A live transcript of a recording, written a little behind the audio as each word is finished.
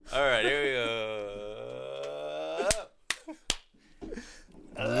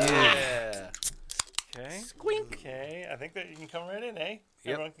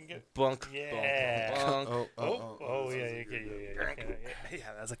Bonk. Yeah. Bonk. Yeah. Yeah,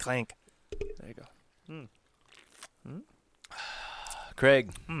 that's a clank. There you go.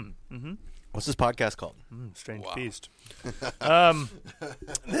 Craig, Mm-hmm. what's this podcast called? Strange Wow. beast.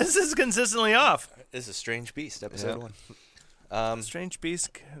 This is consistently off. This is Strange Beast, episode 1. Strange beast.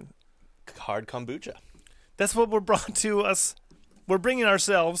 Hard kombucha. That's what we're brought to us. We're bringing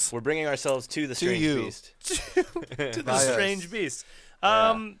ourselves We're bringing ourselves to the Strange you. Beast. to the By us. strange beast.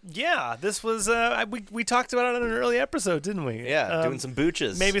 Yeah, this was we talked about it in an early episode, didn't we? Yeah, doing some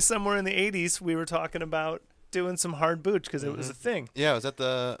booches. Maybe somewhere in the 80s we were talking about doing some hard booch because it was a thing. Yeah, it was at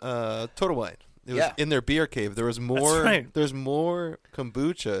the Total Wine. It was Yeah. in their beer cave. There was more. right. There's more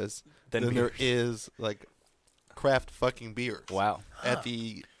kombuchas Than than there beers. is like craft fucking beers. Wow. At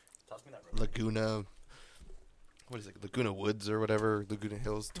the Laguna. What is it? Laguna Woods or whatever. Laguna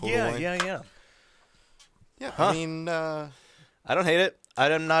Hills Total Wine. Yeah. Yeah. Huh. I mean, I don't hate it.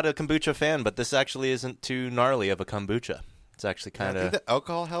 I'm not a kombucha fan, but this actually isn't too gnarly of a kombucha. It's actually I kind think of... the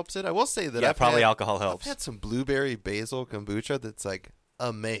alcohol helps it. I will say that Yeah, I've probably had, alcohol helps. I've had some blueberry basil kombucha that's like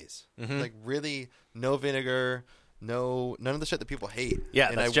amaze. Mhm. Like really no vinegar, none of the shit that people hate. Yeah,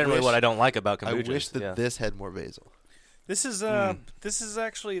 And that's I generally wish- what I don't like about I kombuchas. wish that yeah. this had more basil. This is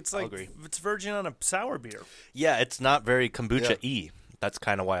actually it's I'll like agree. it's verging on a sour beer. Yeah, it's not very kombucha-y. That's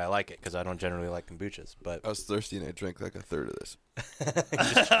kind of why I like it, because I don't generally like kombuchas. But I was thirsty and I drank like a third of this. I'm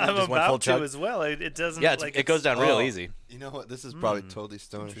just went full about to chug? as well. It doesn't. yeah, like it goes down real Oh. easy. You know what? This is probably totally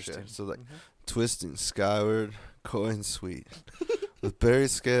stoner Interesting. shit. So like twisting skyward, coin sweet, with berry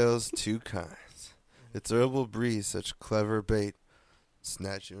scales two kinds. Its herbal breeze, such clever bait,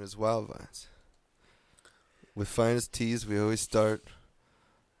 snatching as wild vines. With finest teas, we always start.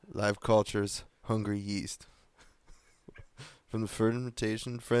 Live cultures, hungry yeast. From the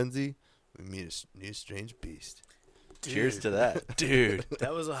fermentation frenzy, we meet a new strange beast. Cheers to that. Dude.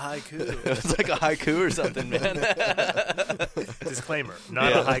 That was a haiku. It was like a haiku or something, man. Disclaimer: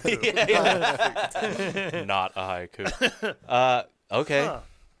 not a haiku. Yeah. Not a haiku. Okay. Huh.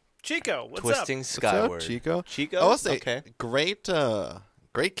 Chico, what's Twisting What's skyward. up, Chico? Chico? I will say, Okay. great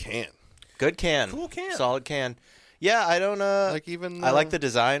can. Good can. Cool can. Solid can. Yeah, I don't Like even I like the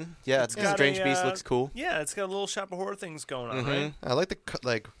design. Yeah, it's got Strange a, Beast looks cool. up? Yeah, it's got a little shop of horror things going on, Mhm. right? I like the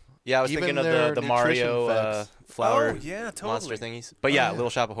like. Yeah, I was Even thinking of their the nutrition Mario facts. flower Oh, yeah, monster totally. thingies. But yeah, Oh, yeah. Little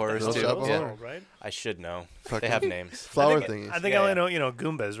Shop of Horrors Little too. Shop of Yeah. Horror. Right? I should know. Fucking They have names. flower I think, thingies. I think Yeah, I only yeah. know,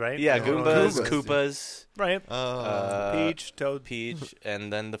 Goombas, right? Yeah, Oh, Goombas, Goombas. Koopas, Right. Peach, Peach, Toad. Peach,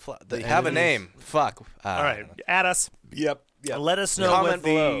 and then they The have a enemies. name. Fuck. All right, add us. Yep. Let us know Comment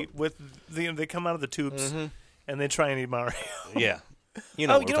below. with the they come out of the tubes Mhm. and they try and eat Mario. Yeah. You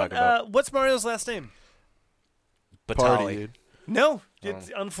know what we're talking about. What's Mario's last name? Party, Batali. dude. No,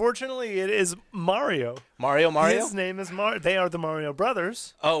 unfortunately, it is Mario. Mario? His name is Mario. They are the Mario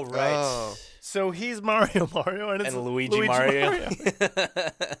brothers. Oh, right. Oh. So he's Mario, and it's And Luigi Mario.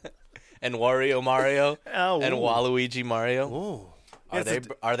 And Wario Mario. Oh, And ooh. Waluigi Mario. Ooh. Are It's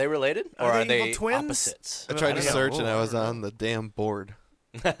they a- related? Are Or are they evil they twins? opposites? I tried to Yeah. search and I Oh. was on the damn board.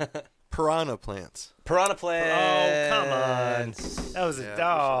 Piranha plants. Piranha Plants. Oh, come on. That was Yeah, a for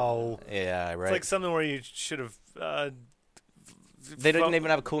oh. Yeah, right. It's like something where you should have they didn't even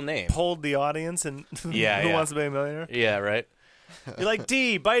have a cool name. polled the audience and Yeah, Who yeah. Wants to Be a Millionaire? Yeah, right. You're like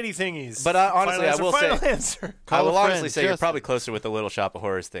D, bitey thingies. But honestly, I will final say- answer. I Call will a honestly friend, say you're Justin. probably closer with the Little Shop of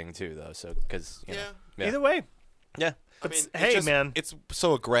Horrors thing too, though. So because you know, yeah. Either way, yeah, but it's hey, just- man, It's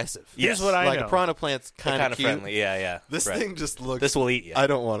so aggressive. here's Yes. what I like know. a piranha plant's kind kind of cute. friendly. Yeah, yeah. This right. thing just looks. This will eat you. I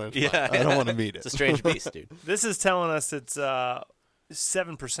don't want to. Yeah, I don't want to meet it. It's a strange beast, dude. This is telling us it's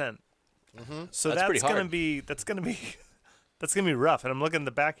 7%. So That's pretty gonna hard. be that's gonna be rough. And I'm looking at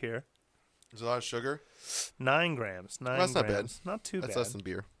the back here. There's a lot of sugar. 9 grams. 9 that's not bad. grams. Not too That's bad. less than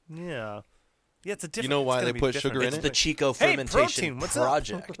beer. Yeah. Yeah, it's a different. You know it's why gonna they be put different. sugar in It's it? the Chico Hey, fermentation protein, what's up?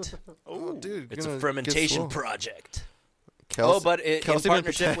 project. Oh, dude, It's gonna a get fermentation swole. project. Calci- Oh, but in calcium and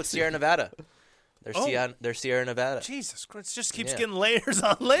partnership with Sierra potassium. Nevada. Oh. They're Sierra Nevada. Jesus Christ! It just keeps Yeah. getting layers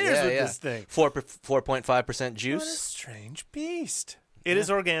on layers Yeah, with yeah. this thing. 4.5% What a juice. strange beast. It is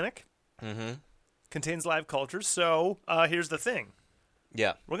organic. Mm-hmm. Contains live cultures. So here's the thing: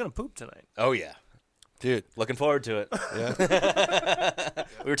 Yeah. we're gonna poop tonight. Oh yeah. Dude. Looking forward to it. Yeah.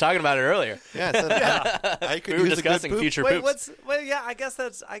 We were talking about it earlier. Yeah. I could We were use a good discussing poop. future Wait, poops. I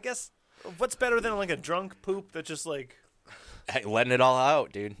guess what's better than like a drunk poop that just like Hey, letting it all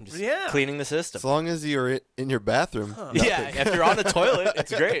out, dude. Just Yeah. cleaning the As system. long as you're in your bathroom. Yeah, if you're on the toilet,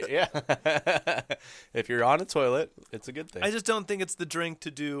 it's great. Yeah. If you're on a toilet, it's a good thing. I just don't think it's the drink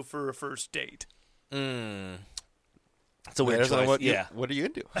to do for a first date. Mm. It's a weird Depends on choice. what Yeah. what are you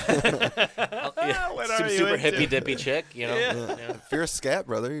into? Yeah. What Some are you super into? hippy dippy chick, you know. Yeah. Yeah. If you're a scat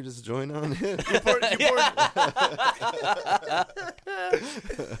brother, you just join on in. You pour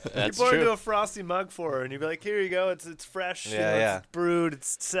That's into true. a frosty mug for her, and you'd be like, "Here you go. It's fresh. Yeah, you know, yeah. It's brewed.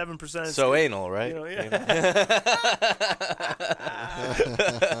 It's 7%. So anal, right? You know, yeah.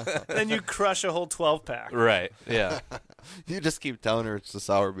 Then you crush a whole 12-pack. Right. Yeah. You just keep telling her it's a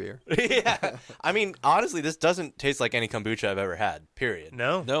sour beer. Yeah. I mean, honestly, this doesn't taste like any kombucha I've ever had. Period.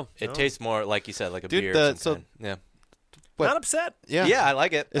 No, It tastes more like you said, like a Dude, beer. the- of some kind. Yeah. What? Not upset. Yeah. Yeah, I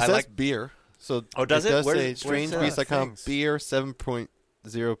like it. It I says like. beer. So Oh, does it? Where say does- where does it say? strangebeast.com Thanks. beer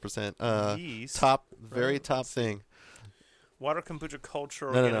 7.0%. Yeast. Top, very Right. top thing. Water kombucha culture.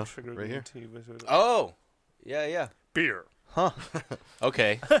 No, no, organic no. sugar, Right green here. tea, Oh. Yeah. Yeah. beer. Huh.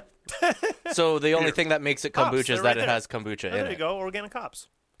 Okay. So the only thing that makes it Hops, kombucha they're is right that it there. has kombucha Oh, in there it. you go. Organic hops.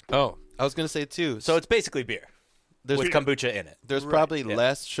 Oh, I was gonna say too. So it's basically beer there's with kombucha in it. there's Right. probably Yeah.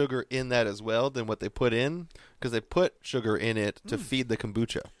 less sugar in that as well than what they put in because they put sugar in it to feed the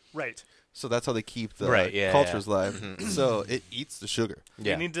kombucha. Right. So that's how they keep the Right, yeah, cultures yeah. live. So it eats the sugar.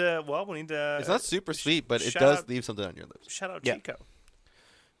 Yeah. We need to. Well, we need to. It's not super sweet, but it shout does out- leave something on your lips. Shout out Yeah. Chico.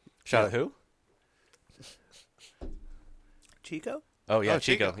 Shout out who? Chico. Oh yeah, Oh,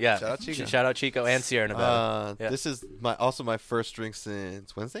 Chico. Chico. Yeah. Shout out Chico. Shout out Chico and Sierra Nevada. Yeah. This is also my first drink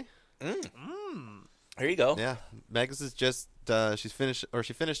since Wednesday. There you go. Yeah, Magus is just she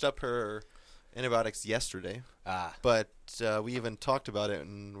finished up her antibiotics yesterday, Ah. but we even talked about it,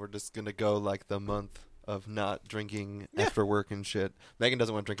 and we're just gonna go like the month of not drinking after work and shit. Megan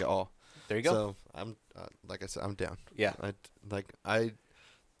doesn't want to drink at all. There you go. So I'm like I said, I'm down. Yeah. I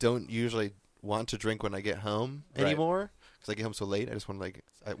don't usually want to drink when I get home Right. anymore because I get home so late. I just want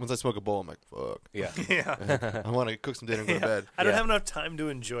to once I smoke a bowl, I'm like, fuck. Yeah. Yeah. I want to cook some dinner and go to bed. I don't Yeah. have enough time to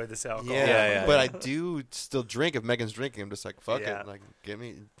enjoy this alcohol. Yeah, but I do still drink if Megan's drinking. I'm just like, fuck Yeah. it, like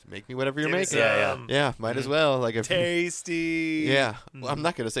make me whatever you're Give me making. Yeah, some Yeah, might as well. Like if tasty. yeah, well, I'm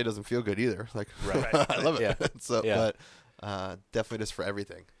not gonna say it doesn't feel good either. Like Right. I love it. Yeah. So, Yeah. but definitely just for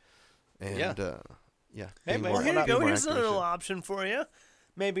everything. And Yeah. yeah. Hey, being man, more- Well, here you being go. more Here's active a and little shit. option for you.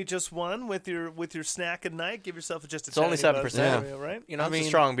 Maybe just one with your snack at night. Give yourself just a. It's only tiny buzz 7%. cereal, right? You know, I it's mean, a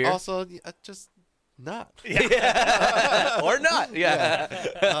strong beer. Also, just not. Yeah. Or not.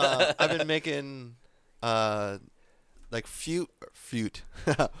 Yeah. I've been making like fruit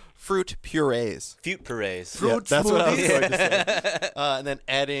purees. Fute purees. Fruit That's what I was smoothies? going to say. And then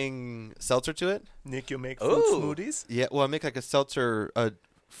adding seltzer to it. Nick, you make fruit Ooh. smoothies. Yeah, well, I make like a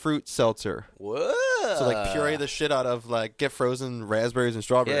fruit seltzer. Whoa. So like puree the shit out of like get frozen raspberries and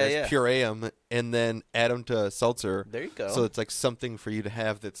strawberries, Yeah. puree them, and then add them to seltzer. There you go. So it's like something for you to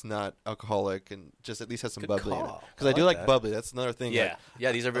have that's not alcoholic and just at least has some Good bubbly in it. call. Because I I do like like that. bubbly. That's another thing. yeah.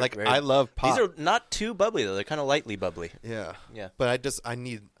 Yeah, these are very, Like very I love pop. These are not too bubbly though. They're kind of lightly bubbly. Yeah. Yeah. But I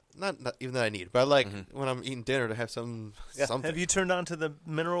need not even that I need, but I like when I'm eating dinner to have some Yeah. something. Have you turned on to the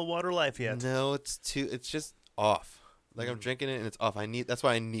mineral water life yet? No, it's just off. Like I'm drinking it and it's off. That's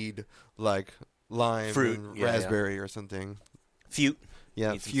why I need like lime Fruit. and Yeah, yeah. raspberry or something. Fute.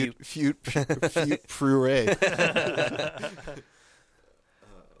 Yeah, Need some fute puree.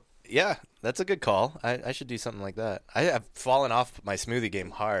 Yeah, that's a good call. I should do something like that. I have fallen off my smoothie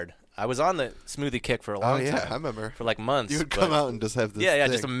game hard. I was on the smoothie kick for a Oh long yeah, I time. remember. For like months. You would but- come out and just have this. Yeah,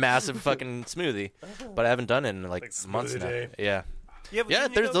 thing. just a massive fucking smoothie. But I haven't done it in like Like months smoothie now. day. Yeah. Yeah, but Yeah,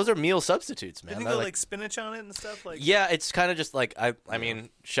 didn't you go- those are meal substitutes, man. Didn't you I go like- like spinach on it and stuff? Like Yeah, it's kind of just like I mean,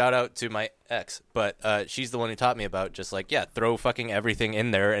 shout out to my ex, but she's the one who taught me about just like throw fucking everything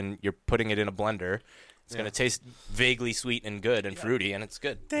in there and you're putting it in a blender. It's gonna taste vaguely sweet and good and fruity, and it's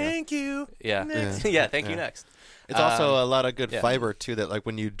good. Thank you. Yeah, Next. yeah. Thank you. Yeah. Next. It's also a lot of good yeah. fiber too. That like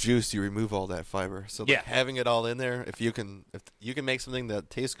when you juice, you remove all that fiber. So like Yeah. having it all in there, if you can make something that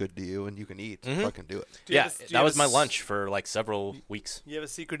tastes good to you and you can eat, fucking do it. Do you Yeah, have a- do you that have was a my s- lunch for like several weeks. You have a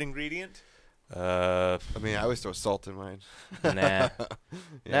secret ingredient? I mean, I always throw salt in mine. Nah, Yeah.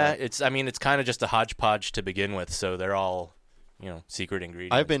 nah. It's kind of just a hodgepodge to begin with, so they're all secret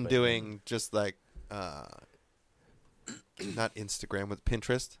ingredients. I've been but- doing just like not Instagram with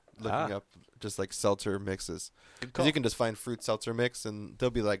Pinterest, looking up just like seltzer mixes. Good Because call. you can just find fruit seltzer mix, and they'll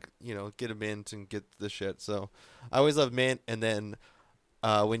be like, get a mint and get the shit. So I always love mint, and then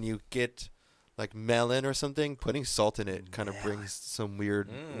when you get like melon or something, putting salt in it kind of brings some weird,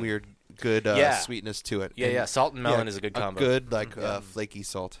 good Yeah. sweetness to it. Yeah, And, yeah. Salt and melon is a good combo. good like flaky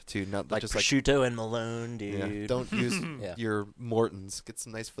salt too, not like just like. prosciutto and Malone, Yeah, dude. don't use Yeah. your Mortons. Get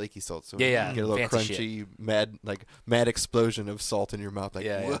some nice flaky salt. So Yeah, you yeah. can get a little Fancy crunchy, mad explosion of salt in your mouth. Like,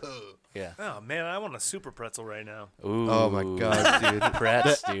 Yeah, yeah. whoa. Yeah. Oh man, I want a super pretzel right now. Ooh. Oh my god, dude.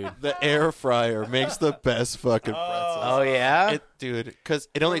 Pretz, dude. The air fryer makes the best fucking pretzels. Oh yeah. Dude, because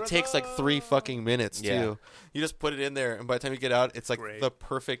it only takes like 3 fucking minutes, Yeah. too. You just put it in there, and by the time you get out, it's like Great. the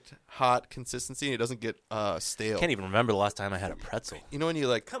perfect hot consistency, and it doesn't get stale. Can't even remember the last time I had a pretzel. You know when you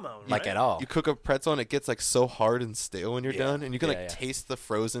like Come on, Like right? at all. you cook a pretzel and it gets like so hard and stale when you're done, and you can Yeah, like yeah. taste the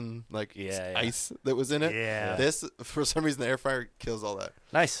frozen like Yeah, yeah. ice that was in it. Yeah. This, for some reason, the air fryer kills all that.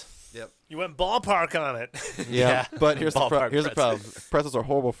 Nice. Yep. You went ballpark on it. Yeah. But here's the Ballpark here's the pretzel. problem. Pretzels are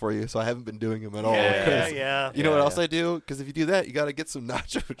horrible for you, so I haven't been doing them at all. yeah, 'cause yeah. You know Yeah, what else yeah. I do? Because if you do that, you got to get some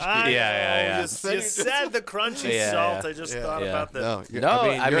nacho cheese. I Yeah, know. yeah. You said the crunchy Yeah, salt. yeah. I just Yeah. thought Yeah. about the. No, No,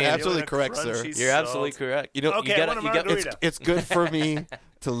 I you're mean- absolutely You correct, want a sir. crunchy You're absolutely salt. correct. You know, Okay, you I gotta, want a margarita. it's good for me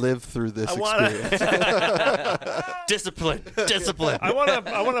to live through this I want experience. Discipline. Discipline. I want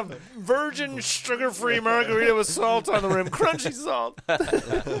a virgin sugar-free margarita with salt on the rim, crunchy salt.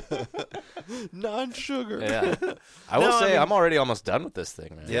 Non-sugar. Yeah. I will No, I say mean- I'm already almost done with this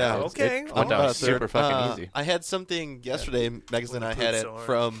thing, man. Yeah. Okay. Went I'm down about a super third. fucking easy. I had something yesterday, Megan and I When had the it poop's so hard.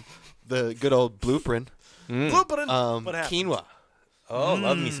 from the good old Blueprint. Blueprint. What happened? Quinoa. Oh,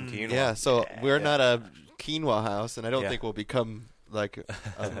 love me some quinoa. Yeah, so we're not a quinoa house, and I don't Yeah. think we'll become like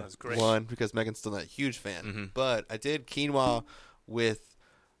That's great. one because Megan's still not a huge fan. Mhm. But I did quinoa with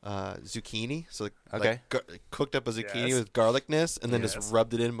zucchini, so Okay. cooked up a zucchini Yes. with garlicness, and then Yes. just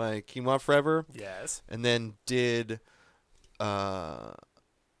rubbed it in my quinoa forever, Yes. and then did like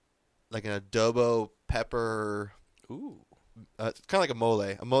an adobo pepper. Ooh. It's kind of like a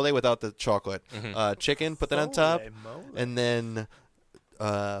mole without the chocolate. Mhm. Chicken, put that on top, Holy moly. and then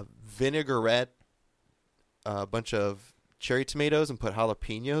vinaigrette a bunch of cherry tomatoes and put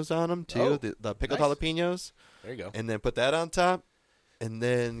jalapenos on them too, Oh, the pickled nice. jalapenos, There you go. and then put that on top, and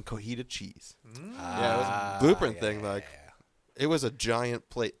then cojita cheese. Yeah, it was a blueprint thing. Like it was a giant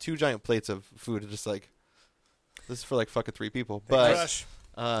plate, 2 giant plates of food. Just like this is for like fucking 3 people, but Crush.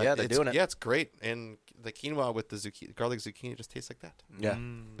 Yeah, they're doing it. Yeah, it's great, and the quinoa with the zucchini, garlic zucchini, just tastes like that. Yeah.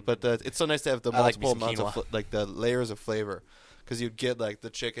 But it's so nice to have the I like me multiple some amounts of quinoa. like the layers of flavor, because you'd get like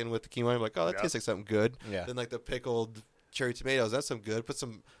the chicken with the quinoa, and you're like, oh, that Yep. tastes like something good. Yeah. Then like the pickled cherry tomatoes, that's some good. Put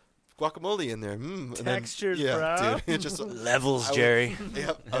some guacamole in there. And Textures, then, yeah, bro. dude, it just Levels, Jerry.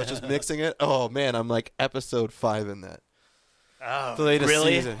 Yep, I was just mixing it. Oh man, I'm like episode 5 in that. Oh, The latest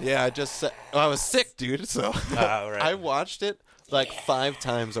Really? season. Yeah, I was sick, dude. So Oh, right. I watched it like 5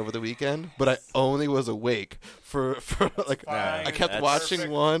 times over the weekend, but I only was awake for like Fine. I kept That's watching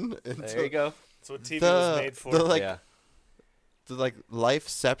perfect. one There until you go. That's what TV was made for. the like Yeah. the like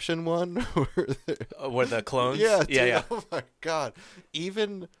Lifeception one. Were the clones? Yeah, dude, Yeah, yeah. Oh my god,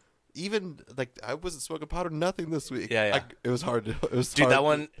 even like I wasn't smoking powder, nothing this week. Yeah, yeah. It was hard. It was Dude, hard. that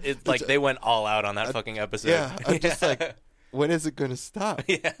one, it, like, they went all out on that fucking episode. Yeah, I'm just like, when is it gonna stop?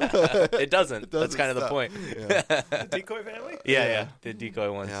 Yeah. It doesn't. It That's doesn't kind of the stop. point. Yeah. The Decoy Family? Yeah, Yeah. yeah. The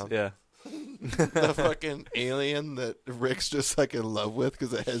decoy ones. Yeah. Yeah. The fucking alien that Rick's just like in love with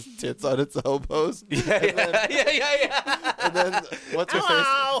because it has tits on its elbows. Yeah, And then- yeah. And then what's her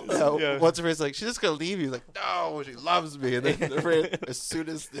Ow! face? Yeah, Yeah. what's her face? Like she's just gonna leave you. Like no, she loves me. And then as soon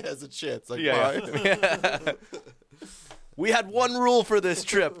as it has a chance, like Yeah, bye. yeah. We had one rule for this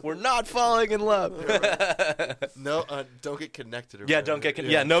trip. We're not falling in love. No, don't get connected. Or Yeah, whatever. don't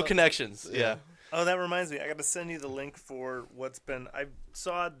get no connections. Yeah. Yeah. Oh, that reminds me. I got to send you the link for what's been. I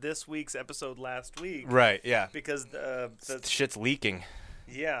saw this week's episode last week Right, yeah. because the Shit's leaking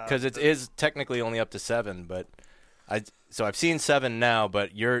yeah because it is technically only up to 7, but so I've seen 7 now,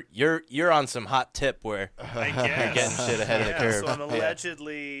 but you're on some hot tip where I guess. you're getting shit ahead of the Yeah, curve. so I'm Yeah.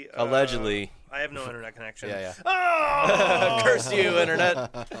 allegedly Allegedly. I have no internet connection. Yeah, Oh, Curse you,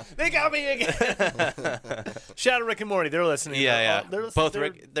 internet. they got me again. Shout out Rick and Morty. They're listening. Yeah, They're yeah. listening. Both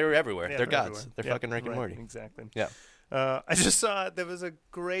Rick, they're everywhere. Yeah, they're gods. everywhere. They're Yeah, fucking Rick and right, Morty. Exactly. Yeah. I just saw there was a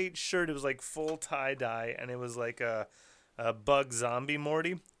great shirt. It was like full tie dye, and it was like a bug zombie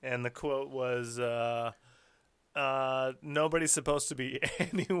Morty, and the quote was, "Nobody's supposed to be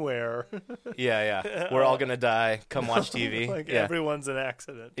anywhere. Yeah, yeah. We're all gonna die. Come watch TV. Like yeah. everyone's an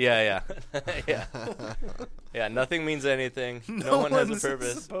accident. Yeah, yeah. Yeah. Yeah, nothing means anything. No one has a one's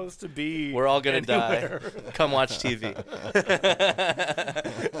purpose. supposed to be. We're all gonna anywhere. die. Come watch TV.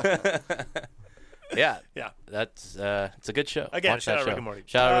 Yeah. Yeah. That's it's a good show. Again, Watch shout that out show. Rick and Morty.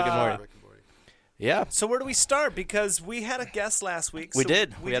 Shout out Rick and Morty. Rick and Morty. Yeah. So where do we start? Because we had a guest last week. We so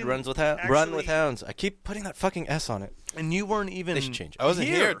did. We had didn't Run with actually- Hounds. I keep putting that fucking S on it. and you weren't even. They should change it. I wasn't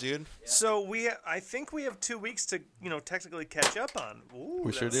here, Here. dude. So I think we have 2 weeks to technically catch up on. Ooh,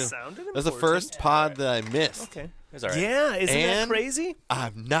 We sure that do. Sounded That's the important. first pod that I missed. Okay. It's all right. Yeah, isn't that And- crazy?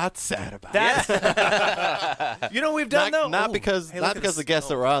 I'm not sad about That's you know what we've done though. Not Oh, because hey, look not at because this. the guests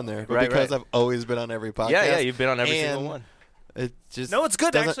that were on there, but Right, because right. I've always been on every podcast. Yeah, you've been on every And single one. It just No, it's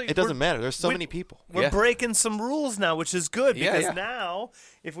good, doesn't- actually. It doesn't We're- matter. There's so we- many people. We're Yeah. breaking some rules now, which is good Yeah, because yeah. now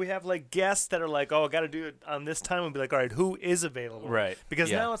if we have like guests that are like, "Oh, I got to do it on this time," we'll be like, "All right, who is available?" Right. Because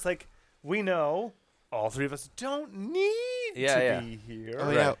Yeah. now it's like we know all three of us don't need Yeah, to yeah. be here. Oh,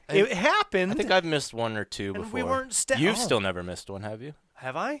 Right. yeah. And It happened. I think I've missed one or two And before. we weren't You've oh. still never missed one, have you?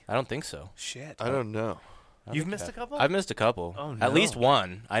 Have I? I don't think so. Shit. I don't know. I You've think missed I a couple? I've missed a couple. Oh, At no. least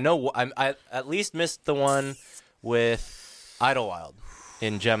one. I know. I at least missed the one with Idlewild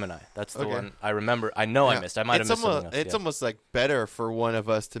in Gemini. That's the Okay. one I remember. I know I missed. I might have It's missed almost, something else. It's yeah. almost like better for one of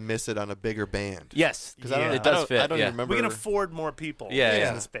us to miss it on a bigger band. Yes, Because Yeah. it does fit. I don't yeah. even remember. We can afford more people. Yeah, in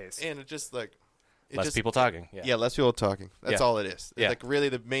yeah. the space. And it just like it Less just, people talking. Yeah. Yeah, less people talking. That's Yeah. all it is. Yeah. Like really,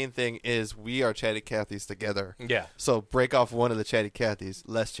 the main thing is we are Chatty Cathy's together. Yeah. So break off one of the Chatty Cathy's,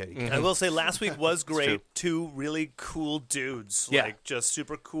 less Chatty. Cathy. I will say last week was true. great. Two really cool dudes. Yeah. Like just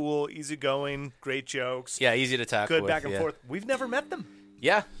super cool, easygoing, great jokes. Yeah, easy to talk Good with. back and yeah. forth. We've never met them.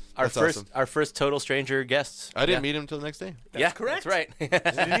 Yeah. That's awesome. Our first total stranger guests. I didn't yeah. meet him until the next day. Yeah, correct. That's right. You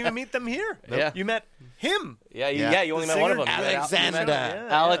didn't even meet them here. Yeah. You met him. Yeah, you, Yeah. yeah, you only The met one of them. singer, You met Alexander.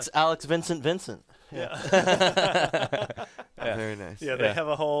 Yeah, Alex, Vincent. Yeah. Very nice. Yeah, they Yeah. have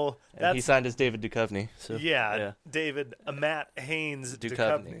a whole. And That's he signed as David Duchovny. So yeah, David Matt Haynes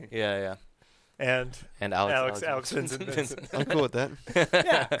Duchovny. Yeah. And And Alex Vincent. I'm cool with that.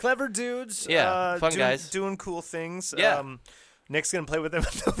 Yeah, clever dudes. Yeah, fun guys. doing cool things. Yeah. Nick's gonna play with them.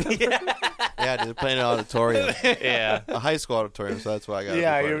 Yeah, dude, playing an auditorium, yeah. a high school auditorium, so that's why I got.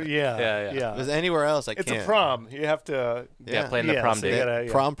 yeah, to Yeah. Because anywhere else, I It's can't. a prom. You have to. Yeah, playing the Yeah, prom so you date. gotta-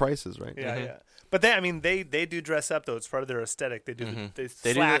 yeah. Prom prices, right? Yeah, Mhm. yeah. But they do dress up though. It's part of their aesthetic. They do They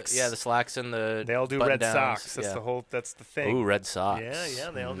slacks. do the slacks and the They all do button red downs. socks. That's yeah. the whole. That's the thing. Ooh, red socks.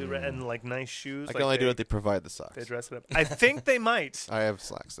 Yeah. They all do red and like nice shoes. I like can only do they, it. They provide the socks. They dress it up. I think they might. I have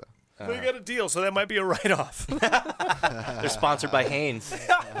slacks though. They got a deal, so that might be a write-off. They're sponsored by Hanes.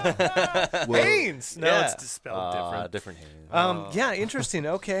 Haynes. No, Yeah. it's just spelled different. Different Hanes. Yeah, interesting.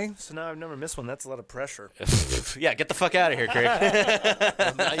 Okay, so now I've never missed one. That's a lot of pressure. Yeah, get the fuck out of here, Craig.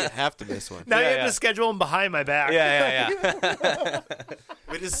 Now you have to miss one. Now you Yeah, have yeah. to schedule them behind my back. yeah.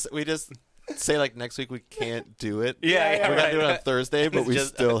 We just say like next week we can't do it. Yeah, We're right. gonna do it on Thursday, but It's we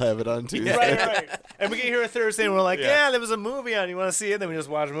just- still have it on Tuesday. Right. And we get here a Thursday and we're like, Yeah. yeah, there was a movie on. You want to see it? Then we just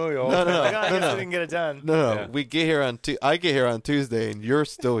watch a movie. no, Like, oh, I no, guess no. we didn't get it done. No, Yeah. we get here on I get here on Tuesday, and you're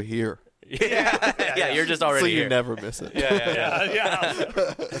still here, Yeah, you're just already so you here. never miss it.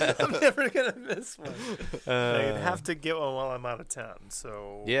 Yeah. I'm never gonna miss one. I'd Uh, have to get one while I'm out of town.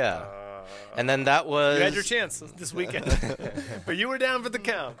 So Yeah. And then that was you had your chance this weekend, but you were down for the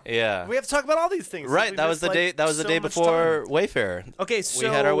count. Yeah. We have to talk about all these things. Right, We that was missed, the like, day. That was the so day much before time. Wayfair. Okay, so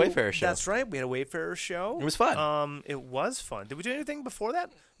had our Wayfair show. That's right. We had a Wayfair show. It was fun. It was fun. Did we do anything before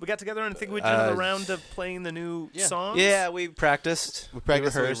that? We got together and I think we did another round of playing the new songs. Yeah, we practiced. We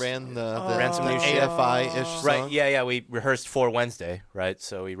practiced. We rehearsed. ran the Ran some new shit. AFI-ish song. Right. Yeah. We rehearsed for Wednesday. Right.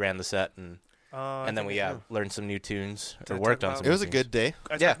 So we ran the set and And then we learned some new tunes Did I or talk worked on about- some. It was new a tunes. good day. I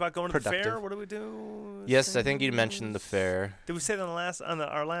talked Yeah, about going to the fair. productive. What do we do? Yes, I think you mentioned the fair. Did we say that on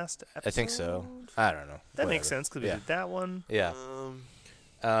our last episode? I think so. I don't know. That makes Whatever. sense because we Yeah. did that one. Yeah.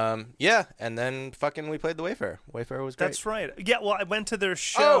 Yeah, and then fucking we played the Wayfair. Wayfair was great. That's right. Yeah, well, I went to their Oh,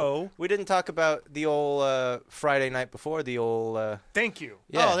 show. we didn't talk about the old Friday night before the old. Thank you.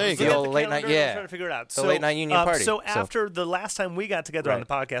 Yeah, Oh, there you the go. old late night. calendar, I was Yeah, trying to figure it out. The late night union party. So So- after the last time we got together on the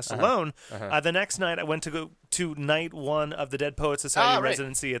Right. podcast alone, Uh-huh. the next night I went to go to night one of the Dead Poets Society right.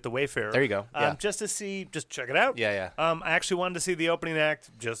 residency at the Wayfair. There you go. Yeah. Just to check it out. Yeah. I actually wanted to see the opening act.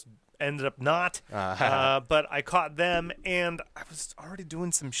 Just ended up not. But I caught them, and I was already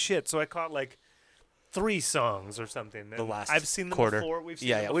doing some shit, so I caught like 3 songs or something. The last I've seen them quarter. before. We've seen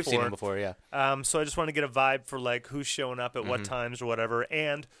Yeah, them yeah, before. we've seen them before. Yeah. So I just want to get a vibe for like who's showing up at Mm-hmm. what times or whatever,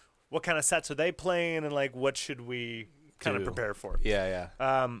 and what kind of sets are they playing, and like what should we kind of Do. prepare for. Yeah.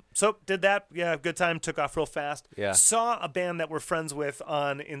 So did that. Yeah, good time. Took off real fast. Yeah. Saw a band that we're friends with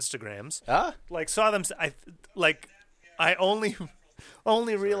on Instagrams. Ah. Like saw them. I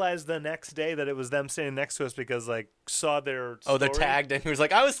only realized the next day that it was them standing next to us because like saw their Oh, they're story. tagged, and he was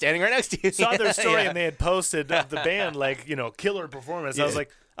like, "I was standing right next to you." Saw their story Yeah. and they had posted of the band like killer performance. I was Yeah.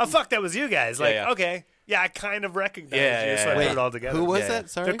 like, oh fuck, that was you guys. Like yeah. okay. Yeah, I kind of recognize Yeah, you, so yeah, I yeah. put it all together. Who was Yeah. that?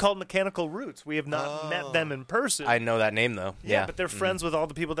 Sorry. They're called Mechanical Roots. We have not met them in person. I know that name though. yeah, but they're friends with all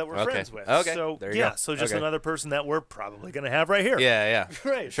the people that we're Okay. friends with. Okay. So There you yeah, go. so just Okay. another person that we're probably going to have right here. Yeah.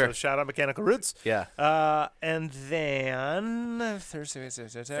 Great. Sure. So shout out Mechanical Roots. Yeah. And then Thursday,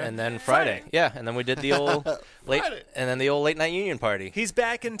 And then Friday. Yeah. And then we did the old late night union party. He's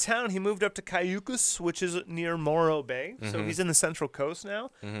back in town. He moved up to Cayucos, which is near Morro Bay. So he's in the Central Coast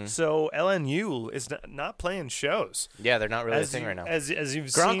now. So LNU is not playing shows. Yeah, they're not really a thing right now. As you've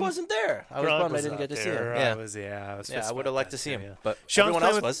Gronk seen, wasn't there. I was Gronk bummed I was didn't not get to see there. him. I Yeah. was Yeah, pissed I would about have liked that to see too, him, yeah. but Sean's everyone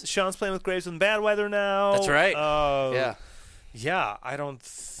playing else with, was. Sean's playing with Graves and Bad Weather now. That's right. Yeah. Yeah. I don't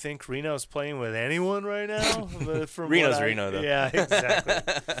think Reno's playing with anyone right now. But from Reno's what I- Reno, though. Yeah,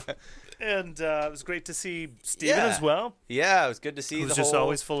 exactly. And it was great to see Steven Yeah. as well. Yeah, it was good to see Who's the just whole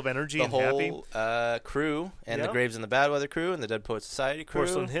always full of energy the and happy. whole crew and Yeah. the Graves and the Bad Weather crew and the Dead Poets Society crew.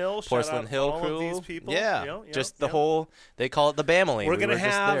 Porcelain Hill, shout Porcelain out Hill all crew. of these people. Yeah, Yeah, just yeah. the whole. They call it the Bamily. We're We gonna were just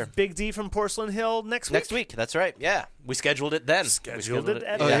there. have Big D from Porcelain Hill next week. Next week. That's right. Yeah, we scheduled it then. Scheduled it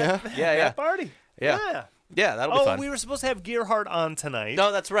at Oh, that, yeah? that party. Yeah. Yeah, that'll be Oh, fun. we were supposed to have Gearhart on tonight.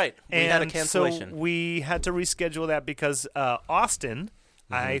 No, that's right. We and had a cancellation. So we had to reschedule that because Austin,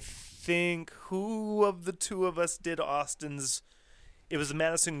 Mm-hmm. I think, who of the two of us did Austin's? It was the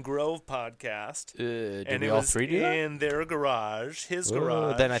Madison Grove podcast. Did and we it all was three do that? in their garage, his Oh,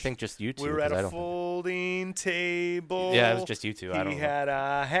 garage. then I think just you two. we were 'cause at I a don't- folding table. Yeah, it was just you two. He I don't know. had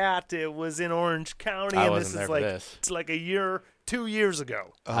a hat. It was in Orange County, I and wasn't this there is for like this. it's like 2 years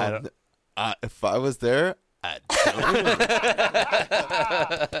ago. If I was there,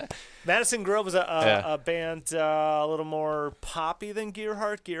 Madison Grove was Yeah. a band a little more poppy than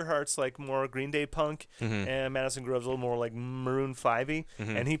Gearhart. Gearhart's like more Green Day punk, Mm-hmm. and Madison Grove's a little more like Maroon 5-y.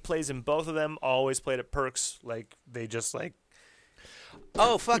 And he plays in both of them. Always played at Perks. Like they just like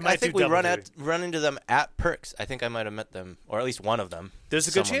Oh fuck! might I think do we double run into them at Perks. I think I might have met them, or at least one of them. there's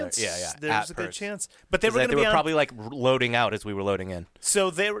a good Someone chance. there. Yeah. There's at a good Perks. chance. But they 'Cause were going to they be were on. probably like loading out as we were loading in. So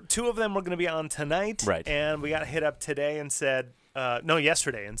they were two of them were going to be on tonight. Right. And we got hit up today and said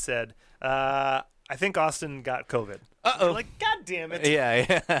yesterday and said I think Austin got COVID. Uh-oh. We're like, God damn it.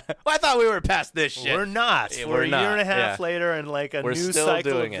 Yeah. Well, I thought we were past this shit. We're not. Yeah, we're we're a not, year and a half yeah. later, and like a We're new still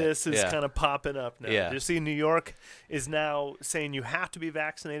cycle doing of it, this is yeah. kind of popping up now. Yeah. You see, New York is now saying you have to be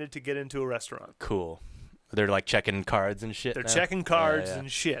vaccinated to get into a restaurant. Cool. They're like checking cards and shit. They're now? checking cards Yeah.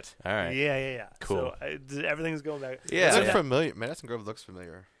 and shit. All right. Yeah. Cool. So everything's going back. Yeah. Is it yeah. familiar? Madison Grove looks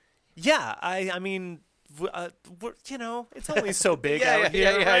familiar. Yeah. I mean, it's only so big Yeah, out yeah,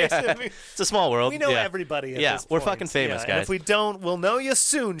 here, yeah, right? yeah. I mean, It's a small world. we know yeah. everybody. At Yeah, this we're point. fucking famous, Yeah, guys. And if we don't, we'll know you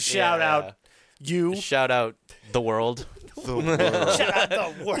soon. Shout Yeah. out you. Shout out the world. The world. Shout out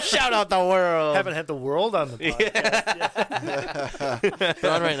the world. Shout out the world. Haven't had the world on the podcast.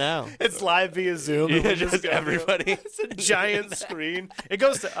 They're on right now. It's live via Zoom. Yeah, and we just go- everybody. It's a giant screen. It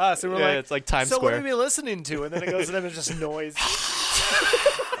goes to us, and we're Yeah, like, it's like Times so Square. what are we listening to? And then it goes to them, and it's just noise.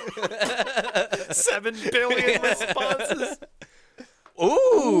 7 billion responses.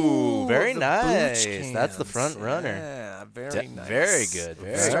 Ooh, very the nice. Booch That's the cans. front runner. Yeah, very De- nice. very good,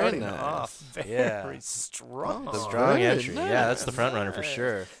 very Starting nice. off very Yeah. strong. Strong Very entry. nice. Yeah, that's the front runner for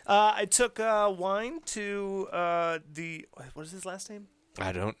sure. I took wine to the what is his last name?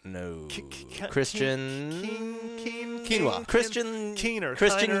 I don't know. K- Christian. Quinoa. Christian. Keener.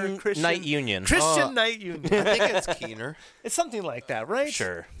 Christian Kiner, Christian Night Union. Christian Night Union. I think it's Keener. It's something like that, right?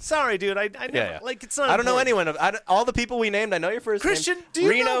 Sure. Sorry, dude. I never, Yeah. like it's not. I don't know important. anyone. All the people we named, I know your first Christian, name. do you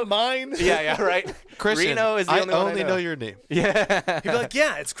Reno. know mine? Yeah, right. Christian. Reno is the I only one I only know. know your name. Yeah. He'd be like,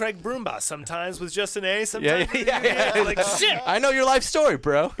 yeah, it's Craig Broomba. Sometimes with just an A. Sometimes Yeah. with an E. Like, shit. I know your life story,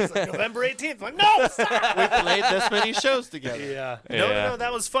 bro. It's like November 18th. I'm like, no, stop. We played this many shows together. Yeah. Yeah. No,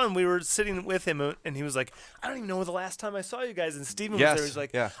 that was fun. We were sitting with him, and he was like, I don't even know the last time I saw you guys. And Steven was Yes, there. He's like,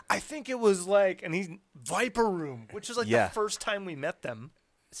 yeah. I think it was like, and he's Viper Room, which is like Yeah. the first time we met them.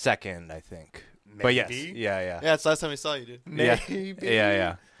 Second, I think. But yes. Maybe. Yeah. Yeah, it's the last time we saw you, dude. Yeah. Maybe.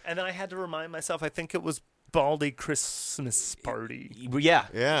 Yeah. And then I had to remind myself, I think it was Baldy Christmas Party, Yeah.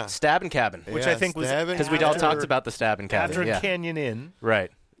 Yeah. Stab and Cabin. which Yeah, I think was stabbing. Because we all after- talked about the Stab and Cabin. after Yeah. Canyon Inn, Right.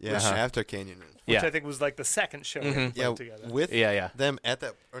 Yeah, Uh-huh. after Canyon Run. which Yeah. I think was like the second show we played Yeah, together. with Yeah. them at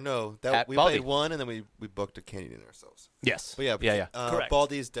that, or no, that At we Baldy. played one and then we booked a Canyon Inn ourselves. Yes. But yeah, Yeah. Correct.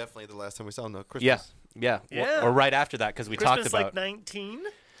 Baldy's definitely the last time we saw him. No, Christmas. Yeah. Yeah. Yeah. Or right after that, because we Christmas talked about. like 19.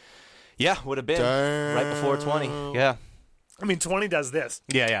 Yeah, would have been Damn. right before 20. Yeah. I mean, 20 does this.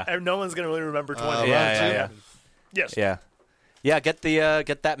 Yeah. No one's gonna really remember 20. Right. Yeah. Yes. Yeah. Yeah, get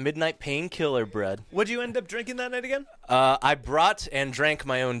that midnight painkiller bread. What'd you end up drinking that night again? I brought and drank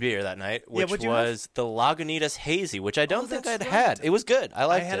my own beer that night, which what'd you was the Lagunitas Hazy, which I don't think that's I'd right. had. It was good. I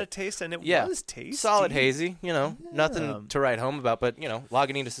liked I had it. a taste, and it Yeah. was tasty. Solid hazy, nothing to write home about, but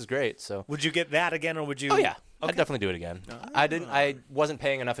Lagunitas is great. So, Would you get that again, or would you? oh yeah, I'd Okay. definitely do it again. I wasn't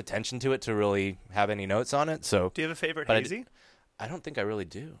paying enough attention to it to really have any notes on it. So, Do you have a favorite But I hazy? I don't think I really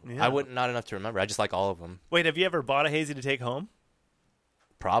do. Yeah. I wouldn't not enough to remember. I just like all of them, Wait, have you ever bought a hazy to take home?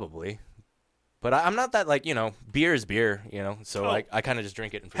 probably. But I'm not that beer is beer, So Oh. I kind of just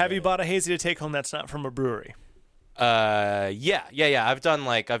drink it. And forget Have you it. bought a hazy to take home that's not from a brewery? Yeah. I've done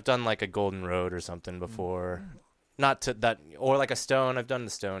like a Golden Road or something before. Not to that, or like a Stone. I've done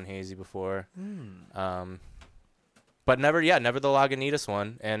the Stone Hazy before. But never the Lagunitas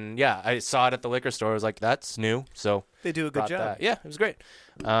one. And yeah, I saw it at the liquor store. I was like, that's new. So They do a good bought job. that. Yeah, it was great.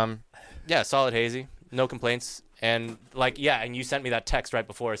 Yeah, solid hazy, no complaints. And and you sent me that text right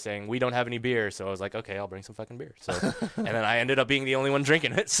before saying we don't have any beer. So I was like, okay, I'll bring some fucking beer. So, and then I ended up being the only one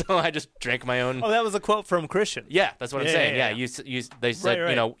drinking it. So I just drank my own. Oh, that was a quote from Christian. Yeah, that's what I'm Yeah, saying. yeah, Yeah, they said,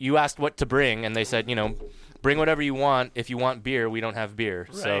 right. you asked what to bring, and they said, bring whatever you want. If you want beer, we don't have beer.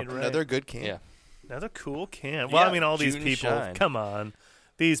 So Right. Another good can. yeah, Another cool can. Well, Yeah, I mean, all these June people. shine. Come on,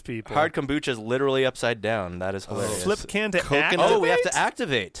 these people. hard kombucha is literally upside down. That is hilarious. Flip can to Coconut- Oh, we have activate? to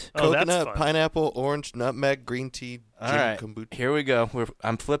activate. Oh, that's Coconut, fun. pineapple, orange, nutmeg, green tea, gin, All right, kombucha. here we go.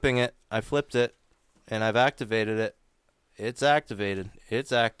 I'm flipping it. I flipped it, and I've activated it. It's activated.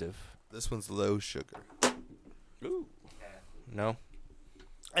 It's active. This one's low sugar. No.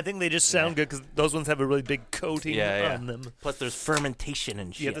 I think they just sound good because those ones have a really big coating Yeah. on them. Plus, there's fermentation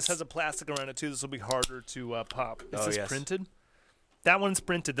and shit. Yeah, this has a plastic around it too. This will be harder to pop. Is Oh, this yes. printed? That one's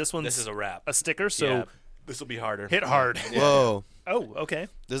printed. This one's This is a wrap. a sticker. So Yeah. This will be harder. hit hard. Whoa. Oh, okay.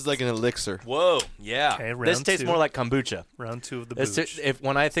 This is like an elixir. Whoa. Yeah. Okay, this round tastes two. more like kombucha. Round 2 of the It's booch.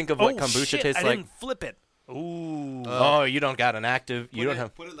 when I think of what Oh, kombucha shit, tastes I like. didn't flip it. Ooh. Oh, you don't got an active. You don't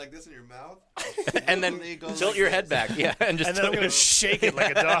have. Put it like this in your mouth. And then tilt your head back. Yeah, and just and then I'm tilt going your to shake it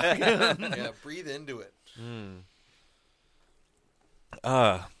like a dog. Yeah, breathe into it.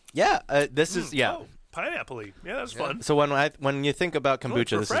 This is Oh, pineapple-y. Yeah, that's fun. So when you think about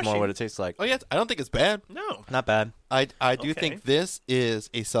kombucha, this is more refreshing. what it tastes like. Oh yeah, I don't think it's bad. No. Not bad. I do Okay. think this is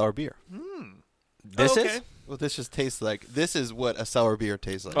a sour beer. This okay. is. Well, this just tastes like this is what a sour beer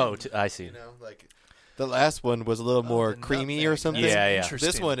tastes like. Oh, I see. you know, like the last one was a little more creamy or nutmeg. something. Yeah, yeah. Interesting.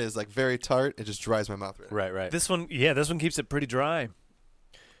 This one is like very tart. It just dries my mouth. Right. This one keeps it pretty dry.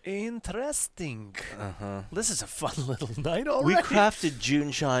 Interesting. This is a fun little night We already. crafted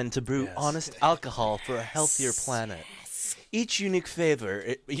June Shine to brew Yes. honest alcohol for a healthier planet. Each unique Favor.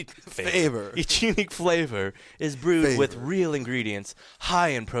 Each unique flavor is brewed with Favor. real ingredients, high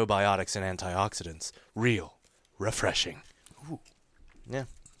in probiotics and antioxidants. Real, refreshing. Yeah.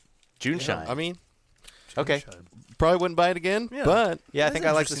 June Shine. I mean, okay. probably wouldn't buy it again, Yeah. but Yeah, I That's think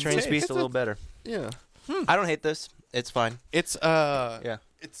I like the interesting Strange take. Beast It's a little better. yeah, I don't hate this. It's fine. it's Yeah.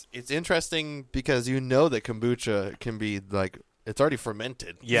 it's interesting because you know that kombucha can be like it's already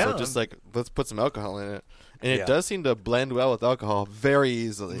fermented. Yeah. So just like let's put some alcohol in it, and Yeah. it does seem to blend well with alcohol very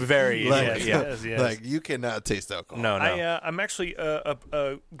easily. Very Like, easily, Yes, yes. like you cannot taste alcohol. No. I'm actually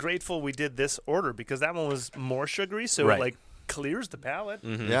grateful we did this order because that one was more sugary, so Right. it like clears the palate.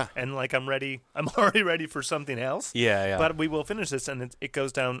 Yeah. And like I'm already ready for something else. Yeah. But we will finish this, and it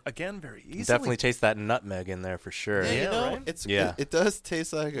goes down again very easily. Definitely taste that nutmeg in there for sure. Yeah, you Yeah, know, right? it's Yeah. it does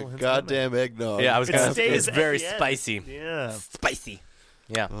taste like a Little hints of goddamn eggnog. Yeah, I was It gonna. stays It's at very the end. spicy. Yeah. Spicy.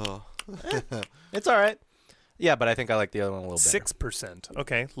 Yeah, Oh. it's all right. Yeah, but I think I like the other one a little better. 6%.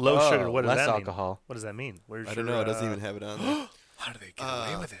 Okay. Low Oh, sugar. What does less that alcohol. mean? What does that mean? Where's I don't your, know. It doesn't even have it on there. How do they get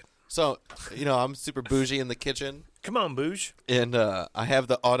away with it? So, I'm super bougie in the kitchen, Come on, Booge. and I have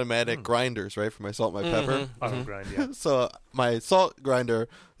the automatic grinders, right, for my salt and my pepper. Auto grind, yeah. So my salt grinder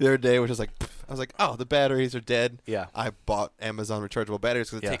the other day was just like, I was like, oh, the batteries are dead. Yeah. I bought Amazon rechargeable batteries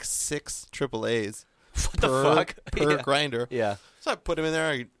because it Yeah. takes 6 AAAs the per, fuck? per Yeah. grinder. Yeah. So I put them in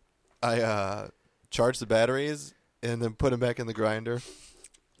there. I charge the batteries and then put them back in the grinder.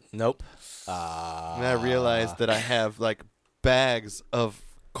 Nope. And I realized that I have like bags of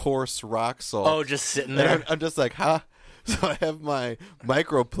coarse rock salt. Oh, just sitting And there. I'm just like, huh? So I have my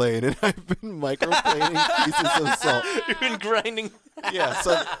microplane, and I've been microplaning pieces of salt. You've been grinding. Yeah,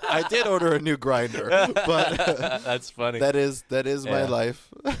 so I did order a new grinder, but That's funny. that is my Yeah. life.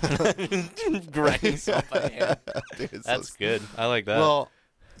 grinding salt by hand. Dude, it's That's so- good. I like that. Well,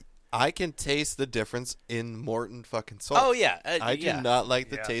 I can taste the difference in Morton fucking salt. oh yeah. I do yeah. not like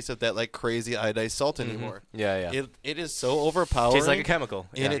the Yeah. taste of that like crazy iodized salt Mhm. anymore. Yeah. It is so overpowering. Tastes like a chemical.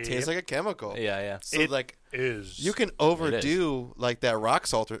 and Yeah. it tastes like a chemical. Yeah. So It- like is. You can overdo like that rock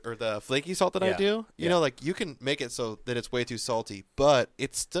salt or the flaky salt that I Yeah. do. You Yeah. know, like you can make it so that it's way too salty, but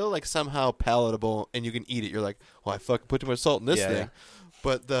it's still like somehow palatable and you can eat it. You're like, well, I fucking put too much salt in this Yeah, thing. yeah.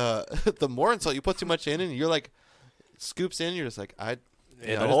 But the more salt you put too much in, and you're like scoops in, you're just like, I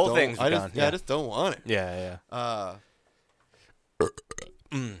Yeah, the whole thing's I gone. I just don't want it. Yeah.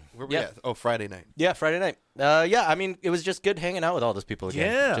 Where we Yeah. at? Oh, Friday night. Yeah, Friday night. Yeah, I mean, it was just good hanging out with all those people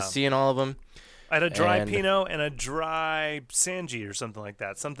again. Yeah. Just seeing all of them. I had a dry And- Pinot and a dry Sanji or something like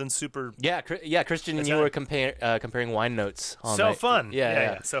that. Something super Yeah, Christian and That's you right. were comparing wine notes all so night. fun.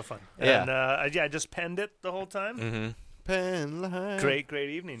 Yeah. so fun. Yeah. And I just penned it the whole time. Mm-hmm. Pen line. Great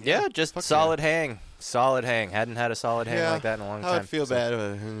evening. Yeah, just Fuck solid hang. Solid hang. Hadn't had a solid hang Yeah. like that in a long I time. would feel so- bad,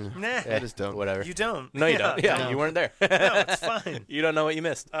 but Nah, I just don't. Whatever. you don't. No, you don't. Yeah, no. you weren't there. No, it's fine. You don't know what you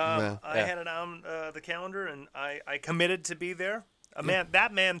missed. Yeah. I Yeah. had it on the calendar, and I committed to be there.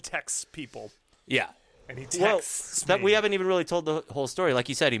 That man texts people, Yeah. and he Well, texts that me. we haven't even really told the whole story. Like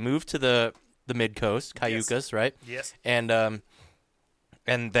you said, he moved to the mid coast, Cayucas, right? Yes,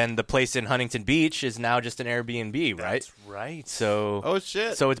 And then the place in Huntington Beach is now just an Airbnb, right? that's right. So Oh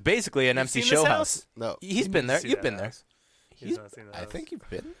shit! so it's basically an You've empty seen show this house. house? no. He's been there. See You've that been there. house. He's not seen that I house. think you've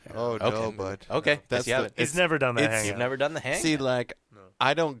been there. Oh no, Okay. bud. Okay. That's Yes, you haven't. He's never done that. it's- hangout. You've never done the hang? See, like,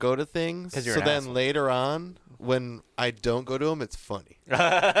 I don't go to things, 'Cause you're so an then asshole. later on, when I don't go to them, it's funny.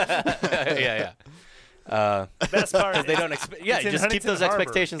 yeah. Best part. They don't expect. Yeah, it's in just keep Huntington those Harbor.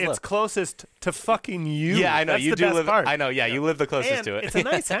 expectations low. It's closest to fucking you. Yeah, I know. That's You the do best live. part. I know. Yeah, you live the closest And to it. it's a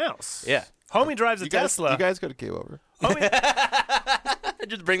nice house. Yeah. Homie drives a You guys, Tesla. you guys go to Cave Over.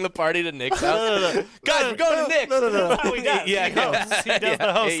 Just bring the party to Nick's house. Guys, we're going to Nick's. No, he does. Yeah, He hosts. He does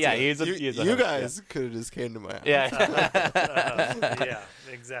the hosting. Yeah, he's a You host, guys could have just came to my house. Yeah. Yeah,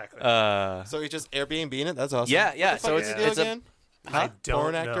 exactly. So you just Airbnb-ing it? That's awesome. Yeah, yeah, What the so fuck it's- does he do it's a- again? I don't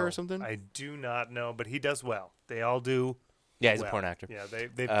Porn know. actor or something? I do not know, but he does well. They all do. Yeah, he's well. a porn actor. Yeah,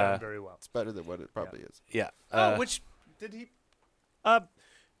 they've done very well. It's better than what it probably is. Yeah. Which did he?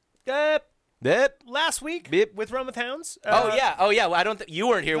 Yep. Last week Beep. with Run with Hounds. Oh yeah. Well, I don't. You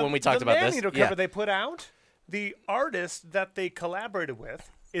weren't here when we talked about the this. Man Eater Yeah. cover they put out. The artist that they collaborated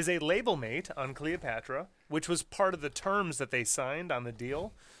with is a label mate on Cleopatra, which was part of the terms that they signed on the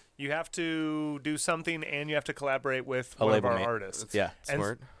deal. You have to do something, and you have to collaborate with A one of label our mate. artists. Yeah. And-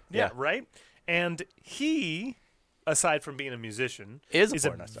 Smart. Yeah, Yeah. right. And he, aside from being a musician, Is a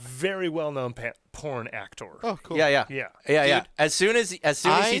a porn star. very well-known porn actor. Oh, cool. Yeah. Yeah. Dude, As soon as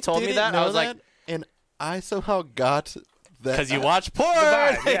he told me didn't that, I know was like, that, and I somehow got that. because you watch porn.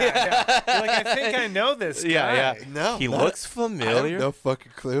 Vibe, yeah. You're like, I think I know this guy. Yeah. No, He not- looks I familiar. have no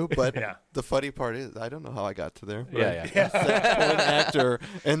fucking clue, but Yeah. the funny part is I don't know how I got to there. Yeah. That porn actor,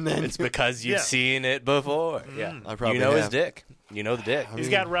 and then It's because you've Yeah. seen it before. Yeah. I probably you know his have. dick. You know the dick. He's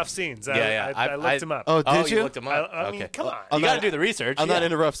got rough scenes. Yeah. I looked him up. Oh, Oh, did you you? looked him up. I mean, Okay. come on. You I'm got to not- do the research. I'm yeah. not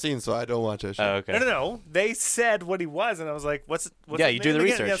into rough scenes, so I don't watch that shit. Oh, okay. No. They said what he was, and I was like, "What's Yeah, his you do name the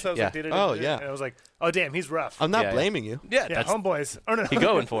again? research. Yes, I was Yeah. like, Oh, yeah. And I was like, "Oh, damn, he's rough." I'm not Yeah, yeah. blaming you. Yeah, yeah, that's homeboys. Oh no, he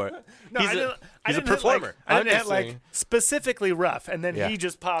going for it. No, he's I a, didn't, I he's a didn't hit, performer. Like, I I'm didn't hit just like saying. specifically rough, and then Yeah. he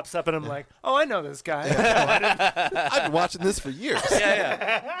just pops up, and I'm like, "Oh, I know this guy." I've been watching this for years.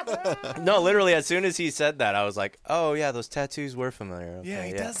 Yeah. No, literally, as soon as he said that, I was like, oh yeah, those tattoos were familiar. Okay, yeah,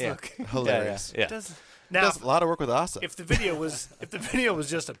 he does look. Hilarious. Yeah. Does, He now, does a lot of work with Asa. if the video was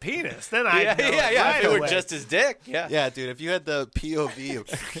just a penis, then I Yeah. know it Yeah. right If it were away. just his dick. Yeah. Yeah, dude, if you had the POV,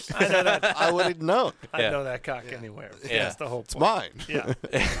 I know that. I would have known. I Yeah. know that cock anywhere. Yeah. That's the whole It's point. mine. Yeah.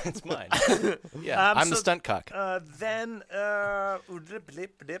 It's mine. Yeah. I'm the so- stunt cock. Then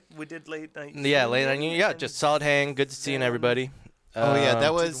we did late night. Yeah, late on you. Yeah, just solid hang. Good to seeing everybody. Oh, yeah, that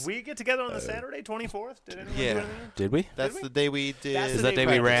Did was. we get together on the Saturday, 24th? Did anyone yeah. do anything? Did we? That's we? the day we did. That's Is the that day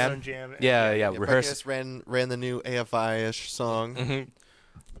we practiced ran? on Jam. Yeah. Yeah, Rehearsed ran the new AFI-ish song.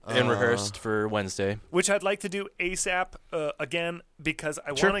 and rehearsed for Wednesday. Which I'd like to do ASAP again because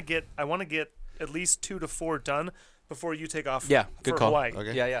I Sure. want to get at least 2 to 4 done before you take off. Yeah, good for call. Hawaii.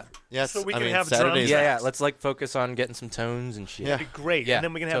 Okay. Yeah. Yes, So we I can mean, have Saturdays. drums. Yeah. Let's focus on getting some tones and shit. Yeah. It'd be great. Yeah, And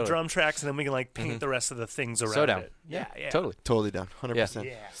then we can have totally. drum tracks, and then we can like paint the rest of the things around So down. it. Yeah. Totally. Totally down. 100%.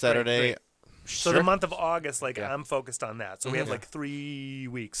 Yeah. Saturday. Great. So Sure. the month of August, like Yeah. I'm focused on that. So we have like 3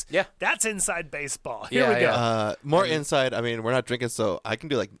 weeks. Yeah. That's inside baseball. Here Yeah, we go. yeah. More inside. I mean, we're not drinking, so I can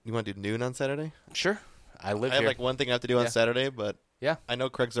do you want to do noon on Saturday? Sure. I live I have here. one thing I have to do on Yeah. Saturday, but Yeah. I know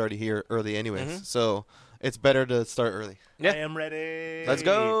Craig's already here early anyways, so it's better to start early. Yeah. I am ready. Let's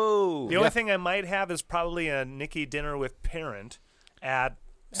go. The only thing I might have is probably a Nikki dinner with parent at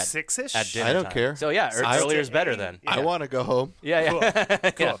 6-ish. At dinner I don't time. care. So yeah, earlier is better then. Yeah. I want to go home, Yeah. Cool.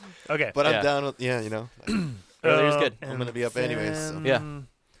 Yeah. Cool. Okay. but Yeah. I'm down with, you know. Earlier is good. I'm going to be up anyways. So. Yeah.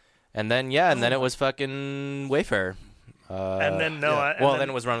 And then it was fucking Wayfarer. And then then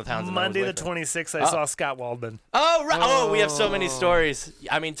it was Run with Hounds. and then Monday it the was Wayfarer. 26th, I saw Scott Waldman. Oh, right. Oh, we have so many stories.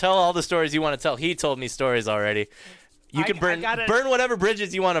 I mean, tell all the stories you want to tell. He told me stories already. You can burn whatever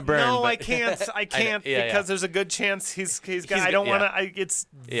bridges you want to burn. No, but I can't. I can't because there's a good chance he's got. I don't want to. It's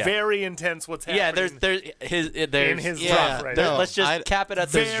very intense what's happening. Yeah, there's in his yeah, rough right now. Let's just cap it at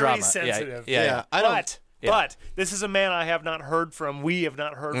this Very drama. sensitive. Yeah. I don't. But this is a man I have not heard from. We have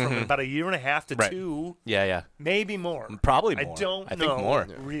not heard from in about a year and a half to Right. 2, Yeah. maybe more. Probably I more. don't I know. think more.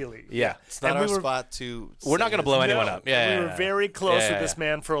 Really. Yeah. It's not And our we were- spot to. We're not say going to this. blow anyone No, up. Yeah. we were very close with Yeah. this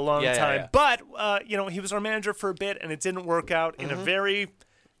man for a long Yeah, time. yeah. But, he was our manager for a bit, and it didn't work out in a very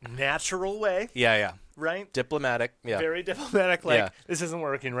natural way, Yeah. right? Diplomatic. Yeah. Very diplomatic, like, Yeah. this isn't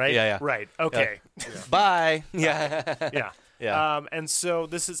working, right? Yeah. Right, okay. Bye. Yeah. Yeah. Yeah. And so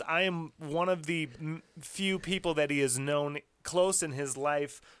I am one of the few people that he has known close in his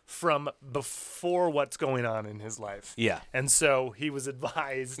life from before what's going on in his life. Yeah. And so he was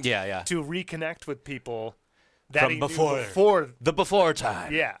advised Yeah. to reconnect with people that From he knew before. before. The before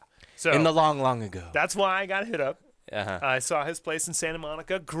time. Yeah. So In the long ago. that's why I got hit up. Uh-huh. I saw his place in Santa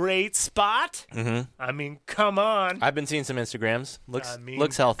Monica. Great spot. Mm-hmm. I mean, come on. I've been seeing some Instagrams. I mean,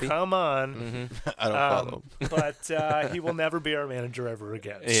 Looks healthy. Come on. Mm-hmm. I don't follow. But he will never be our manager ever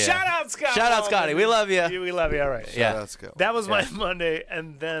again. Yeah. Shout out, Scott. Shout out, Scotty. We love you. We love you. All right. Yeah. Let's go. That was my Monday,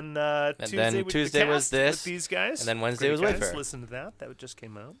 and then Tuesday, Tuesday was this, with these guys, and then Wednesday Great was guys. Wayfarer. Listen to that. That just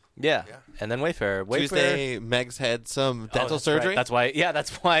came out. Yeah. And then Wayfarer. Tuesday, Meg's had some Oh, dental that's right. surgery. That's why. Yeah,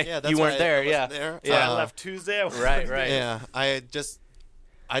 that's why Yeah, that's you weren't why there. I Yeah. wasn't there. I Uh, left Tuesday. Right. Yeah, I just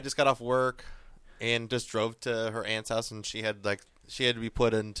got off work and just drove to her aunt's house, and she had to be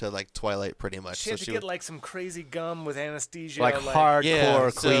put into like Twilight pretty much. She had to so get like some crazy gum with anesthesia, Like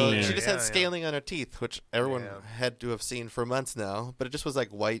hardcore so clean. she just had Yeah. scaling on her teeth, which everyone Yeah. had to have seen for months now. But it just was like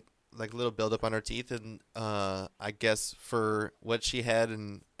white, like little buildup on her teeth, and I guess for what she had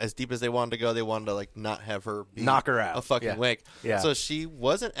and as deep as they wanted to go, they wanted to like not have her be Knock her out. a fucking Yeah. wake. Yeah. So she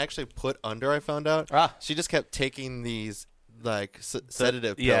wasn't actually put under. I found out. Ah. She just kept taking these like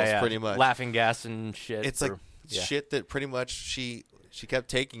sedative pills, pretty much. Laughing gas and shit. It's like shit that pretty much she kept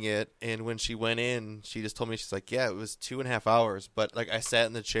taking it, and when she went in, she just told me, she's like, yeah, it was 2.5 hours, but like I sat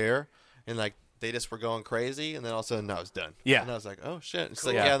in the chair and like they just were going crazy, and then all of a sudden I was done. Yeah. And I was like, oh shit. And she's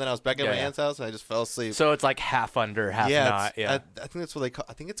Cool. like, Yeah. and then I was back at my Yeah. aunt's house and I just fell asleep. So it's like half under, half yeah, not. Yeah. I think that's what they call.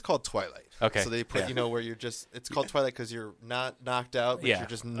 I think it's called Twilight. Okay. So they put where you're just. It's called Twilight because you're not knocked out, but Yeah. you're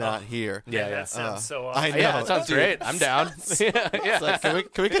just not here. Yeah, That yeah. sounds so I awesome. know. Yeah, that sounds dude. great. I'm down. yeah. It's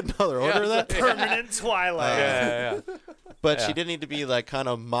like, can we get another order of that? Permanent Twilight. Yeah. But Yeah. she did need to be like kind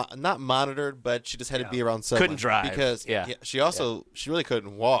of not monitored, but she just had to be around someone. Couldn't drive. because Yeah. she also she really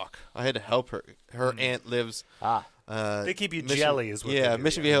couldn't walk. I had to help her. Her aunt lives. Ah. They keep you Mission- jelly, is what yeah, they do,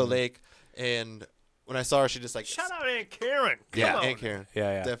 Mission Viejo Lake, and when I saw her, she just like Shout out Aunt Karen. Come yeah, on. Aunt Karen.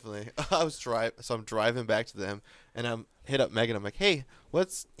 Yeah. Definitely. I'm driving back to them, and I'm hit up Megan. I'm like, hey,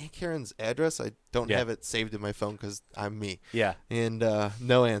 what's Aunt Karen's address? I don't Yeah. have it saved in my phone because I'm me. Yeah. And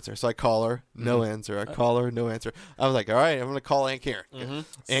no answer. So I call her, no answer. I call her, no answer. I was like, all right, I'm gonna call Aunt Karen. This Aunt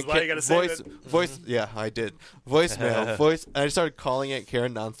is why you gotta save voice, it. voice. Yeah, I did. Voicemail, voice. And I started calling Aunt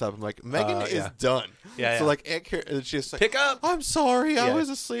Karen nonstop. I'm like, Megan is yeah. done. Yeah, So yeah. like Aunt Karen, and she's like, Pick up. I'm sorry, I Yeah. was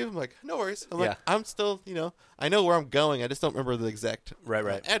asleep. I'm like, no worries. I'm Yeah. like, I'm still, I know where I'm going. I just don't remember the exact Right.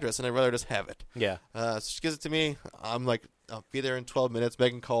 address, and I'd rather just have it. Yeah. So she gives it to me. I'm like, I'll be there in 12 minutes.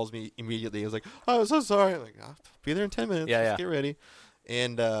 Megan calls me immediately. I was like, oh, I'm so sorry. I'm like, I'll be there in 10 minutes. Yeah, Just yeah. get ready.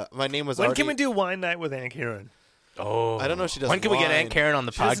 And my name was When already. can we do wine night with Aunt Karen? Oh. I don't know if she does When can we get wine. Aunt Karen on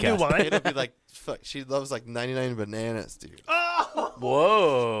the She doesn't do podcast? wine? It'll be like, fuck, she loves like 99 bananas, dude.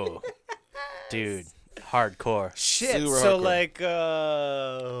 Whoa. Dude. Hardcore. Shit. Super So hardcore. like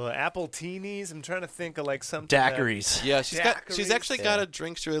apple teenies. I'm trying to think of like something. Daiquiris. Yeah, she's Daiquiris. actually got a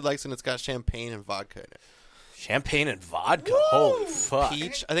drink she really likes, and it's got champagne and vodka in it. Champagne and vodka. Holy fuck.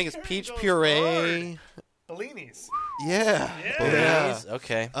 Peach, I think it's peach goes puree. Bellinis. Yeah. Yeah.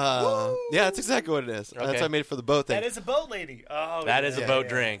 Okay. Yeah, that's exactly what it is. That's Okay. what I made it for the boat thing. That is a boat lady. Oh, That yeah, is a yeah, boat yeah.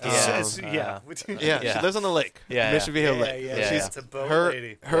 drink. It's- Yeah. it's- yeah, Yeah. she lives on the lake. Yeah, Mission Viejo Yeah, Lake. yeah, yeah. She's a boat her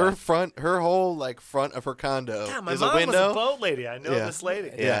lady. her front, her whole like front of her condo God, my is mom a window. was a boat lady. I know Yeah. this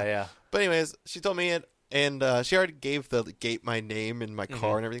lady. Yeah. But anyways, she told me it, and she already gave the gate my name and my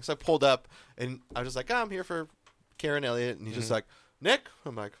car and everything. So I pulled up, and I was just like, I'm here for Karen Elliott, and he's just like, Nick.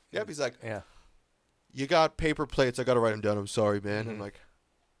 I'm like, yep. He's like, Yeah. you got paper plates. I got to write them down. I'm sorry, man. I'm like,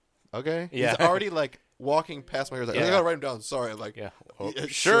 okay. Yeah. He's already like walking past my ears. Like, Yeah. I got to write them down. Sorry. I'm like, Yeah. yeah,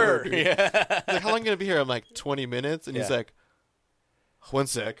 Sure. dude. Yeah. Like, how long are you gonna be here? I'm like 20 minutes, and he's Yeah. like, 1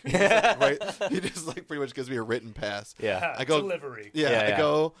 sec. He's like, right? He just like pretty much gives me a written pass. Yeah. I go Delivery. Yeah, Yeah, I yeah.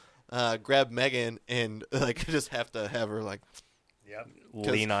 go. grab Megan and like just have to have her like Yep. 'cause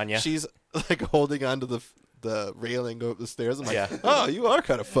Lean on you. She's like holding onto the railing, go up the stairs. I'm like, Yeah. oh, you are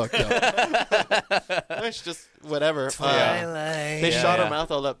kind of fucked up. It's just whatever. They shot her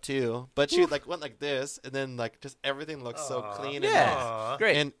mouth all up too, but she like went like this, and then like just everything looks so clean. Yeah.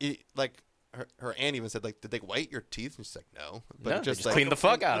 Great. And like her aunt even said like, did they white your teeth? And she's like, no, but No, it they just just like clean the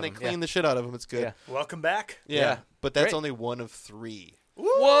fuck out when of they them. clean the shit out of them. It's good. Yeah. Welcome back. Yeah, but that's Great. only one of 3.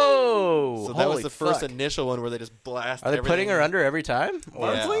 Whoa! So that was Holy the first fuck. initial one where they just blast. Are they putting her under every time?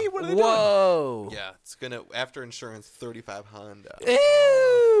 Monthly? What are they Whoa! Yeah, it's gonna after insurance 35 Honda.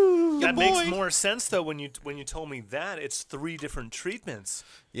 Ew. That makes more sense though when you told me that it's 3 different treatments.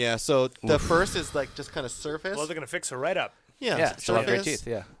 Yeah, so the first is like just kind of surface. Well, they're gonna fix her right up. Yeah, she'll have great surface.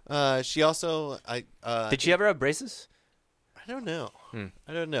 teeth. Yeah. She also Did she ever have braces? I don't know.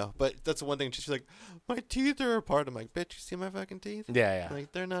 I don't know. But that's the one thing she's like, my teeth are apart. I'm like, bitch, you see my fucking teeth? Yeah, yeah.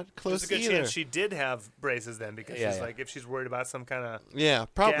 Like they're not There's close a good either. chance she did have braces then because Yeah, she's yeah. like if she's worried about some kind of Yeah,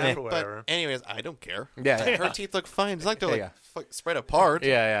 probably. gap or But whatever. anyways, I don't care. Yeah, yeah. Her teeth look fine. It's like they're like Yeah. spread apart.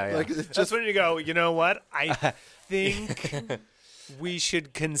 Yeah, yeah. Like it's Just just when you go, you know what? I think we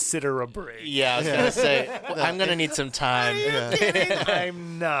should consider a break. Yeah, I was gonna say I'm gonna need some time.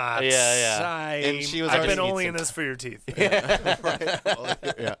 I'm not. Yeah, And she was I've already been only some in this for your teeth.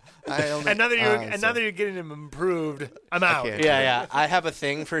 yeah. I only, And now that so- you're getting them improved, I'm out. can't. Yeah, yeah. I have a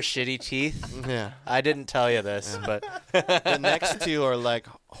thing for shitty teeth. yeah. I didn't tell you this, but The next 2 are like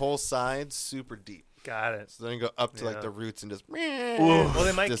whole sides, super deep. Got it. So then you go up to like Yeah. the roots and just. Well,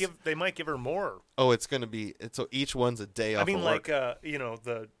 they might Just- give her more. Oh, it's gonna be. So each one's a day off. I mean, of like work.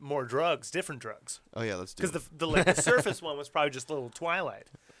 the more drugs, different drugs. Oh yeah, let's do. Because it. the surface one was probably just a little Twilight.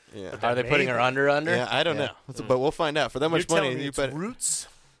 Yeah. are they putting her under? Yeah, I don't know, but we'll find out. For that much You're money, telling me you it's better. roots?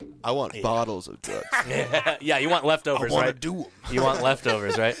 I want bottles of drugs. Yeah, you want leftovers, right? do them. You want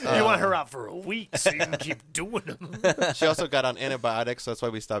leftovers, right? You want her out for a week so you can keep doing them. She also got on antibiotics, so that's why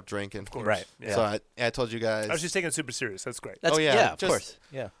we stopped drinking. Right. Yeah. So I told you guys. I was just taking it super serious. That's great. That's, Oh, yeah, of just- course.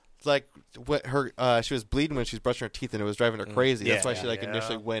 Yeah. like what her she was bleeding when she was brushing her teeth, and it was driving her crazy. That's Yeah, why she like yeah.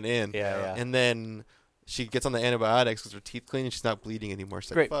 initially went in. Yeah, yeah. And then she gets on the antibiotics because her teeth clean and she's not bleeding anymore.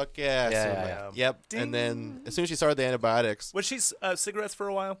 She's like, Great. fuck yeah. Yeah, So yeah, I'm like, yeah. Yep. Ding. And then as soon as she started the antibiotics, Was she cigarettes for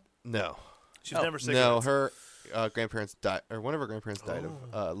a while? no. She's Oh, never No, cigarettes. her grandparents died, or one of her grandparents died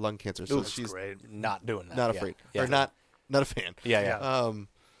of lung cancer. So That's she's great. Not doing that. not Yeah. afraid, Yeah. or not a fan. Yeah, yeah. Yeah.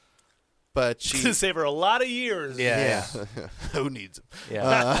 But she, To save her a lot of years. Yeah, who needs them?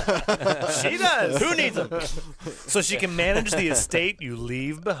 yeah. She does. Who needs them? So she can manage the estate you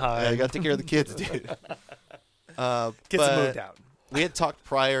leave behind. I got to take care of the kids, dude. Kids but have moved out. we had talked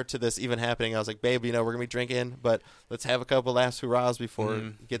prior to this even happening. I was like, babe, we're gonna be drinking, but let's have a couple last hurrahs before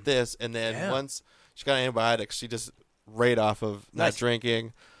we get this. And then Yeah. once she got antibiotics, she just right off of not Nice.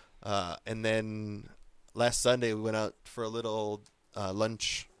 drinking. And then last Sunday we went out for a little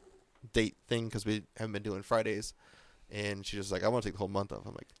lunch date thing because we haven't been doing Fridays. And she was like, I want to take the whole month off.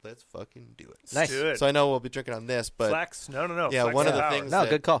 I'm like, let's fucking do it. Nice. Do it. So I know we'll be drinking on this, but Flex. No. yeah, Flex one of the power. things No, that,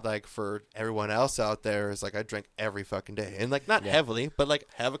 good call. like for everyone else out there is like I drink every fucking day, and like not Yeah. heavily, but like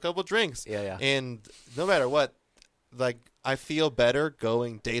have a couple drinks. Yeah, yeah. And no matter what, like I feel better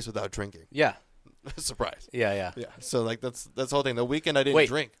going days without drinking. Yeah. Surprise. Yeah, yeah. Yeah. So like that's the whole thing. The weekend I didn't Wait.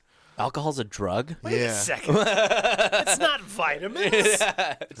 drink. Alcohol's a drug? Wait a Yeah. second. It's not vitamins.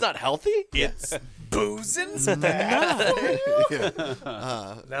 It's not healthy? It's boozing's bad.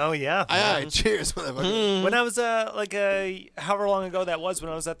 No, yeah. Aye, cheers, motherfucker. When I was however long ago that was,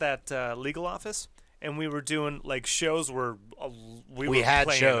 when I was at that legal office, and we were doing like shows where we We were had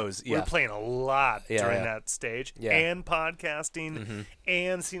playing, shows, We were yeah. playing a lot Yeah, during yeah. that stage, Yeah. and podcasting,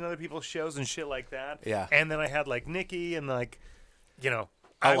 and seeing other people's shows and shit like that. Yeah. And then I had like Nikki and like, A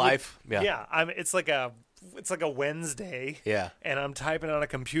I would- life. Yeah. Yeah, it's like a Wednesday. Yeah. And I'm typing on a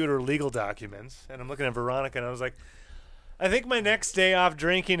computer legal documents, and I'm looking at Veronica, and I was like, I think my next day off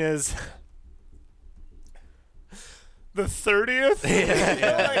drinking is the 30th.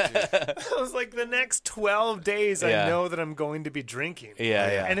 I was like, the next 12 days, Yeah. I know that I'm going to be drinking.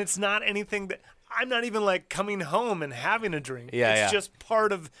 Yeah, yeah. And it's not anything that I'm not even like coming home and having a drink. Yeah, it's yeah. just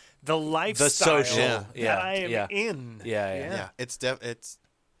part of the lifestyle social, that yeah, I am yeah. in. Yeah, yeah. Yeah, it's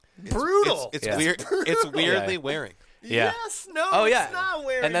Brutal. It's Yeah. weird. It's weirdly wearing. Yeah. Yes, no, Oh, it's yeah. not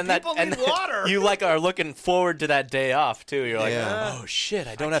weird. And then People that, and need water. you like are looking forward to that day off too. You're like, Yeah. oh shit,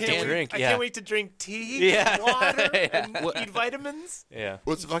 I don't have to Can't wait- drink. I Yeah. can't wait to drink tea, Yeah. water, Yeah. and eat vitamins. Yeah.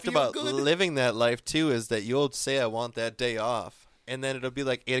 What's fucked feel about good. living that life too is that you'll say I want that day off, and then it'll be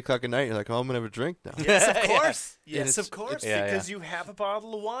like 8 o'clock at night. You're like, oh, I'm gonna have a drink now. Yes, of course. And Yes, it's- of course. Yeah, because you have a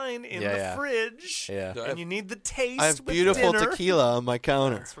bottle of wine in Yeah, the yeah. fridge. Yeah. And you need the taste I have with beautiful dinner. tequila on my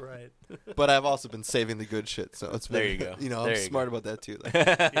counter, That's right. but I've also been saving the good shit. So it's been, There you go. You know, There I'm you smart about that too. Like,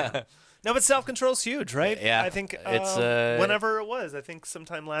 Yeah. No, but self-control's huge, right? Yeah. I think It's, whenever it was, I think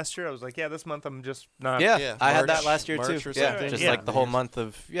sometime last year, I was like, yeah, this month I'm just not. Yeah, Yeah, I had that March- last year March too. or Yeah, something. just Yeah. like the whole month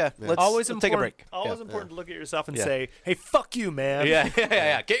of let's Always take important. a break. Always Yeah. important to look at yourself and Yeah. say, "Hey, fuck you, man.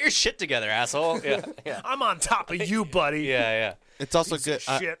 Yeah. Get your shit together, asshole. Yeah, yeah, I'm on top of you, buddy." yeah. it's also Piece good.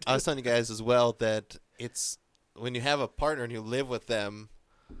 of shit. I was telling you guys as well that it's when you have a partner and you live with them,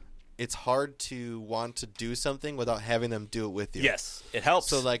 it's hard to want to do something without having them do it with you. Yes, it helps.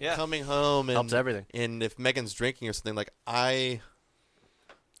 So like yeah. coming home and Helps everything. And if Megan's drinking or something, like I'm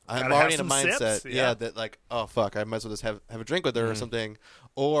Gotta already have in a some mindset, sips, yeah. that like, oh fuck, I might as well just have a drink with her or Mhm. something,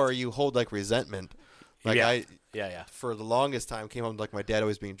 or you hold like resentment. Like Yeah. Yeah. for the longest time, came home like my dad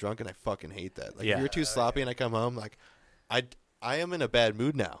always being drunk, and I fucking hate that. Like Yeah. if you're too sloppy, and I come home like, I am in a bad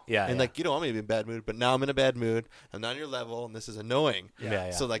mood now. Yeah, and yeah. like you don't want me to be in a bad mood, but now I'm in a bad mood. I'm not on your level, and this is annoying.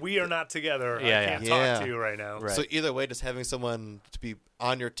 Yeah. So like We are not together. Yeah, I can't yeah. talk to you right now. Right. So either way, just having someone to be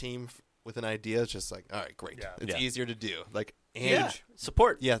on your team with an idea is just like, all right, great. Yeah. It's Yeah. easier to do. Like, and Yeah.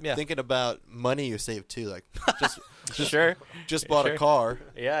 Support. yeah, thinking about money you save too. Like, Sure. just bought Sure. a car.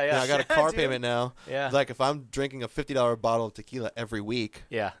 Yeah. And Yeah. I got a car Dude. payment now. Yeah. Like, if I'm drinking a $50 bottle of tequila every week,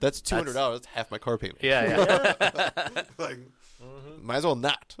 Yeah. that's $200. Half my car payment. Yeah. Like, might as well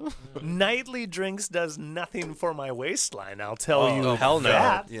not. Nightly drinks does nothing for my waistline. I'll tell you. Oh, hell no.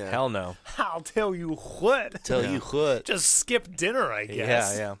 that. Yeah. Hell no. I'll tell you what. Tell Yeah. you what. Just skip dinner, I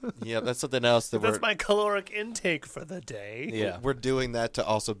guess. Yeah. Yeah, that's something else that That's my caloric intake for the day. Yeah. we're doing that to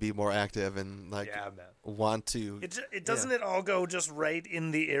also be more active and like Yeah, man. want to. It doesn't it all go just right in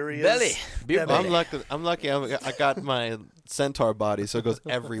the areas. Belly. Beer that- belly. I'm lucky. I got my centaur body, so it goes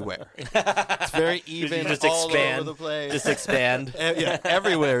everywhere. It's very even, just all expand. over the place. Just expand. Yeah,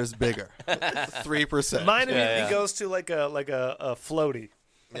 everywhere is bigger. 3%. Mine immediately yeah. goes to like a floaty.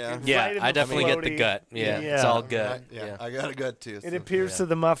 Yeah. Yeah, Right in I the definitely get the floaty. gut. Yeah, Yeah. it's all I, gut. yeah, I got a gut too. It so- appears yeah. to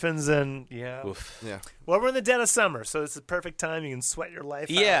the muffins and yeah. Oof. Yeah. Well, we're in the dead of summer, so it's the perfect time. You can sweat your life out.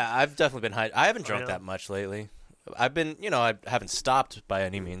 Yeah, I've definitely been high. I haven't drunk Yeah. that much lately. I've been, I haven't stopped by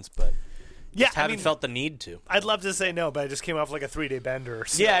any means, but Yeah, just haven't felt the need to. I'd love to say no, but I just came off like a 3-day bender.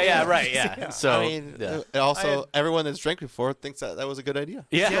 So. Yeah, right, yeah. So, I mean, yeah. also, everyone that's drank before thinks that was a good idea.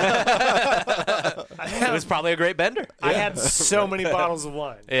 It was probably a great bender. I had so many bottles of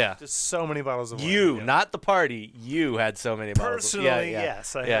wine. Yeah. Just so many bottles of wine. You, Yeah. not the party. You had so many bottles. Personally, Yeah, yeah.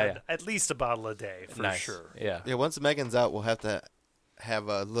 yes. I Yeah, had yeah. at least a bottle a day for Nice. sure. Yeah. Yeah, once Megan's out, we'll have to have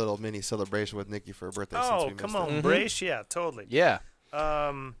a little mini celebration with Nikki for her birthday. since Oh, we come missed on, it. Brace. Yeah, totally. Yeah.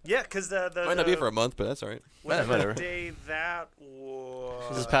 Yeah, because the Might not be for a month, but that's all right. Whatever. day that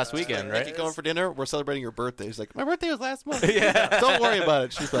was This past weekend, right? Nikki going for dinner. We're celebrating your birthday. She's like, my birthday was last month. Yeah. Don't worry about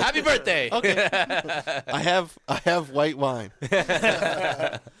it. She's like, Happy birthday. Okay. I have white wine.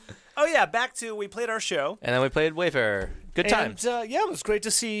 Oh yeah, back to we played our show. And then we played Wayfarer. Good times. And, yeah, it was great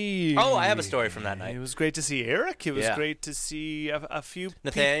to see. Oh, I have a story from that night. It was great to see Eric. It was Yeah. great to see a few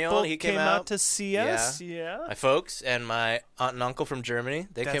Nathaniel, people he came out out. to see us. Yeah. My folks and my aunt and uncle from Germany,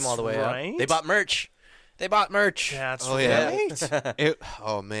 they That's came all the way right. out. They bought merch. That's Oh, yeah. right.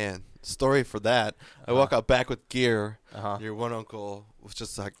 Oh man, story for that. I walk out back with gear. Uh-huh. Your one uncle was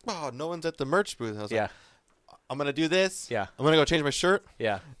just like, "Oh, no one's at the merch booth." And I was Yeah. like, "I'm gonna do this. Yeah. I'm gonna go change my shirt,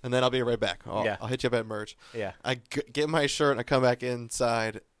 Yeah. and then I'll be right back. Yeah. I'll hit you up at merch." Yeah. I get my shirt and I come back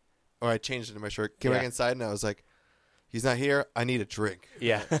inside, or I changed into my shirt. Came back Yeah. inside and I was like, "He's not here. I need a drink."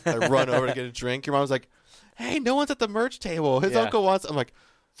 Yeah. I run over to get a drink. Your mom's like, "Hey, no one's at the merch table. His Yeah. uncle wants." I'm like,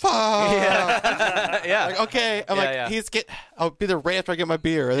 "Fuck." Yeah. Yeah. Like, okay. I'm Yeah, like, yeah. I'll be there right after I get my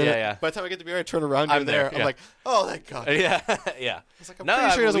beer. And then Yeah, yeah. by the time I get the beer, I turn around, you're I'm there, there. I'm yeah. like, oh, thank God. Yeah. Yeah. It's like, I'm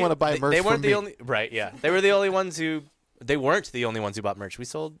pretty sure he doesn't want to buy merch They weren't from the me. only right, yeah. They were the only ones who they weren't the only ones who bought merch. We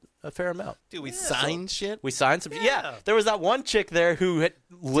sold a fair amount. Dude, we signed shit. We signed some. Yeah. Yeah. There was that one chick there who had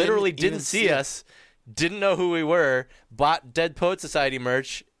literally Didn't even didn't see see us, didn't know who we were, bought Dead Poet Society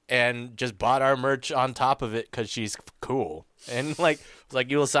merch, and just bought our merch on top of it because she's cool. And was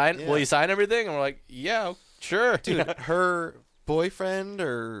like, you will sign? Yeah. Will you sign everything? And we're like, yeah, sure, Dude, her boyfriend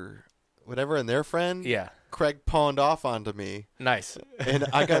or whatever and their friend, Yeah. Craig pawned off onto me. Nice. And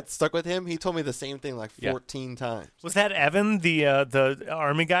I got stuck with him. He told me the same thing like Yeah. 14 times. Was that Evan, the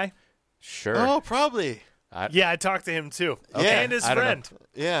army guy? Sure. Oh, probably. Yeah, I talked to him too. Okay. And his I don't know. friend.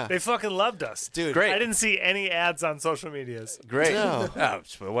 Yeah. They fucking loved us. Dude. Great. I didn't see any ads on social medias. Great. No.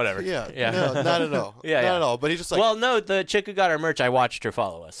 Oh, whatever. Yeah. Yeah. No, not at all. Yeah, Not yeah. at all. But he's just like, well, no, the chick who got our merch, I watched her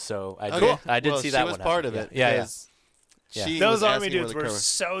follow us, so I did. okay. I did Well, see that she was one part happen. of it. Yeah, yeah. because Yeah. She Those was army asking where dudes the were car was.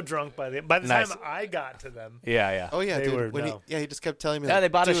 so drunk by the Nice. time I got to them. Yeah. Oh yeah, They dude. were- When no. he just kept telling me. Yeah, like, they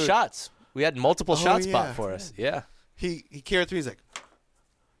bought us dude, shots. We had multiple shots yeah. bought for us. Yeah. He carried through. He's like,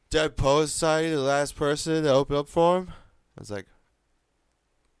 Dead Poet Society, the last person to open up for him. I was like,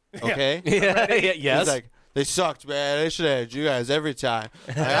 okay. Yeah. Yes. He's like, they sucked, man. They should have had you guys every time.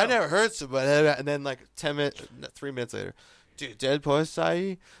 Like, I never heard somebody. And then like 3 minutes later, dude, Dead Poet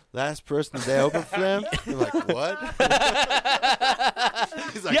Society, last person they opened for them. I'm like, what?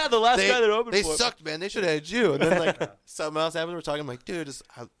 He's like, Yeah, the last guy that opened They for it. sucked, man. They should have had you. And then like something else happened. We're talking. I'm like, dude,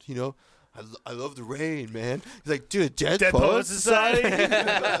 I love the rain, man. He's like, dude, Dead Poet Poet Society?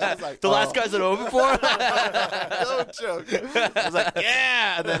 I was like, the last guys that opened for it? no joke. I was like,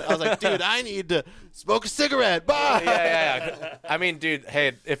 yeah. And then I was like, dude, I need to smoke a cigarette. Bye. Yeah. I mean, dude,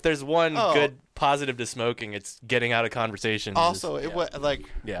 hey, if there's one Oh. good positive to smoking, it's getting out of conversations. Also, yeah. it was like,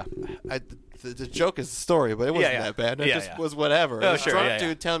 Yeah. the joke is the story, but it wasn't Yeah. that bad. It Yeah, just yeah. was whatever. Oh, It was sure, drunk yeah, yeah.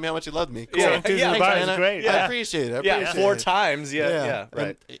 dude telling me how much he loved me. Yeah, Drunk dudes yeah, in the bar thanks, is man. great. I Yeah. appreciate it. Yeah, 4 times. Yeah.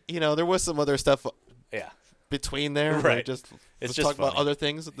 Right. And, there was some other stuff Yeah. between there. where Right. Just It's let's just talk about funny. other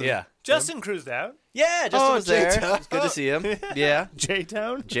things. than Yeah. Justin cruised out. Yeah, Justin Oh, was there. J-Town. It was good to see him. Yeah.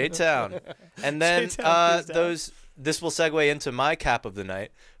 J-Town? J-Town. And then J-Town cruised out. this will segue into my cap of the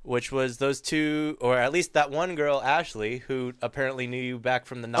night, which was those two, or at least that one girl, Ashley, who apparently knew you back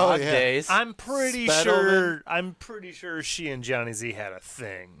from the Nog yeah. days. I'm pretty sure she and Johnny Z had a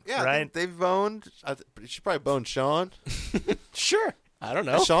thing. Yeah, right? they've boned. She probably boned Sean. Sure. I don't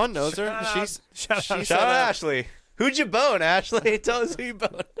know. Sean knows her. Shout out- She's shout out- she Shout said, out Ashley. Who'd you bone, Ashley? Tell us who you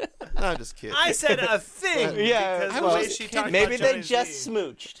boned. No, I'm just kidding. I said a thing. Yeah, because I the was way just she kidding. talked Maybe about they Johnny just Z.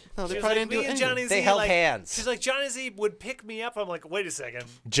 smooched. No, they She was probably like, didn't do me and anything. Johnny Z, They held like, hands. She's like, Johnny Z would pick me up. I'm like, wait a second.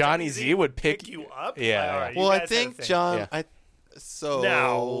 Johnny Z would pick you up? Yeah, Like, all right, you Well, I guys had a think thing. John. Yeah.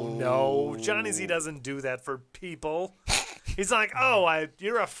 No, Johnny Z doesn't do that for people. He's like,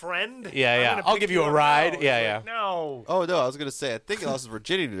 you're a friend? Yeah, I'm yeah. gonna I'll pick give you a up ride. now." Yeah, It's yeah. like, no. Oh no, I was gonna say I think he lost his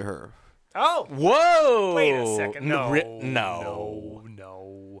virginity to her. Oh, Whoa. wait a second. No. No.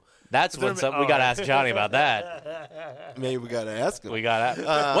 No. That's what's up. We got to ask Johnny about that. Maybe we gotta ask him. We got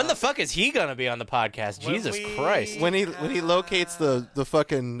to. When the fuck is he going to be on the podcast? When Jesus we- Christ. when he locates the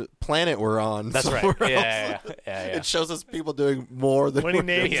fucking planet we're on. That's right. somewhere Yeah, else, yeah. It shows us people doing more than When he we're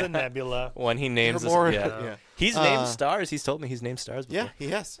names Yeah. a nebula. When he names us. more. Yeah. He's named stars. He's told me he's named stars before. Yeah, he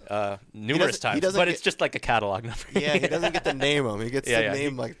has. Numerous doesn't- he times. doesn't But get- it's just like a catalog number. Yeah, he doesn't get to name them. He gets Yeah, to yeah.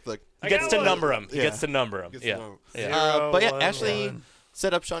 name like the. He gets to got one. number them. He Yeah. gets to number them. gets to Yeah. number 'em. Yeah. But yeah, 0, Ashley 1.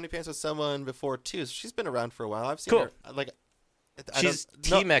 set up Shawnee Pants with someone before too. So she's been around for a while. I've seen Cool. her like. She's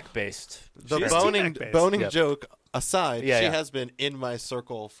no, T-Mech based. the She's boning T-Mac based. Yep. joke aside, Yeah, she yeah. has been in my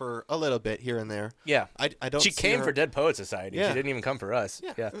circle for a little bit here and there. Yeah. I don't. She see came her- for Dead Poet Society. Yeah. She didn't even come for us.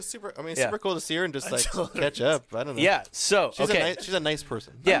 Yeah, Yeah. it was super. I mean, Yeah. super cool to see her and just like told her catch up. I don't know. Yeah. So, she's okay. she's a nice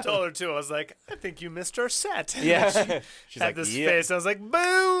person. Yeah. I told her too. I was like, I think you missed our set. Yeah. She's Had like, this yeah. face. I was like, boom.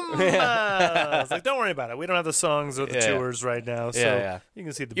 I was like, don't worry about it. We don't have the songs or the Yeah. tours right now, so Yeah. you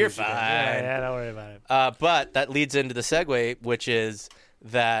can see the. You're bougie guy. fine. Yeah, don't worry about it. But that leads into the segue, which is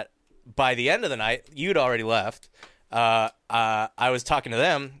that by the end of the night, you'd already left. I was talking to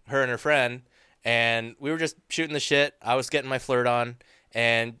them, her and her friend, and we were just shooting the shit. I was getting my flirt on,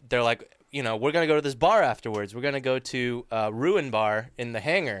 and they're like, we're going to go to this bar afterwards. We're going to go to Ruin Bar in the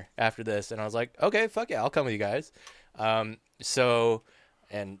hangar after this. And I was like, okay, fuck yeah, I'll come with you guys.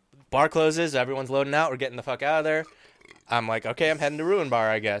 And bar closes, everyone's loading out, we're getting the fuck out of there. I'm like, okay, I'm heading to Ruin Bar,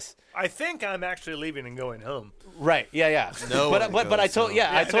 I guess. I think I'm actually leaving and going home. Right, yeah. No but one but I goes told, home. yeah,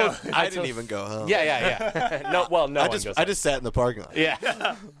 I told, I didn't even go home. Yeah. No, well, no I one just goes I home. just sat in the parking lot.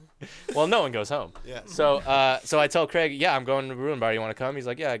 Yeah. Well, no one goes home. Yeah. So I tell Craig, yeah, I'm going to Ruin Bar. You want to come? He's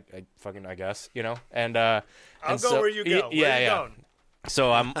like, yeah, I guess, And I'll and go so- where you go. Where Yeah, you yeah. going?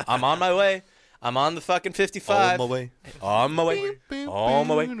 So I'm on my way. I'm on the fucking 55. On my way. On my way. On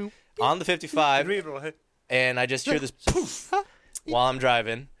my way. On the 55, and I just hear this poof while I'm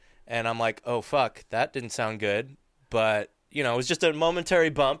driving, and I'm like, oh fuck, that didn't sound good. But it was just a momentary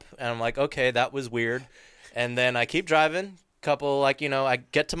bump, and I'm like, okay, that was weird. And then I keep driving. Couple I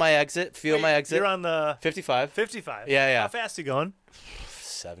get to my exit, feel my exit. You're on the 55, 55. Yeah. How fast you going?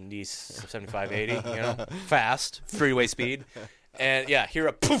 70, 75, 80, fast, freeway speed. And yeah, hear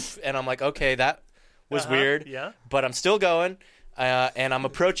a poof, and I'm like, okay, that was weird. Yeah. But I'm still going, and I'm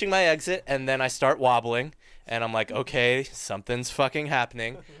approaching my exit, and then I start wobbling, and I'm like, okay, something's fucking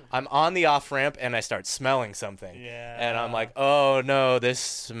happening. I'm on the off-ramp, and I start smelling something. Yeah. And I'm like, oh, no, this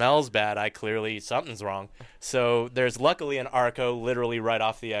smells bad. Something's wrong. So there's luckily an Arco literally right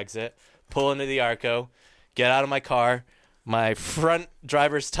off the exit. Pull into the Arco, get out of my car. My front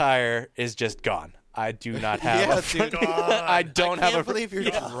driver's tire is just gone. I do not have Yeah, a front. dude. I don't I have can't a believe you're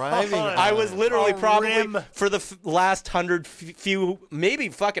Yeah. driving. I was literally A probably rim. for the last few, maybe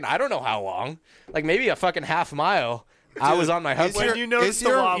fucking, I don't know how long, like maybe a fucking half mile. I was on my hub. When you noticed the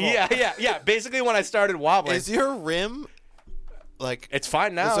wobble. Yeah. Basically, when I started wobbling, Is your rim like? it's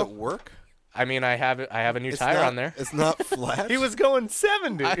fine Does now. it work? I mean, I have a new It's tire not, on there. It's not flat. He was going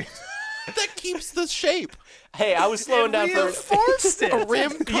 70. That keeps the shape. Hey, I was slowing down for Reinforced it. A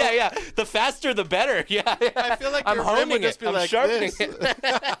rim. yeah. The faster, the better. Yeah. I feel like I'm your rim honing would it. just be I'm like sharpening this. it.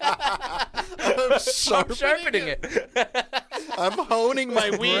 I'm I'm sharpening it. I'm honing my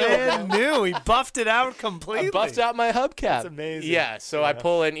wheel. Brand new. He buffed it out completely. I buffed out my hubcap. That's amazing. Yeah, so I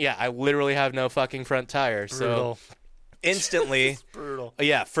pull in. Yeah, I literally have no fucking front tire. Brutal. So instantly, Brutal.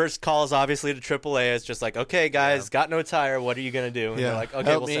 yeah, first call is obviously to AAA. It's just like, okay, guys, got no tire. What are you gonna do? And Yeah. they're like, okay,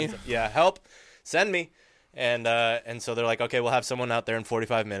 Help we'll me. send. Help, send me. And so they're like, okay, we'll have someone out there in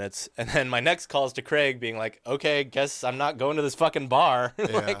 45 minutes. And then my next call is to Craig, being like, okay, guess I'm not going to this fucking bar.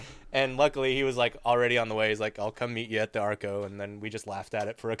 Yeah. And luckily he was like already on the way. He's like, I'll come meet you at the Arco. And then we just laughed at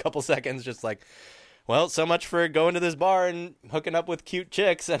it for a couple seconds, just like, well, so much for going to this bar and hooking up with cute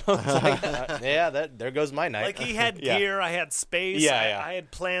chicks. And I was like, yeah, there goes my night. Like he had Yeah. gear, I had space. Yeah. I had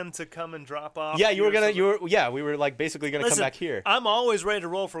planned to come and drop off. Yeah, you were here, gonna, so- we were like basically gonna Listen, come back here. I'm always ready to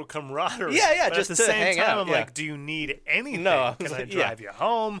roll for camaraderie. Yeah, but just at the to same hang time, out, I'm yeah. like, do you need anything? No, I was Can I like, yeah. drive you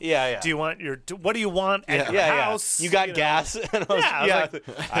home? Yeah. Do you want what do you want at your yeah. house? You got know? gas. And I was, Yeah, I was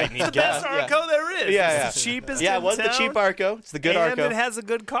I need The gas. best Arco there is. Yeah, It's the cheapest. Yeah, it in was the town, cheap Arco. It's the good and Arco. it has a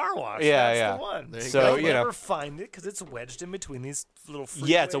good car wash. Yeah, That's yeah. the one. There you So, You'll you know. never find it because it's wedged in between these little.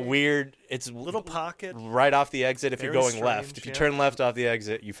 Yeah, it's a freeway- weird. It's little pocket. right off the exit. If you're Very going left, strange, if you yeah. turn left off the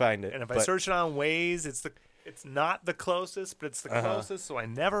exit, you find it. And if I But- search it on Waze, it's not the closest, but it's the closest, so I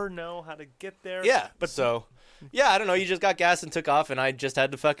never know how to get there. yeah, but so yeah, I don't know. You just got gas and took off, and I just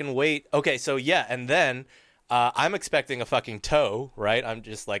had to fucking wait. Okay, so yeah, and then. I'm expecting a fucking tow, right? I'm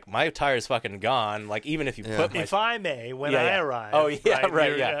just like, my tire's fucking gone. Like, even if you put my... if I may, when Yeah, I yeah. arrive. Oh, yeah, right,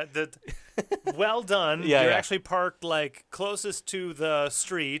 you're, yeah. Well done. Yeah, You're yeah. actually parked like closest to the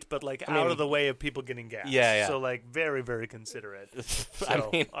street, but like out of the way of people getting gas. Yeah, yeah. So like very, very considerate. I So,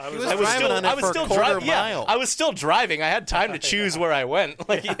 mean, I He was, was I was driving still, on it I was for a still quarter driving. Yeah, mile. I was still driving. I had time to choose where I went.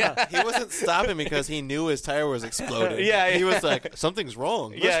 Like, yeah. He wasn't stopping because he knew his tire was exploding. Yeah, He yeah. was like, something's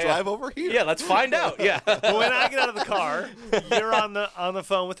wrong. Let's Yeah, yeah. drive over here. Yeah, let's find out. Yeah. but when I get out of the car, you're on the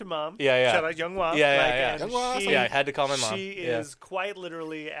phone with your mom. Yeah, yeah. Shout out Young Wop. Yeah, yeah, like, yeah. and Young Wop. she- Yeah, I had to call my mom. She Yeah. is quite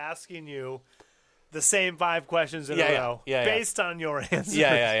literally asking you the same 5 questions in Yeah, a yeah. row Yeah, yeah. based on your answers.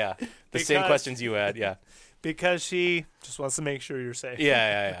 Yeah. The same Because- questions you had. Yeah. Because she just wants to make sure you're safe.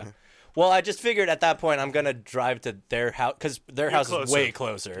 Yeah. Well, I just figured at that point I'm gonna drive to their house because their house is closer. way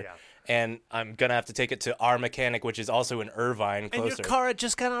closer, Yeah. and I'm gonna have to take it to our mechanic, which is also in Irvine, And closer. your car had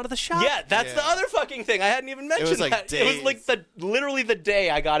just got out of the shop. Yeah, that's the Yeah. other fucking thing. I hadn't even mentioned was like that. It was like literally the day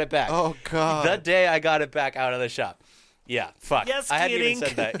I got it back. Oh, God. The day I got it back out of the shop. Yeah, fuck. Yes, I hadn't even kidding.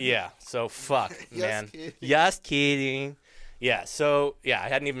 said that. Yeah, so fuck, man. kidding. Yes, kidding. Yeah, so I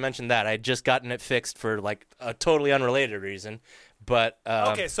hadn't even mentioned that. I had just gotten it fixed for like a totally unrelated reason. But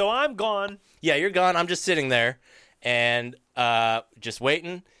Okay, so I'm gone. yeah, you're gone. I'm just sitting there and just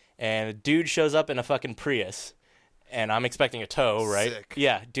waiting. And a dude shows up in a fucking Prius. And I'm expecting a tow, right? Sick.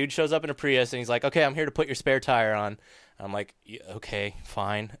 Yeah, dude shows up in a Prius and he's like, okay, I'm here to put your spare tire on. I'm like, "Yeah, okay,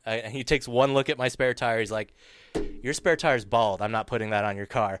 fine. And he takes one look at my spare tire. He's like, your spare tire's bald. I'm not putting that on your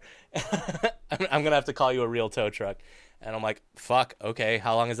car. I'm going to have to call you a real tow truck. And I'm like, fuck, okay,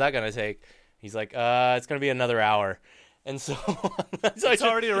 how long is that going to take? He's like, it's going to be another hour. And so, it's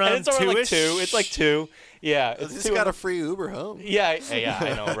already around it's already like 2-ish? 2. It's like 2. Yeah. It's He's 2 got a free Uber home. yeah,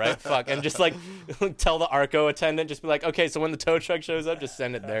 I know, right? Fuck. And just like tell the Arco attendant, just be like, okay, so when the tow truck shows up, just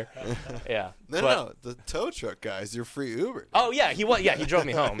send it there. Yeah. No. The tow truck guy's your free Uber. Oh, yeah, he drove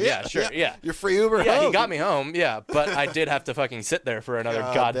me home. Yeah, sure. Yeah. Your free Uber Yeah, home. he got me home. Yeah, but I did have to fucking sit there for another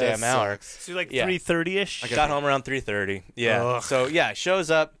God, that goddamn hour. sucks. So you're like Yeah. 3:30ish. Got home around 3:30. Yeah. Ugh. So yeah, shows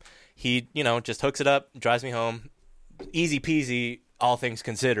up. He, just hooks it up, drives me home. Easy peasy, all things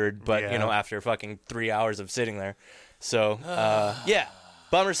considered. But Yeah. after fucking 3 hours of sitting there, so yeah,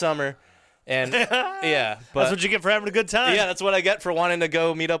 bummer summer, and yeah, but That's what you get for having a good time. yeah, that's what I get for wanting to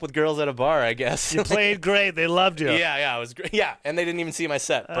go meet up with girls at a bar, I guess. You played great. They loved you. Yeah, I was great. Yeah, and they didn't even see my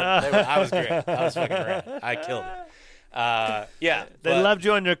set, but I was great. I was fucking rad. I killed it. Yeah, They but- loved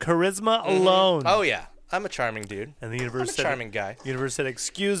you on your charisma alone. Oh yeah, I'm a charming dude. And the I'm universe a said, charming guy. universe said,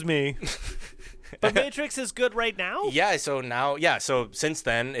 "Excuse me." But Matrix is good right now. Yeah, so since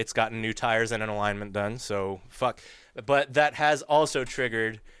then it's gotten new tires and an alignment done. So fuck, but that has also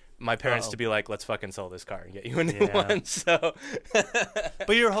triggered my parents Uh-oh. to be like, let's fucking sell this car and get you a new Yeah. one. So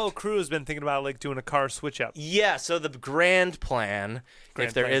But your whole crew has been thinking about like doing a car switch up. yeah, so the grand plan,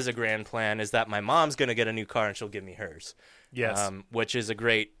 if there plan. is a grand plan, is that my mom's gonna get a new car and she'll give me hers. Yes. Which is a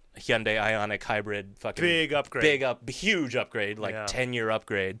great Hyundai Ioniq hybrid, fucking Big upgrade. huge upgrade, like Yeah. 10-year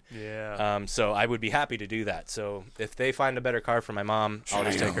upgrade. Yeah. So I would be happy to do that. So if they find a better car for my mom, I'll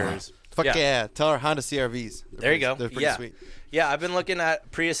just take hers. Fuck Yeah. yeah. Tell her Honda CRVs. There you go. They're pretty Yeah. sweet. Yeah, I've been looking at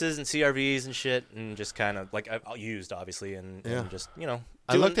Priuses and CRVs and shit, and just kind of like I've used obviously, and just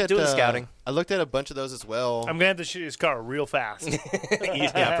I looked at doing scouting. I looked at a bunch of those as well. I'm gonna have to shoot his car real fast.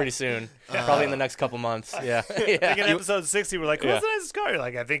 Yeah, pretty soon, probably in the next couple months. Yeah, I think in yeah, episode 60, we're like, Yeah. what's the nicest car? You're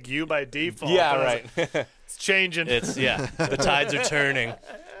like, I think you by default. yeah, And I was right. like, it's changing. It's the tides are turning.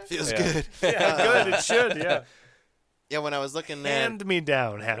 Feels Yeah. good. yeah, good. It should. Yeah. Yeah, when I was looking at Hand me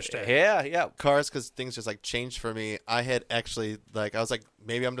down. Hashtag. Yeah. cars, because things just like changed for me, I had actually I was like,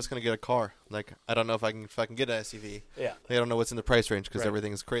 maybe I'm just gonna get a car. Like, I don't know if I can get an SUV. Yeah. Like, I don't know what's in the price range because Right.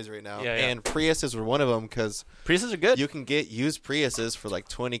 everything is crazy right now. Yeah, yeah. And Priuses were one of them because Priuses are good. you can get used Priuses for like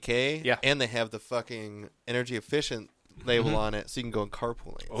 $20K. Yeah. And they have the fucking energy efficient label Mm-hmm. on it, so you can go in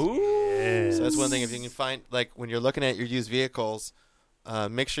carpool lanes. Ooh. So that's one thing. If you can find, like, when you're looking at your used vehicles,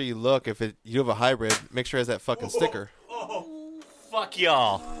 make sure you look. If you have a hybrid, make sure it has that fucking sticker. Fuck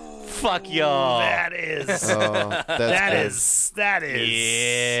y'all. Fuck y'all. That is. Oh, that's that good. is. That is.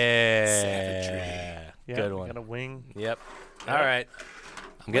 Yeah. Yeah, Good we one. Got a wing. Yep. All right.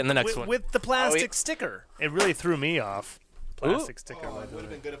 I'm getting the next with, one. with the plastic wait. sticker. It really threw me off. Plastic sticker. Oh, it would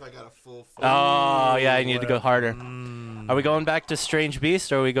have been good if I got a full. Oh, yeah, I need to go harder. Mm. Are we going back to Strange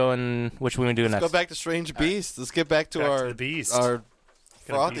Beast, or are we going, which one we do Let's next? go back to Strange Beast. Let's get back to Back to our the beast. our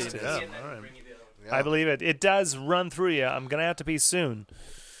Gonna frothy. beast it up. All right. Yeah. I believe it. It does run through you. I'm gonna have to pee soon,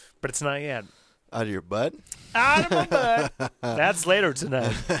 but it's not yet. Out of your butt. Out of my butt. That's later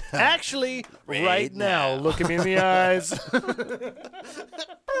tonight. Actually, right now, look at me in the eyes.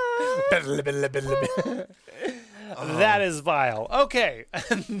 That is vile. Okay,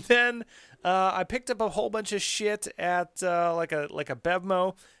 and then I picked up a whole bunch of shit at like a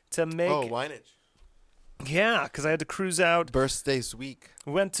Bevmo to make. Oh, Winage. Yeah, because I had to cruise out. Birthday's week.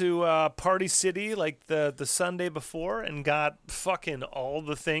 We went to Party City like the Sunday before and got fucking all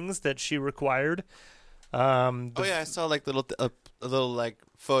the things that she required. Oh yeah, I saw like a little like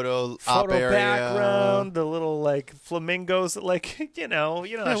photo op Photo area. background, the little like flamingos, like you know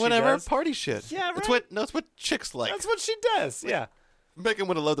Yeah, how she whatever. does. Party shit. Yeah, It's right. what what chicks like. That's what she does. Yeah, Megan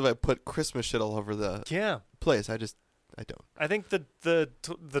would have loved if I put Christmas shit all over the yeah. place. I don't. I think the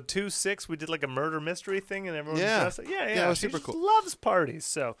 2-6 we did like a murder mystery thing and everyone Yeah. dressed. Yeah, Yeah, it was she super just cool. loves parties,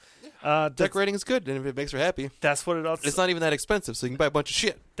 so that's, Decorating is good, and if it makes her happy, that's what it all. it's not even that expensive. So you can buy a bunch of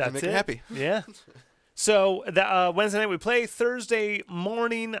shit That's and make it. her happy. Yeah. So the Wednesday night we play. Thursday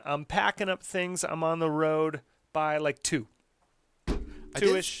morning I'm packing up things. I'm on the road by like 2.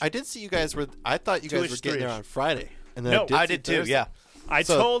 Two-ish. I did see you guys were. I thought you guys Two-ish, were getting there three-ish. on Friday, and then No, I see did too, Thursday. yeah. I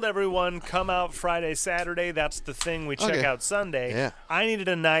So- told everyone come out Friday, Saturday. That's the thing we check Okay. out Sunday. Yeah. I needed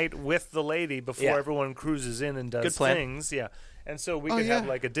a night with the lady before Yeah. everyone cruises in and does Good plan. things. Yeah. And so we Oh, could have yeah.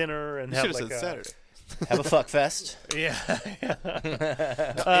 like a dinner and You have should have like said a Saturday. Have a fuck fest. yeah.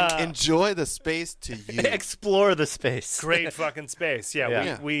 Enjoy the space to you. Explore the space. Great fucking space. Yeah,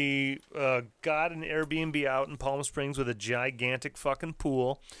 Yeah. we got an Airbnb out in Palm Springs with a gigantic fucking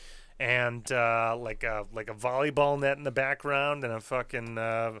pool and like a volleyball net in the background and a fucking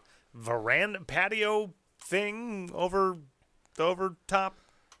veranda patio thing over the top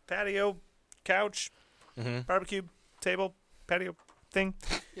patio couch barbecue table patio thing.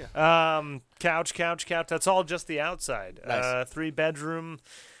 Couch. That's all just the outside. Nice. 3-bedroom.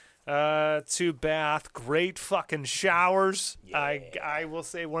 2-bath, great fucking showers. I will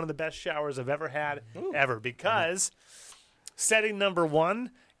say one of the best showers I've ever had ever because setting number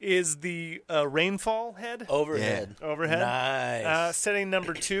 1 is the rainfall head Overhead. overhead. Nice. Setting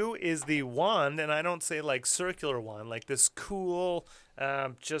number 2 is the wand, and I don't say like circular wand, like this cool,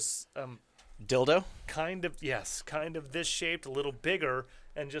 Dildo? kind of this shaped, a little bigger,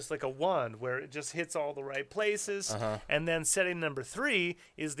 and just like a wand where it just hits all the right places. And then setting number 3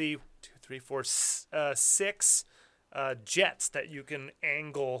 is the 6 jets that you can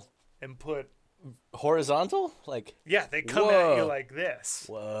angle and put. Horizontal? Like, Yeah, they come at you Whoa. like this.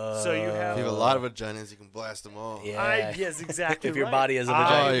 whoa. So you have. If you have a lot of vaginas, you can blast them all. Yeah. Yes, exactly. If your right. body is a I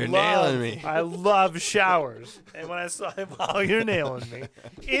vagina. Oh, you're love- nailing me. I love showers, and when I saw him, oh, you're nailing me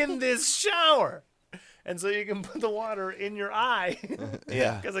in this shower, and so you can put the water in your eye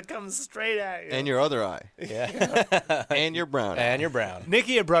Yeah. because it comes straight at you. And your other eye. Yeah. And your brown eye. And you're brown.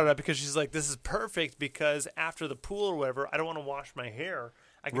 Nikki had brought it up because she's like, "This is perfect because after the pool or whatever, I don't want to wash my hair.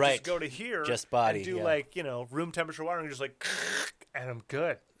 I can Right. just go to here, Just body, and do yeah. like room temperature water, and just like, and I'm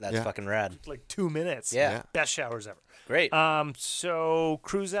good. That's Yeah. fucking rad. Like 2 minutes. Yeah. Best showers ever. Great. So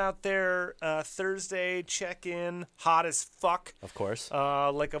cruise out there Thursday, check in, hot as fuck. Of course.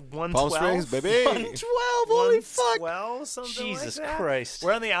 Like a 112. Palm Springs, baby. 112. Holy fuck. 112, something Jesus like that. Christ.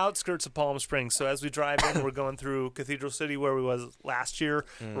 We're on the outskirts of Palm Springs, so as we drive in, we're going through Cathedral City, where we was last year,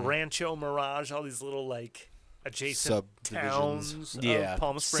 Rancho Mirage, all these little like adjacent Subdivisions. towns Yeah. of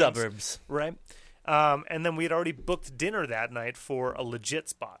Palm Springs, Suburbs. right? And then we had already booked dinner that night for a legit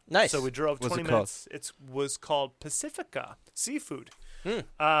spot. Nice. So we drove What's 20 it called? minutes. It was called Pacifica Seafood.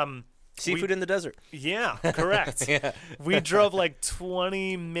 Seafood in the desert. Yeah, correct. Yeah. We drove like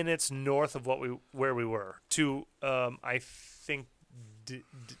 20 minutes north of where we were to I think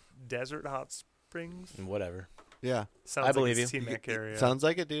Desert Hot Springs. Whatever. Yeah. Sounds I believe like it's you. T-Mac area. Sounds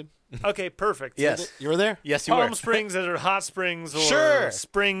like it, dude. Okay, perfect. Yes. You were there? Yes, you Palm were. Springs, Desert Hot Springs, or Sure.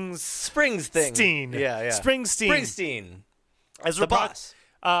 Springs Springs thing. Steen. Yeah, yeah. Springsteen. Springsteen. As The we're boss.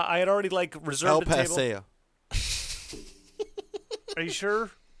 I had already like reserved El a table. Paseo. Are you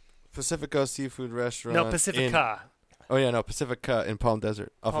sure? Pacifico Seafood Restaurant. No, Pacifica. Oh, yeah, no. Pacifica in Palm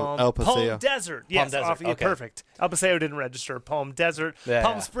Desert. Off Palm, of El Paseo. Palm Desert. Yes, Desert, off, yeah, okay. perfect. El Paseo didn't register. Palm Desert. Yeah,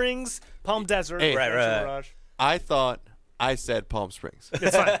 Palm yeah. Springs. Palm Desert. Hey. Right, Rancho right. Mirage. I thought I said Palm Springs.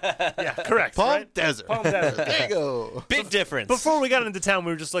 It's fine. Yeah, correct. Palm right? Desert. Palm Desert. There you go. Big difference. Before we got into town,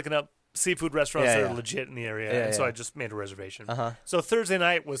 we were just looking up seafood restaurants Yeah, that yeah. are legit in the area, Yeah, and so yeah. I just made a reservation. Uh-huh. So Thursday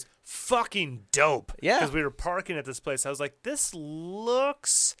night was fucking dope. Yeah. Because we were parking at this place. I was like, this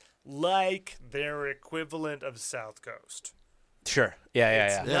looks like their equivalent of South Coast. Sure. Yeah,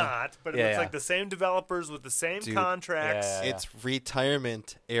 It's yeah, yeah. not, but it Yeah, looks yeah. like the same developers with the same Dude. contracts. Yeah, yeah, yeah. It's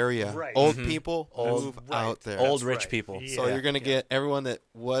retirement area. Right. Old Mhm. people Old- move right. out there. Old That's rich right. people. Yeah. So you're going to get everyone that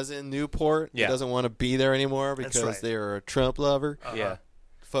was in Newport Yeah. that doesn't want to be there anymore That's because right. they're a Trump lover. Uh-huh. Yeah.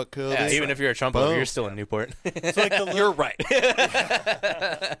 Fuck Kobe. Yeah, even if you're a Trump lover, Boom. you're still in Newport. It's like the You're right.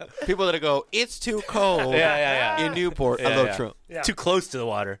 People that go, it's too cold yeah, yeah. in Newport. I Yeah, love yeah. Trump. Yeah. Too close to the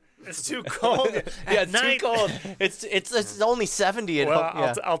water. It's too cold. Yeah, At too night. cold. It's only 70 at Well, home.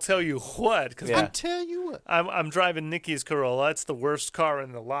 Yeah. I'll tell you what, because Yeah. I tell you what. I'm driving Nikki's Corolla. It's the worst car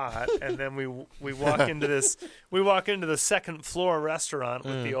in the lot, and then we walk into the second floor restaurant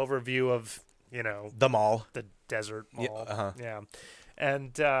with the overview of The mall. the desert Yeah, mall. uh-huh. Yeah,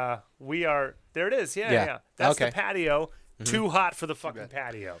 and we are there. It is. Yeah, Yeah. yeah. That's Okay. the patio. Too hot for the fucking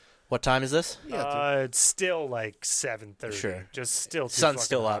patio. What time is this? It's still like 7:30. Sure. Just still too Sun's fucking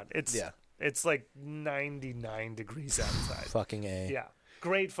still hot. up. It's Yeah. It's like 99 degrees outside. Fucking A. Yeah.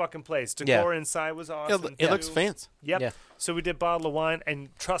 Great fucking place. Yeah. Decor inside was awesome. It looks too. fancy. Yep. Yeah. So we did bottle of wine, and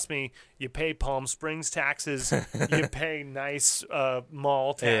trust me, you pay Palm Springs taxes, you pay nice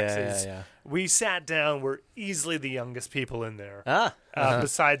mall taxes. yeah. We sat down. We're easily the youngest people in there, Ah.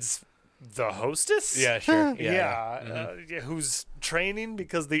 besides the hostess. Yeah, sure. Yeah, who's training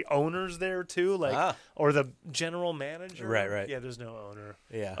because the owner's there too, like, Ah. or the general manager. Right, right. Yeah, there's no owner.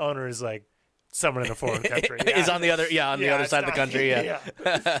 Yeah. Owner is like somewhere in a foreign country. Is Yeah. on the other other it's side of the not- country. Yeah.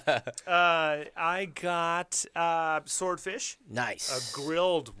 I got swordfish. Nice.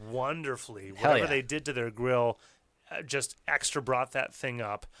 Grilled wonderfully. Hell Whatever yeah. they did to their grill, just extra brought that thing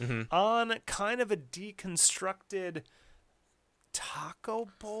up Mm-hmm. on kind of a deconstructed taco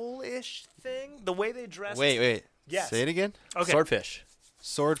bowl-ish thing. The way they dressed. Wait. Yes. Say it again. Okay. Swordfish.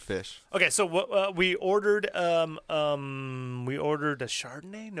 Swordfish. Okay. So we ordered a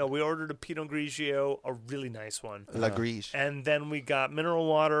Chardonnay. No, we ordered a Pinot Grigio, a really nice one. La Grige. And then we got mineral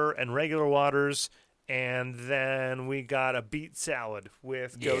water and regular waters. And then we got a beet salad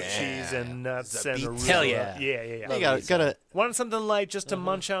with goat cheese and nuts and arugula. Hell yeah. Yeah. You gotta Wanted something light just to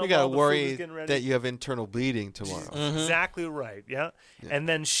munch on. you gotta while the food was worry getting ready. that you have internal bleeding tomorrow. Exactly right. Yeah. And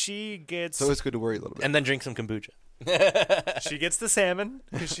then she gets So it's good to worry a little bit. And then drink some kombucha. she gets the salmon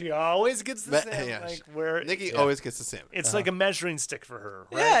because she always gets the salmon. Yeah, Like where Nikki always gets the salmon. it's like a measuring stick for her.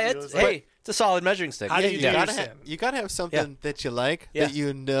 Right? Yeah, It it's was like- it's a solid measuring stick. How do you you do your gotta salmon? you gotta have something that you like Yeah. that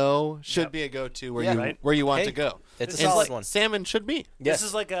you know should Yep. be a go-to where Yeah. you Right. where you want Hey, to go. It's a This is solid like one. Salmon should be. Yes. This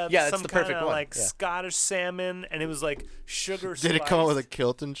is like a Yeah, it's some the perfect kinda one. like Yeah. Scottish salmon, and it was like sugar. Did it come out with a spiced.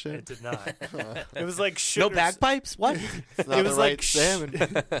 kilt and It shit? did not. It was like sugar. No bagpipes? What? It's not It the was right like salmon.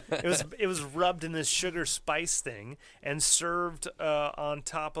 It was rubbed in this sugar spice thing and served on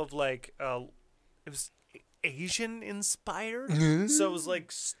top of like it was Asian inspired. So it was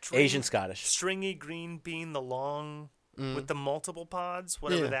like Asian Scottish. stringy green bean, the long with the multiple pods,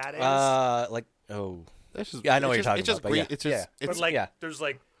 whatever Yeah. that is. Like That's just, Yeah, I know what it's you're just- talking it's just about, but green. yeah. It's just Yeah. but it's like yeah. there's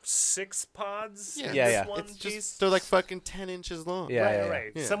like 6 pods. Yeah, in Yeah, this yeah. One It's piece. just they're like fucking 10 inches long. Yeah, right, yeah, yeah.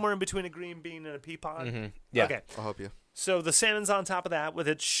 right. Yeah. Somewhere in between a green bean and a pea pod. Yeah. Okay. I'll help you. So the salmon's on top of that with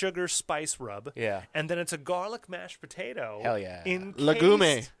its sugar spice rub. Yeah. And then it's a garlic mashed potato. Hell yeah. Encased,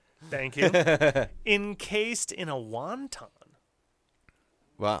 Legume. Thank you. Encased in a wonton.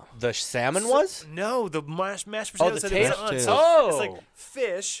 Wow. The salmon was? No, the mashed Oh, potatoes the that it's taste. on. Potatoes. So Oh. it's like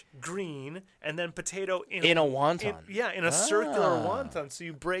fish, green, and then potato In a wonton. in a circular Ah. wonton. So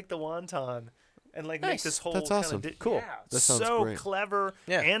you break the wonton and like make Nice. this whole That's kind awesome. of Cool. Yeah, That sounds so great. clever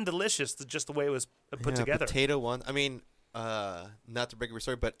Yeah. and delicious. Just the way it was put Yeah, together. Potato one. I mean, not to break up your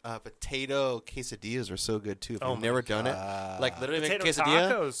story, but potato quesadillas are so good too. If Oh you've my never done it, like literally make a Potato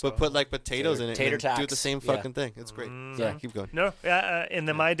quesadilla, tacos. but put like potatoes in it Tater and do the tacks. same Yeah. fucking thing. It's great. Mm-hmm. Yeah, keep going. No, and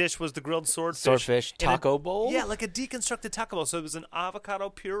then my dish was the grilled swordfish. Swordfish in a- taco bowl? Yeah, like a deconstructed taco bowl. So it was an avocado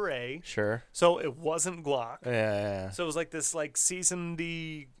puree. Sure. So it wasn't guac. Yeah. So it was like this like seasoned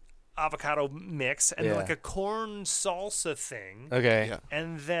avocado mix and then Yeah. like a corn salsa thing. Okay. Yeah.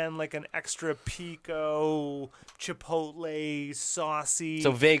 And then like an extra pico chipotle saucy.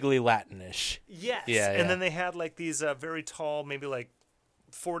 So vaguely Latinish. yes. Yeah, yeah. And then they had like these very tall, maybe like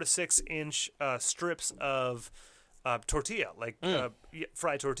 4 to 6 inch strips of tortilla, like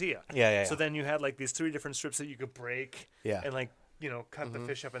fried tortilla. Mm. Yeah. So then you had like these 3 different strips that you could break. Yeah. And like cut the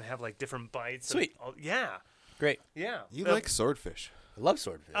fish up and have like different bites. Sweet. Yeah. Great. Yeah. You like swordfish? I love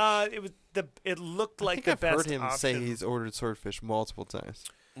swordfish. It looked I like think the I've best heard him say option. he's ordered swordfish multiple times.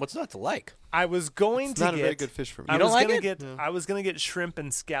 What's not to like? I was going It's to not get a very good fish for me. I You don't was like gonna it? get I was gonna get shrimp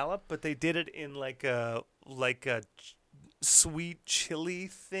and scallop, but they did it in like a sweet chili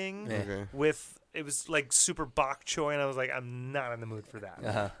thing Yeah. Okay. with it was like super bok choy, and I was like, I'm not in the mood for that.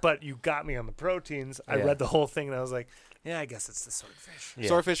 Uh-huh. But you got me on the proteins. I Yeah. read the whole thing, and I was like, yeah, I guess it's the swordfish. Yeah.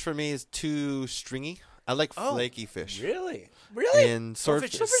 Swordfish for me is too stringy. I like Oh, flaky fish. Really? Really? And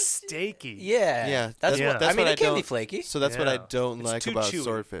Swordfish swordfish. is steaky. Yeah. Yeah, That's yeah. what that's I mean. what It can be don't- flaky. So that's what I Yeah. don't It's like too about chewy.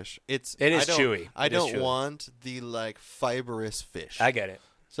 swordfish. It is I don't- chewy. I It is don't chewy. want the like fibrous fish. I get it.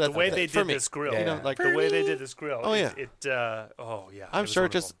 So The that's way they for did me. this grill, Yeah, You know, yeah. like the way they did this grill. Oh, it, yeah. it I'm was sure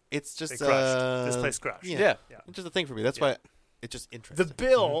wonderful. it's just They crushed. This place crushed. Yeah, Yeah. it's just a thing for me. That's Yeah. why it's just interesting. The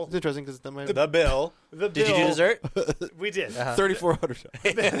bill, It's interesting because my The bill. the Did you do bill- dessert? We did. 3,400.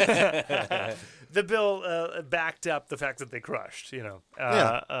 The bill backed up the fact that they crushed.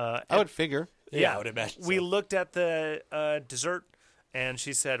 I would figure. Yeah, I would imagine. We so. looked at the dessert, and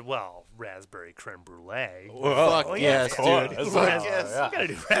she said, "Well, raspberry creme brulee." Whoa. Fuck Oh, yeah, yes, of dude. course. That's Fuck right. yes. Yeah. You gotta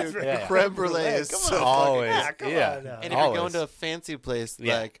do raspberry. Yeah. Creme brulee is so fucking Always. Yeah, come yeah. on now. And if you're going Always. to a fancy place,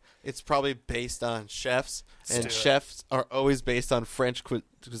 Yeah. like it's probably based on chefs, do and it. chefs are always based on French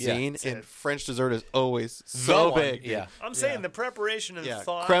cuisine, That's and it. French dessert is always The so one. big. dude. Yeah. I'm saying the preparation and Yeah,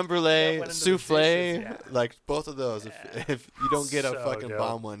 thought. creme that brulee, went into the souffle, dishes, yeah. like both of those. If you don't get a So fucking dope.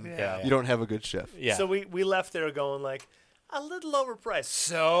 bomb one, Yeah. you don't have a good chef. Yeah. So we left there going like a little overpriced.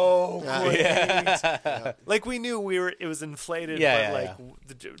 So great. Yeah. Like we knew it was inflated, Yeah, but yeah,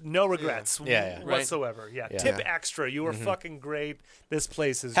 like no regrets Yeah, yeah. whatsoever. Yeah. Yeah. Tip Yeah. extra. You were fucking great. This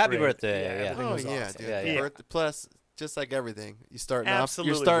place is Happy great. birthday, yeah. everything Oh was yeah, awesome. dude. Yeah, yeah. Plus, just like everything, you starting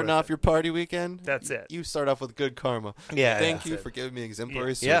Absolutely off. You're starting worth off it. your party weekend. That's it. You start off with good karma. Yeah, Thank yeah. you for giving me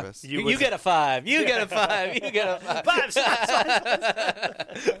exemplary Yeah. service. You You, was- get a 5. You get a 5. You get a 5. 5 stars.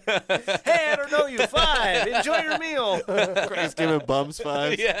 Hey, I don't know you. 5. Enjoy your meal. Christ, giving bums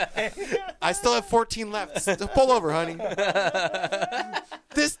fives. Yeah. I still have 14 left. Pull over, honey.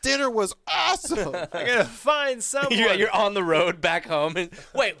 This dinner was awesome. I gotta find someone. You're on the road back home, and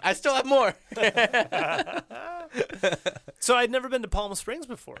wait, I still have more. So I'd never been to Palm Springs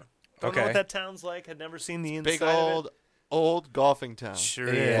before. Don't know Okay. what that town's like. Had never seen the inside Big of it. old golfing town.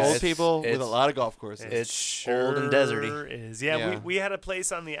 Sure Yeah, is. Old it's- people with a it's- lot of golf courses. It's old and deserty. Is. Yeah, Yeah. We had a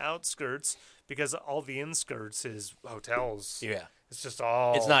place on the outskirts because all the inskirts is hotels. Yeah. It's just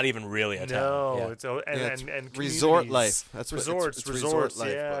all. It's not even really a town. No, Yeah. it's and, Yeah, it's and resort communities. life. That's what resorts. it's resort resorts.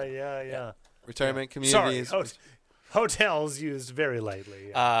 life, yeah, but- yeah. Retirement Sorry, communities. hotels used very lightly.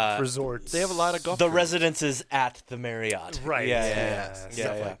 Yeah. Uh, It's resorts. They have a lot of golf. The courses. residences at the Marriott. Right. Yeah, yeah, yeah. yeah. Stuff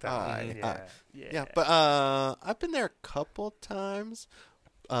Yeah, like that. Aye, yeah. aye. Yeah. Yeah, but I've been there a couple times.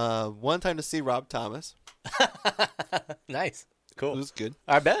 One time to see Rob Thomas. Nice. It Cool. was good.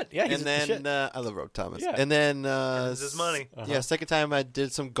 I bet. Yeah, he's And the shit. then I love Rob Thomas. Yeah. And then Earns his money. Yeah, second time I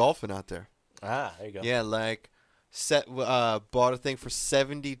did some golfing out there. There you go. Yeah, like bought a thing for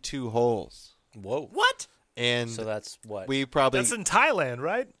 72 holes. Whoa. What? And So that's what? we probably That's in Thailand,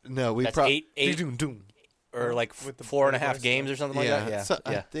 right? That's probably eight Doom. or like With the 4.5 boys, games or something like that. Yeah. so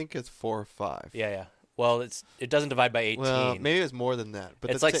I yeah. think it's 4 or 5. Yeah. Well, it doesn't divide by 18. Well, maybe it's more than that.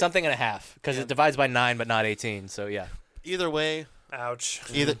 But it's the like ta- something and a half because it divides by 9 but not 18. So yeah. Either way, Ouch.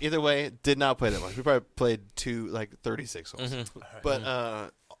 Either way, did not play that much. We probably played 36 holes.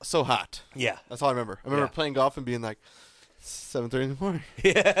 But so hot. Yeah. That's all I remember. I remember Yeah. playing golf and being like 7:30 in the morning.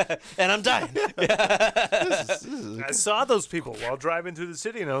 Yeah. And I'm dying. This is I saw those people while driving through the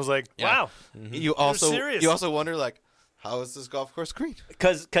city, and I was like, Yeah. wow. You also serious. wonder like, how is this golf course green?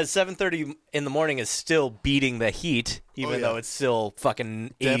 Because 7:30 in the morning is still beating the heat, even yeah. though it's still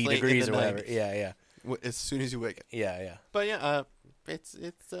fucking 80 Definitely in degrees the or whatever. 90s. Yeah. As soon as you wake up. Yeah. But yeah, it's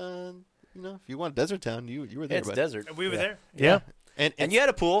you know, if you want desert town, you were there. It's bud. desert. And we were Yeah. there. Yeah. And And you had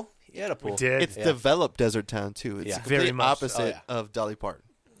a pool. You had a pool. We did. it's Yeah. developed desert town too. It's Yeah. the complete Very much so. opposite Oh, yeah. of Dolly Parton.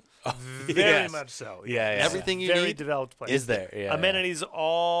 Very Yes. much so. Yeah. Everything you Very need developed place. is there. Yeah. Amenities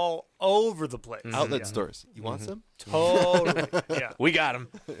all over the place. outlet Yeah. stores. You want some? Totally. Yeah. We got him.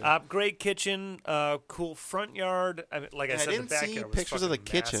 Great kitchen. Cool front yard. I mean, like I I said, didn't the see backyard was pictures of the fucking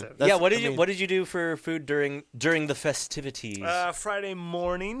kitchen. massive. That's- Yeah. What I did you mean- What did you do for food during the festivities? Friday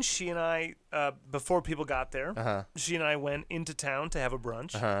morning, she and I, before people got there, Uh-huh. she and I went into town to have a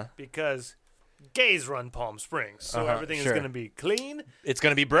brunch Uh-huh. because gays run Palm Springs, so Uh-huh, everything is sure. going to be clean. It's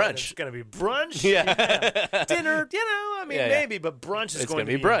gonna be and brunch. It's going to be brunch. Yeah. Dinner, I mean, Yeah, yeah. maybe, but brunch is It's going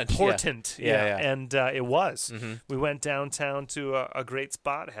gonna to be brunch, yeah. important. Yeah. And it was. Mm-hmm. We went downtown to a great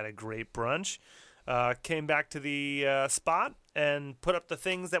spot, had a great brunch, came back to the spot and put up the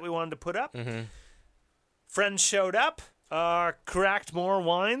things that we wanted to put up. Mm-hmm. Friends showed up, cracked more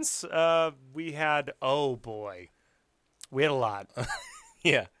wines. We had, oh boy, we had a lot.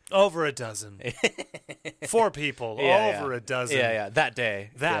 Yeah. Over a dozen. 4 people, Yeah, over yeah. a dozen. Yeah. That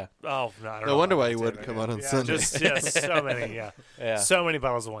day. That, oh, I don't know No wonder about why that you day, wouldn't but come yeah. out on Yeah, Sunday. So many, yeah. Yeah. So many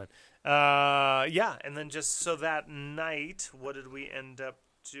bottles of wine. Yeah, and then just so that night, what did we end up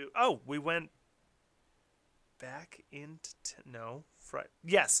do? Oh, we went back into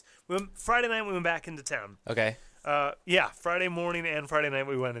yes, Friday night we went back into town. Okay. Yeah, Friday morning and Friday night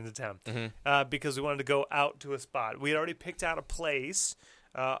we went into town Mm-hmm. because we wanted to go out to a spot. We had already picked out a place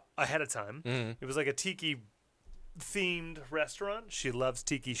ahead of time. Mm-hmm. It was like a tiki themed restaurant. She loves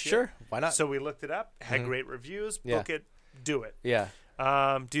tiki shit. Sure. Why not? So we looked it up, had great reviews, Yeah. book it, do it. Yeah.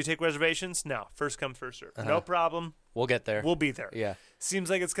 Do you take reservations? No. First come, first serve. No problem. We'll get there. We'll be there. Yeah. Seems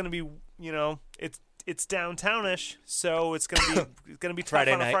like it's gonna be, it's downtownish, so it's gonna be tough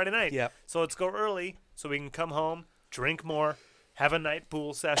Friday on a night. Friday night. Yep. So let's go early so we can come home, drink more, have a night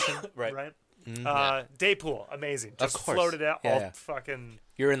pool session. Right. Right. Day pool, amazing. Just course. floated out Yeah, all yeah. fucking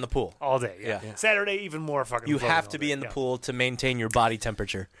You're in the pool. all day. Yeah. Yeah. Saturday even more fucking. You floating have all to be day. in the Yeah. pool to maintain your body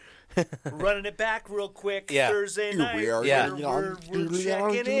temperature. Running it back real quick. Yeah. Thursday night. Yeah. We're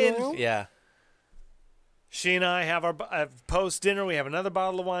checking in. Yeah. She and I have our post dinner. We have another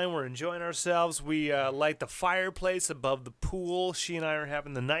bottle of wine. We're enjoying ourselves. We light the fireplace above the pool. She and I are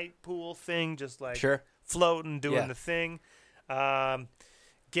having the night pool thing, just like Sure. floating, doing Yeah. the thing.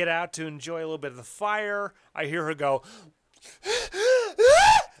 Get out to enjoy a little bit of the fire. I hear her go,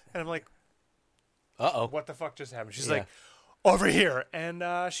 and I'm like, Uh-oh. "What the fuck just happened?" She's Yeah. like, "Over here," and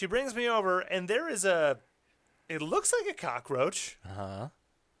she brings me over, and there is it looks like a cockroach, Uh-huh.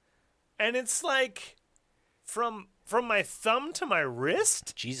 and it's like from my thumb to my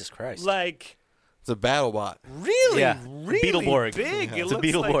wrist, Jesus Christ. like It's a battle bot. really, Yeah. really Beetleborg. big. Yeah. It It's a looks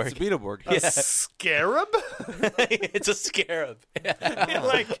Beetleborg. like It's a Beetleborg. a Yeah. scarab, It's a scarab.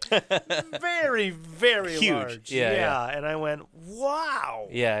 like very, very Huge. large. Yeah, yeah. And I went, wow.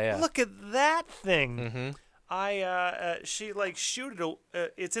 Yeah. Look at that thing. Mm-hmm. She like shoot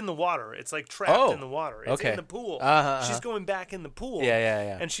it. It's in the water. It's like trapped Oh, in the water. It's okay. in the pool. Uh-huh, She's uh-huh. going back in the pool.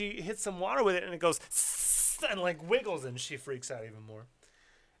 Yeah. And she hits some water with it, and it goes and like wiggles, and she freaks out even more.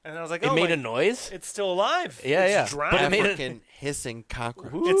 And I was like, It oh, made like, a noise? it's still alive. Yeah, it's yeah. drowning. But it made African hissing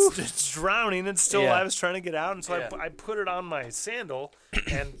cockroach. It's drowning. It's still Yeah. alive. It's trying to get out, and so Yeah. I put it on my sandal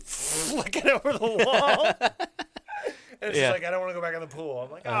and flick it over the wall. And she's Yeah. like, I don't want to go back in the pool.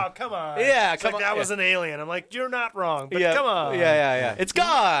 I'm like, oh, come on. Yeah, She's come like, on, That yeah. was an alien. I'm like, you're not wrong, but yeah. come on. Yeah. It's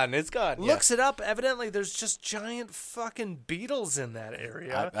gone. It's gone. Yeah. Looks it up. Evidently, there's just giant fucking beetles in that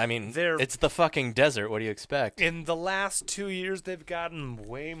area. I mean, They're it's the fucking desert. What do you expect? in the last 2 years, they've gotten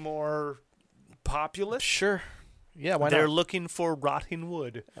way more populous. Sure. Yeah, why They're not? looking for rotting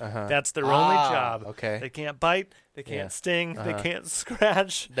wood. Uh-huh. That's their only Ah, job. okay. They can't bite. They can't Yeah. sting. They Uh-huh. can't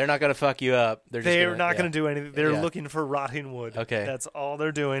scratch. They're not going to fuck you up. They're just They're not yeah. going to do anything. They're Yeah. looking for rotting wood. Okay. That's all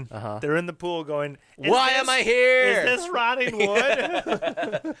they're doing. Uh-huh. They're in the pool going, Why am I here? Is this rotting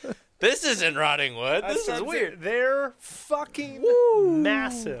wood? This isn't rotting wood. This is That's- weird. They're fucking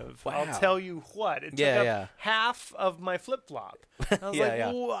massive. Wow. I'll tell you what. It took Yeah, up yeah. half of my flip flop. I was Yeah, like,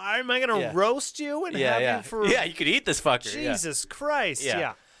 yeah. Am I going to Yeah. roast you and have Yeah. you for Yeah, you could eat this fucker. Yeah. Jesus Christ?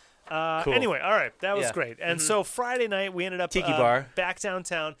 Yeah. Cool. Anyway, all right, that was Yeah. great. And so Friday night we ended up Tiki bar. back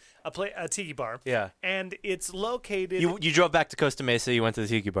downtown, a tiki bar. Yeah. and it's located. You drove back to Costa Mesa. You went to the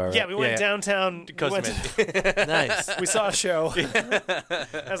Tiki Bar. Right? Yeah, we went downtown. We, Costa went Mesa. Nice. we saw a show.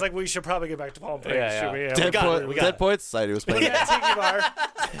 I was like, we should probably get back to Palm Springs. Yeah, should we? yeah. we Dead, got it. We got Dead Poets Society was playing. yeah, tiki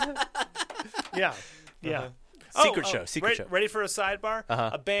bar. Yeah. Secret show, secret show. Ready for a sidebar?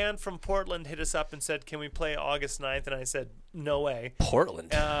 Uh-huh. A band from Portland hit us up and said, "Can we play August 9th?" And I said, "No way." Portland.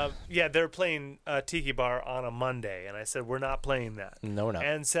 Yeah, they're playing Tiki Bar on a Monday, and I said, "We're not playing that." No, we're not.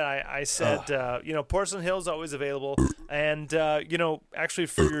 And so I said, Porcelain Hill's always available, and actually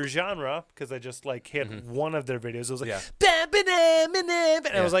for your genre, because I just like hit one of their videos, it was like, Yeah.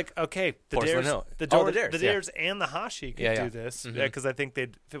 and I was like, okay, the Porcelain Dares, Hill. the Oh, Dares, the Dares, yeah. and the Hashi could Yeah, yeah. do this because I think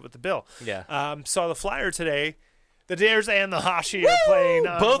they'd fit with the bill. Yeah. Saw the flyer today. The Dares and the Hashi are playing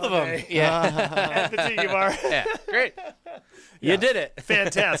on Both of them. Monday Yeah. at the Tiki Bar. Yeah. Great. You did it.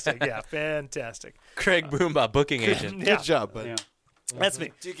 Fantastic. Yeah, fantastic. Craig Boomba, booking agent. Yeah. Good job, buddy. Yeah. That's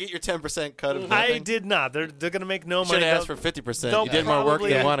me. Did you get your 10% cut of I nothing? did not. They're going to make no Should money. have asked They'll- for 50%. they'll You did more work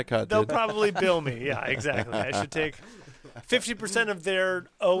probably- than Wanacott They'll did. probably bill me. Yeah, exactly. I should take 50% of their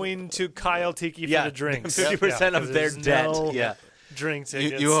owing to Kyle Tiki for Yeah. the drinks. 50% Yeah, of their 'cause debt. there's no Yeah. Drink You,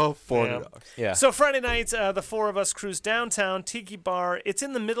 tickets. you owe $400. Yeah. So Friday night, the four of us cruise downtown, Tiki Bar. It's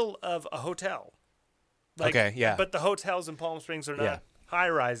in the middle of a hotel. Okay, yeah. But the hotels in Palm Springs are not Yeah. high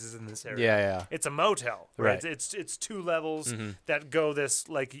rises in this area. Yeah, yeah. It's a motel, right? Right. It's two levels that go this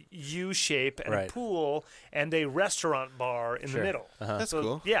like U shape and Right. a pool and a restaurant bar in Sure. the middle. That's So,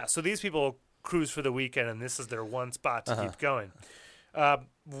 cool. Yeah, so these people cruise for the weekend, and this is their one spot to keep going.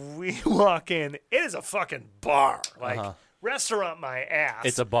 We walk in. It is a fucking bar. Like, restaurant my ass.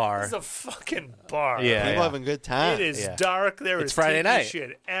 It's a bar. It's a fucking bar. Yeah. People having a good time. It is Yeah. dark. There It's is Friday tiki night.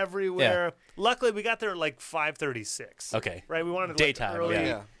 shit everywhere. Luckily, we got there at like 5:36. Okay. Right? We wanted to Daytime, Like, early. yeah.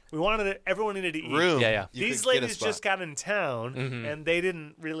 Yeah. We wanted it. Everyone needed to eat. Room. Yeah, yeah. You These could get a ladies spot. just got in town and they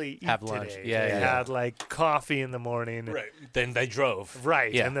didn't really eat Have lunch. today. Yeah, they yeah, had like coffee in the morning. Then they drove.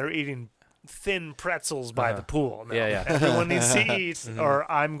 Right. Yeah. And they're eating thin pretzels by the pool. Now. Yeah, yeah. Everyone needs to eat or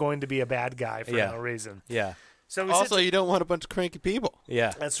I'm going to be a bad guy for Yeah. no reason. Yeah. So we Also, sit you don't want a bunch of cranky people.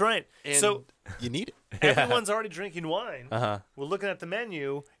 Yeah. that's right. And So you need it. everyone's already drinking wine. Uh-huh. We're looking at the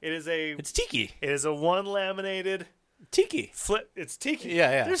menu. It is a It's one laminated tiki. flip. It's tiki. Yeah,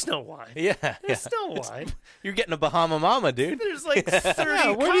 yeah. There's no wine. Yeah. There's yeah. no wine. You're getting a Bahama Mama, dude. There's like 30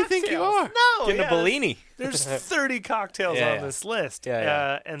 Yeah, where do you think you cocktails. are? No, Getting yeah, a Bellini. There's 30 cocktails Yeah, on yeah. this list. Yeah,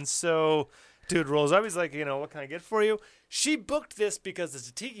 yeah. And so, dude rolls up. He's like, what can I get for you? She booked this because it's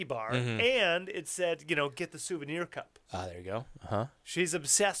a tiki bar, and it said, get the souvenir cup. Ah, there you go. Uh-huh. She's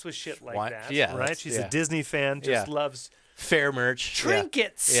obsessed with shit like Why- that. yeah, right? that's- She's yeah. a Disney fan. Just Yeah. loves Fair merch.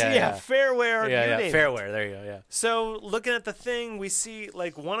 trinkets. Yeah, yeah. fairwear. Yeah, you yeah. name it. Fairwear. There you go. Yeah. So looking at the thing, we see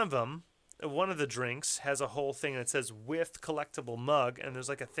like one of the drinks has a whole thing that says with collectible mug, and there's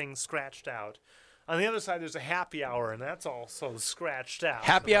like a thing scratched out. On the other side, there's a happy hour, and that's also scratched out.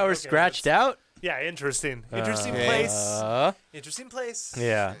 Happy I'm hour like, okay, scratched that's- out? Yeah, interesting. Interesting Okay. place. Interesting place.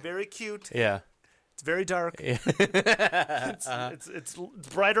 Yeah. Very cute. Yeah. It's very dark. Yeah. It's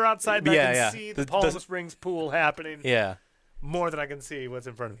brighter outside, but I Yeah, can yeah. see the The- Palm the- Springs pool happening Yeah. more than I can see what's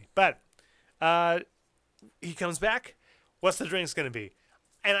in front of me. But he comes back. What's the drink's going to be?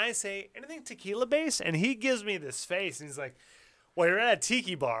 And I say, anything tequila based? And he gives me this face, and he's like, well, you're at a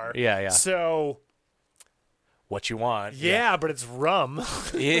tiki bar. Yeah, yeah. So, What you want? yeah, but it's rum.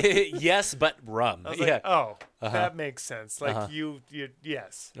 Yes, but rum. I was Yeah. like, oh, that makes sense. Like,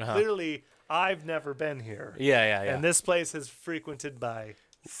 yes. Uh-huh. Clearly, I've never been here. Yeah, yeah, yeah. And this place is frequented by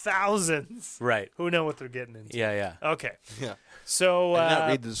thousands Right. who know what they're getting into. Yeah, yeah. Okay. Yeah. So, And not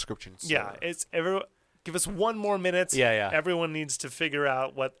read the description. So. yeah, it's give us one more minute. Yeah, yeah. Everyone needs to figure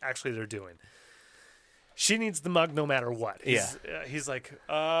out what actually they're doing. She needs the mug no matter what. He's like,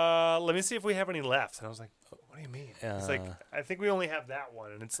 let me see if we have any left. And I was like, what do you mean? He's like, I think we only have that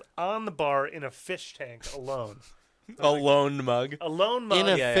one. And it's on the bar in a fish tank alone. A lone mug. A lone mug In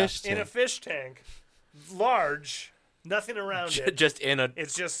a yeah. fish in a tank. fish tank, large, nothing around it. Just in a It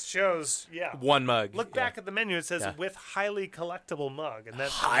just shows, one mug. Look back at the menu. It says Yeah. with highly collectible mug, and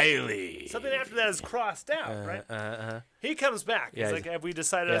that's highly. something after that is crossed out, right? He comes back. Yeah, He's he's- like, "Have we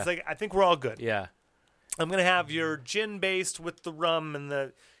decided?" I was yeah. like, "I think we're all good. Yeah. I'm gonna have your gin based with the rum,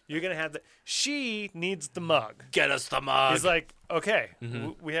 and you're gonna have the." She needs the mug. Get us the mug. He's like, "Okay,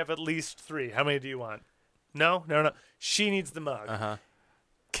 we have at least 3. How many do you want?" No. She needs the mug. Uh-huh.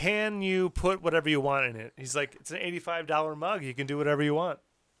 Can you put whatever you want in it? He's like, "It's an $85 mug. You can do whatever you want."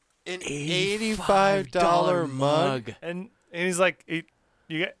 An $85 mug. And he's like, "You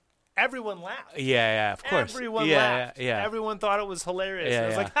get." everyone laughed. Yeah, of course. Everyone yeah, laughed. Yeah. Everyone thought it was hilarious. Yeah, I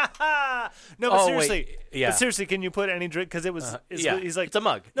was yeah. like, ha ha. No, but Oh, seriously. wait. Yeah. But seriously, can you put any drink? Because it was. yeah. He's like, It's a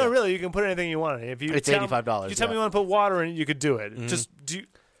mug. No, Yeah. really, you can put anything you want in it. If you It's tell- $85, You tell me yeah. you want to put water in it, you could do it. Just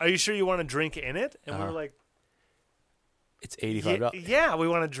are you sure you want to drink in it? And we were like, It's $85. yeah, we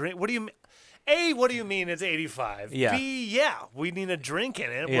want to drink. What do you mean? A, what do you mean it's 85? Yeah. B, yeah, we need a drink in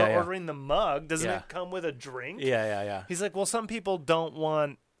it. Yeah, We're yeah. ordering the mug. Doesn't Yeah. it come with a drink? Yeah. He's like, well, some people don't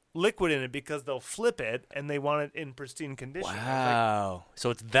want liquid in it because they'll flip it and they want it in pristine condition. I was like, Wow. So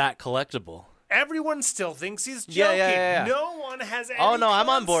it's that collectible. everyone still thinks he's joking. Yeah. No one has any Oh no, I'm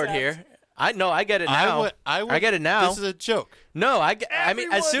on board concept. here. I get it now. I get it now. This is a joke. No, I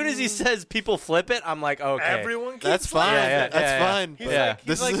mean, as soon as he Everyone- says people flip it, I'm like, okay. Everyone keeps That's fine. laughing. Yeah, That's yeah. fine. He's but like-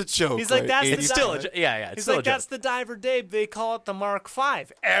 this he's is like- a joke. he's like, that's the It's still a it's He's still like, a joke. that's the Diver Dave. They call it the Mark V.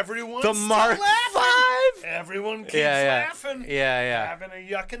 Everyone The Mark V. Everyone keeps laughing. Yeah. Having a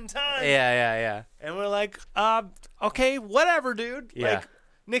yucking time. Yeah. And we're like, okay, whatever, dude. Yeah. Like,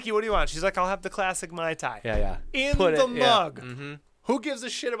 Nikki, what do you want? She's like, I'll have the classic Mai Tai. Yeah. In Put the it- yeah. mug. Mm-hmm. Who gives a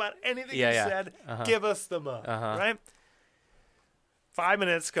shit about anything Yeah, you yeah. said? Uh-huh. Give us the mug. Uh-huh. Right? 5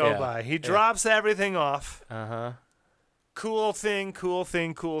 minutes go Yeah. by. He drops everything off. Uh-huh. Cool thing.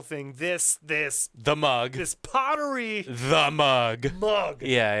 This The mug. pottery The mug. mug.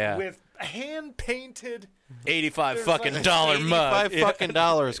 Yeah. With hand painted. $85 There's fucking like dollar mug. $85 fucking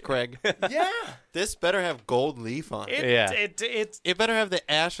dollars, Craig. Yeah. This better have gold leaf on it. Yeah. It better have the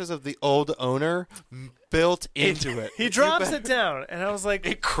ashes of the old owner built into it. He drops it down, and I was like,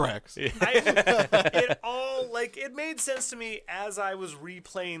 It cracks. it made sense to me as I was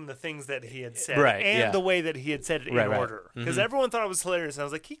replaying the things that he had said, Right, and yeah. the way that he had said it in Right. order, because everyone thought it was hilarious. And I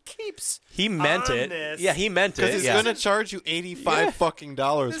was like, he keeps. He meant on it. this. Yeah, he meant it. Because he's Yeah. gonna charge you $85 fucking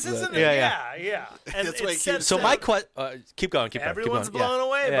dollars This for isn't. that. Yeah. And That's it why he said keeps- So that my question, keep going. everyone's keep going. blown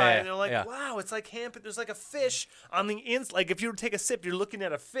away Yeah, by yeah, it. And they're like, yeah. wow, it's like hand. There's like a fish on the inside. Like if you were to take a sip, you're looking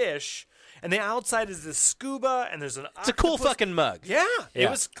at a fish, and the outside is this scuba, and there's an. It's a cool fucking mug. Yeah, it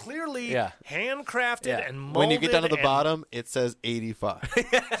Yeah. was clearly Yeah. handcrafted Yeah. and molded. When you get down to the and bottom, it says 85.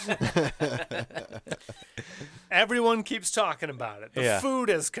 everyone keeps talking about it. The Yeah. food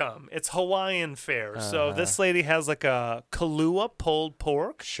has come. It's Hawaiian fare. So this lady has like a Kahlua pulled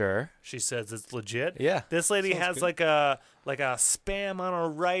pork. Sure. She says it's legit. Yeah. This lady Sounds has good. like a spam on her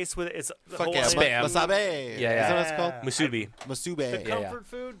rice with it. It's Fuck yeah. Hawaiian Spam. Wasabi. Yeah. Is that what it's called? Musubi. Masube. The yeah. comfort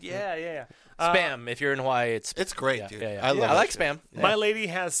food. Yeah. Spam. If you're in Hawaii, it's It's great, yeah, dude. Yeah. I love I like that spam. My lady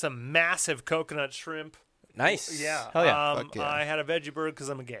has some massive coconut shrimp. Nice. Yeah. Hell yeah. Fuck yeah. I had a veggie burger because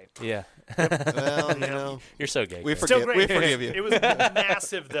I'm a gay. Yeah. Well, you know, You're so gay. we Chris. Still forgive, great. we forgive you. It was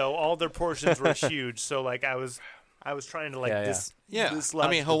massive though. All their portions were huge. So like I was trying to like Yeah, yeah. this. Yeah, dislodge I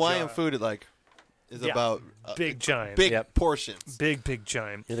mean the Hawaiian jar. food is Yeah. about Big giant. big Yep. portions. Big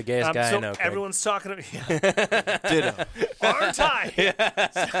giant. You're the gayest guy so I know. Craig. everyone's talking about, yeah, Ditto, aren't I?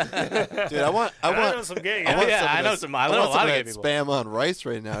 dude. I want I know some gay guys. want Yeah, some of I know this- some- I know a want lot some of that gay people. spam on rice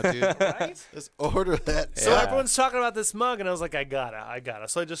right now, dude. Right? Just order that. So Yeah. everyone's talking about this mug, and I was like, I gotta.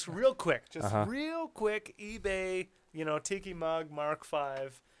 So I just real quick, Uh-huh. eBay, Tiki mug Mark V.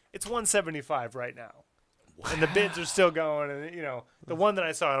 It's $175 right now, and the bids are still going. And the one that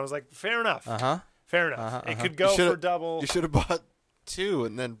I saw, I was like, fair enough. Fair enough. It could go for double. You should have bought two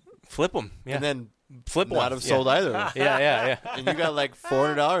and then Flip them. Yeah. flip one. not have sold either. Yeah. And you got like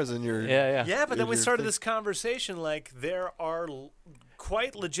 $400 in your. Yeah. Yeah, but then we Your started thing. this conversation like there are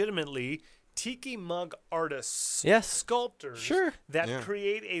quite legitimately tiki mug artists, Yes. sculptors, Sure. that Yeah.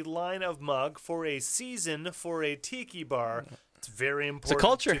 create a line of mug for a season for a tiki bar. It's very important.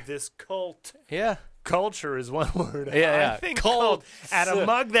 culture. To this cult. Yeah. Culture is one word. Yeah. I think Cult. cult at a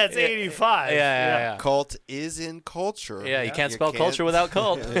mug that's 85. Yeah. Cult is in culture. Yeah, you can't spell culture without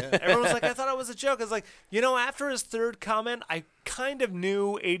cult. Everyone was like, I thought it was a joke. I was like, after his third comment, I kind of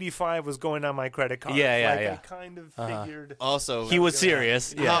knew 85 was going on my credit card. Yeah. I kind of figured. Also, He was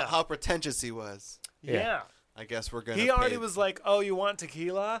serious. Yeah. how pretentious he was. Yeah. I guess we're gonna. He already pay- was like, "Oh, you want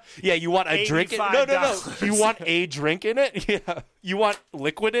tequila? Yeah, you want a drink in it? No. $85. You want a drink in it? Yeah. You want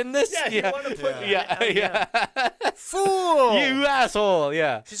liquid in this? You want to put Yeah. fool? You asshole.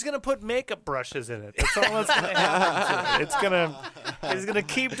 Yeah. She's gonna put makeup brushes in it. That's all that's gonna happen. It's gonna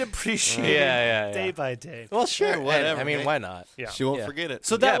keep depreciating Yeah. day by day. Well, sure. whatever, I mean, hey. why not? Yeah. She won't Yeah. forget it.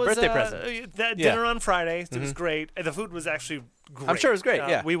 So that Yeah, was birthday present. that Yeah. dinner on Friday. It was great. And the food was actually great. I'm sure it was great,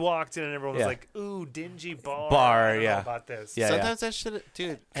 yeah. We walked in and everyone was Yeah. like, "Ooh, dingy bar." Bar, I don't know yeah. about this. Yeah. Sometimes that shit,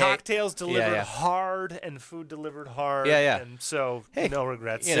 dude. Cocktails delivered yeah. hard and food delivered hard. Yeah. And so Hey, no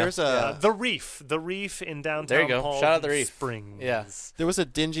regrets. you know. There's a The Reef in downtown. There you go. Palm Shout out The Reef. Springs. Yeah. there was a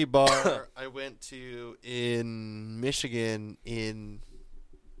dingy bar I went to in Michigan in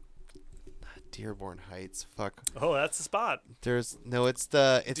Dearborn Heights. Fuck. Oh, that's the spot. It's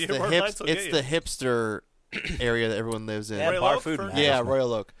the Dearborn Heights will it's get the hipster area that everyone lives in. Yeah, Royal bar Oak food. for- man. Yeah,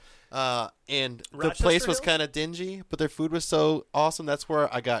 Royal Oak. And the Rochester place was Hills? kind of dingy, but their food was so awesome. That's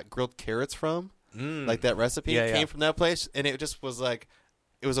where I got grilled carrots from. Like that recipe Yeah, came yeah. from that place, and it just was like,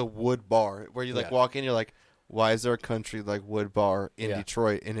 it was a wood bar where you like Yeah. walk in, you're like, why is there a country like wood bar in Yeah.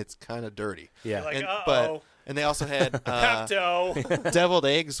 Detroit, and it's kind of dirty. Yeah. Like, And, and they also had Pepto. deviled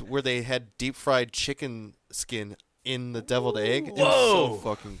eggs where they had deep fried chicken skin in the deviled egg. It was Whoa. so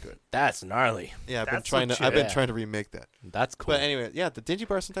fucking good. That's gnarly. Yeah, I've That's been legit. trying to remake that. That's cool. But anyway, yeah, the dingy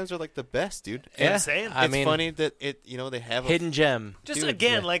bars sometimes are like the best, dude. yeah. insane. I It's mean, funny that they have hidden gem. Just Dude,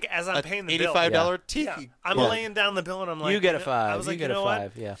 again, yeah. like as I'm a paying the bill. $85 Yeah, tiki. I'm Yeah. laying down the bill and I'm like, you get a know- 5. I was you like, get you know a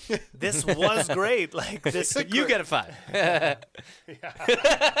what? 5. Yeah. This was great. Like this. You get a 5.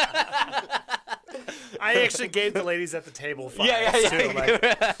 I actually gave the ladies at the table 5. Yeah. Too. Like,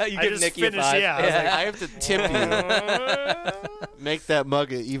 you I give just Nikki finished. a 5. Yeah, I was like, I have to tip you. Make that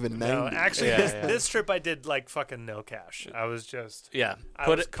mug a even 90. no, actually, Yeah, this, yeah. this trip I did like fucking no cash. I was just yeah. I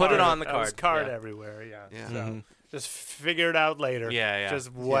Put was it put it card- on the I was card. card yeah. everywhere. Yeah. Yeah. So, Mhm. just figure it out later. Yeah, yeah.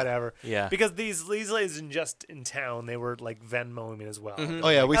 Just whatever. Yeah. Because these ladies in just in town, they were like Venmoing me as well. Mhm. Oh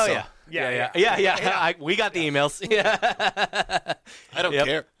yeah, we Oh saw. yeah. Yeah, Yeah. We got the emails. Yeah. I don't Yep.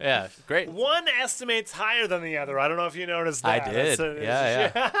 care. Yeah. Great. One estimates higher than the other. I don't know if you noticed I that. did. It's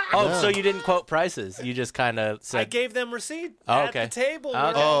Yeah. Oh, Yeah. so you didn't quote prices. You just kind of I said. gave them receipt Oh, at okay. the table. Oh, We're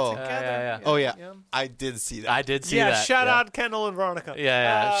okay. all Oh. together. Yeah. Oh yeah, I did see that. I did see Yeah, that. shout yeah. out Kendall and Veronica.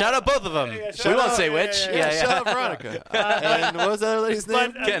 Yeah. Shout out both of them. yeah, we shout won't out. say Yeah, which. yeah, Yeah. Shout out Veronica. And what was that other lady's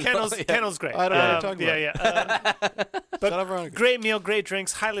name? But Kendall, Kendall's, yeah. Kendall's great. I don't know what you're talking yeah. Shout out Veronica. Great meal, great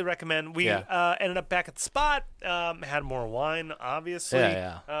drinks. Highly recommend. We Yeah. ended up back at the spot. Had more wine, obviously.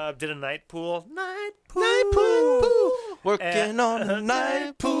 Yeah. Did a night pool. Night pool. Working on a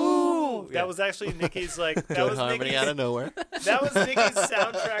night pool. That was actually Nikki's like that Good was harmony Nikki's, out of nowhere. that was Nikki's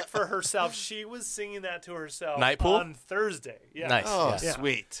soundtrack for herself. She was singing that to herself Night pool? on Thursday. Yeah. Nice. Oh, yeah.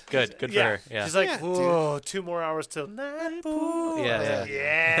 sweet. Good. Good for yeah. her. Yeah. She's like, Yeah, whoa, 2 more hours till night pool. Yeah.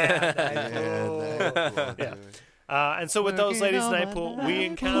 Yeah. Night pool. Yeah. And so with those ladies night pool, we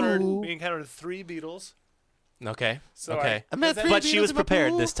encountered 3 Beatles. Okay. So Okay. I met that- 3 But she Beatles was in my prepared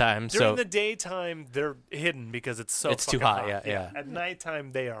pool. this time. During So the daytime, they're hidden because it's so It's too fucking hot, yeah. At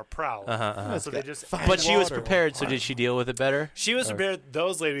nighttime, they are proud. So So they just. Fine. but she was water. prepared. So did she deal with it better? She was prepared.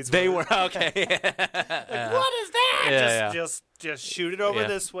 Those ladies. They were okay. What is that? Yeah, Just shoot it over Yeah.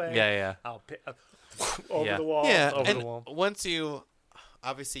 this way. Yeah. I'll over Yeah. the wall. Yeah, Over and the wall. once you,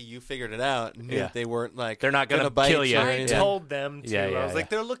 obviously you figured it out, knew Yeah. that they weren't like They're not gonna bite kill you. or I anything. told them to. Yeah, I was yeah. like,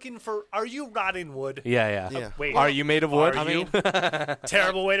 they're looking for. Are you rotting wood? Yeah. Yeah. Wait. Are you made of wood? Are you?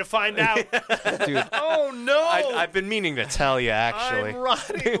 Terrible way to find out. Dude, Oh no! I've been meaning to tell you actually. I'm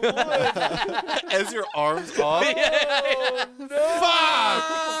rotting wood. as your arms off. Oh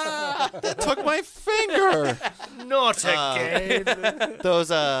Fuck! That took my finger. no! Not again. Those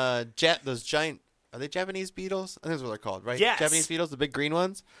those giant, are they Japanese beetles? I think that's what they're called, right? Yes. Japanese beetles, the big green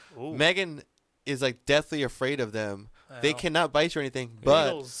ones. Ooh. Megan is like deathly afraid of them. They cannot bite you or anything, but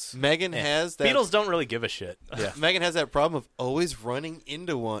Beetles. Megan Yeah. has that. Beetles don't really give a shit. Yeah. Megan has that problem of always running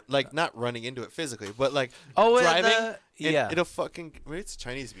into one, like not running into it physically, but like Oh, driving. yeah. it'll fucking. Maybe it's a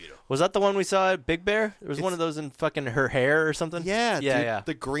Chinese beetle. Was that the one we saw at Big Bear? There was one of those in fucking her hair or something. Yeah, Yeah. dude, Yeah.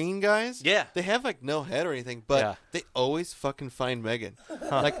 The green guys. Yeah. They have like no head or anything, but Yeah. they always fucking find Megan.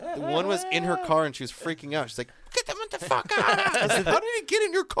 Like the one was in her car and she was freaking out. She's like, "Get them the fuck out!" I said, "How did it get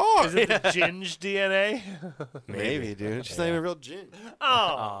in your car?" Is it the Ginge DNA? Maybe, dude. She's not even a real gin. Oh,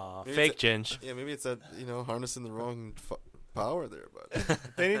 Aw, Maybe fake it's Ginge. Yeah, maybe it's harnessing the wrong power there, but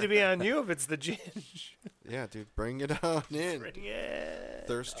they need to be on you if it's the Ginge. yeah, dude, bring it on in. Yeah.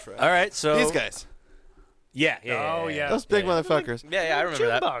 Thirst trap. All right, so These guys, Yeah. Oh, yeah. those big yeah. motherfuckers. Yeah, I remember June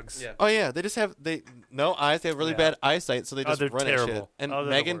that. bugs. Yeah. Oh yeah, they just have no eyes. They have really Yeah. bad eyesight, so they just they're run at shit. terrible. And Oh, they're the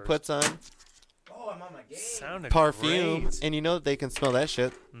Megan worst. puts on Oh, I'm on my game. Sounded perfume, great. and you know that they can smell that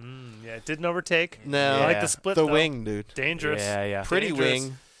shit. Yeah, it didn't overtake. No, I like Yeah. the split. the though. wing, dude. Dangerous. Yeah. Pretty Dangerous.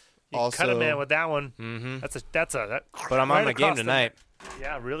 wing. You Also, cut a man with that one. Mm-hmm. That. But I'm right on my game across the- tonight.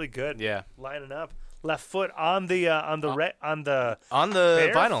 Yeah, really good. Yeah. Lining up. Left foot on the Uh, on the On the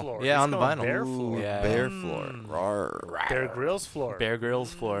Bare vinyl. floor. Yeah, He's on the going vinyl. bare Ooh, floor. Yeah. Bear floor. Rawr. Bear Grylls floor. Bear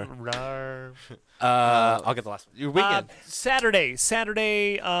Grylls floor. Rawr. I'll get the last one. Your weekend.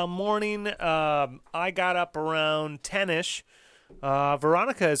 Saturday morning. I got up around 10ish.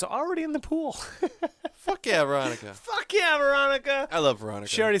 Veronica is already in the pool. Fuck yeah, Veronica. Fuck yeah, Veronica. I love Veronica.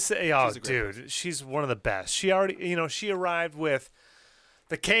 She already said, "Oh, She's a great dude, she's one of the best." She already, she arrived with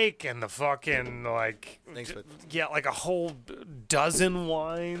the cake and the fucking like Thanks, bud. like a whole dozen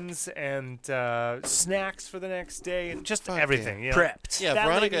wines and snacks for the next day and just Fuck everything. You know? Prepped. Yeah, That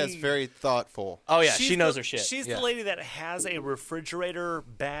Veronica lady- is very thoughtful. Oh yeah, She's she knows the- her shit. She's yeah. the lady that has a refrigerator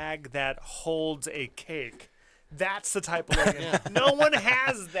bag that holds a cake. That's the type of lady. No one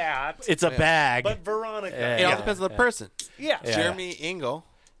has that. It's a bag. But Veronica. Yeah, It all yeah. depends on the person. Yeah. Yeah. Jeremy Engel,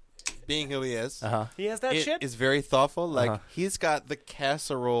 being who he is, He has that shit. is very thoughtful. Like he's got the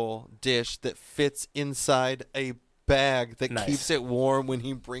casserole dish that fits inside a bag that Nice. keeps it warm when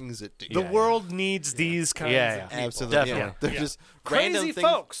he brings it to you. The world needs these kinds Yeah, of yeah. people. Absolutely, Definitely. yeah. They're Yeah. just random Crazy things.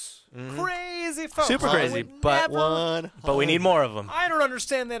 folks. Crazy folks. Super I crazy, would but- never- But we need more of them. I don't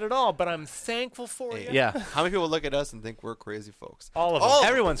understand that at all, but I'm thankful for you. Yeah. How many people look at us and think we're crazy folks? All of them.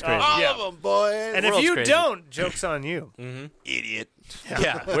 Everyone's crazy. All Yeah. of them, boys. And if world's you crazy. don't, joke's on you. idiot,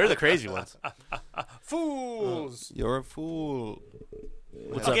 Yeah, we're the crazy ones. Fools. you're a fool.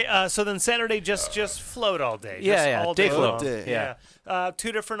 What's Okay, up? so then Saturday just float all day. Yeah, Just yeah, all day day float. long. Day. Yeah.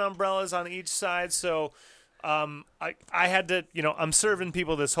 Two different umbrellas on each side. So I had to, I'm serving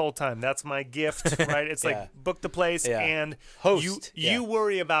people this whole time. That's my gift, right? It's Yeah. like book the place Yeah. and Host, you yeah.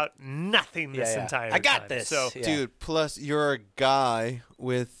 worry about nothing this Yeah, yeah. entire I got time. this. So Yeah. Dude, plus you're a guy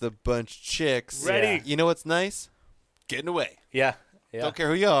with a bunch of chicks. Ready. Yeah. You know what's nice? Getting away. Yeah. Yeah. Don't care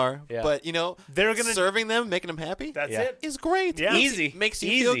who you are, Yeah. but They're gonna- serving them, making them happy. that's Yeah. it. is great. Yeah. Easy. Makes you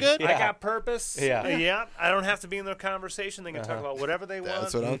Easy. feel good. Yeah. I got purpose. Yeah. Yeah. I don't have to be in their conversation. They can talk about whatever they want.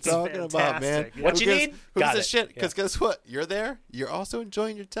 That's what I'm It's talking about, man. fantastic. Yeah. What you Who gives- need? Who Got gives a it. shit? Because guess what? You're there. You're also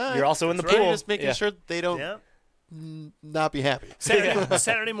enjoying your time. You're also in the That's right. pool. You're just making Yeah. sure they don't Yeah. not be happy.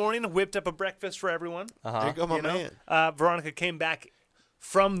 Saturday morning, whipped up a breakfast for everyone. There you go, my you know? man. Veronica came back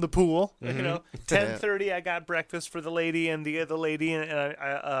from the pool. Mm-hmm. 10:30, I got breakfast for the lady and the other lady, and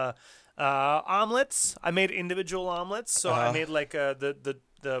I omelets. I made individual omelets, so I made like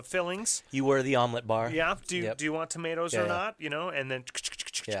the fillings. You were the omelet bar. Yeah. Do Yep. you want tomatoes Yeah, or yeah. not? And then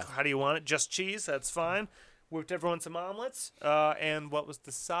Yeah. how do you want it? Just cheese? That's fine. Whipped everyone some omelets. And what was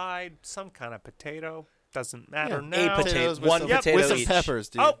the side? Some kind of potato. Doesn't matter now. A potato, Potatoes with one some- potato with some each. peppers,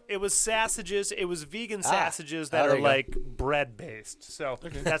 dude. Oh, it was sausages. It was vegan sausages that Oh, there are you go. like bread based. So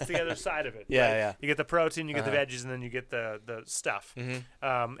that's the other side of it. Yeah, right? yeah. You get the protein, you get the veggies, and then you get the stuff.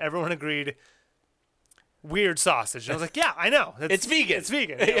 Everyone agreed. Weird sausage. And I was like, yeah, I know. It's vegan. It's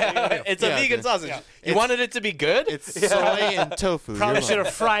vegan. Yeah, Yeah, what are you gonna do? it's a Yeah, vegan dude. sausage. Yeah. You wanted it to be good? It's soy and tofu. Probably You're should right.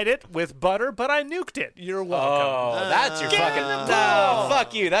 have fried it with butter, but I nuked it. You're welcome. Oh, that's your Get fucking. in the No, pool.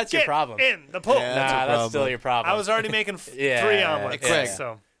 fuck you. That's your Get problem. in the pool. Yeah, that's Nah, your that's problem. still your problem. I was already making Yeah, 3 yeah, omelets. Craig.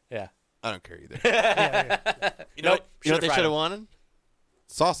 So Yeah. I don't care either. You You know what they fried should have them. wanted?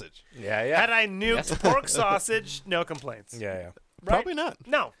 Sausage. Yeah, yeah. had I nuked pork sausage, no complaints. Yeah, yeah. Right? Probably not.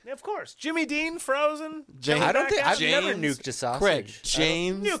 No, of course. Jimmy Dean, Frozen. James- coming I don't back think out. I've never James nuked a sausage. Craig.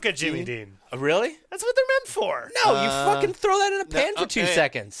 James. Nuke a Jimmy Dean. Really? That's what they're meant for. No, you fucking throw that in a pan for 2 okay.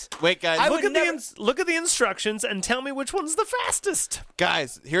 seconds. Wait, guys. I Look would at, never- look at the instructions and tell me which one's the fastest.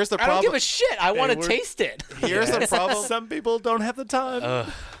 guys, here's the I don't problem. give a shit. I want to we're- taste it. Here's the problem. Some people don't have the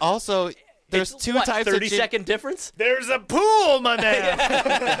time. Also, there's It's two what, types 30 of second difference? There's a pool, my man.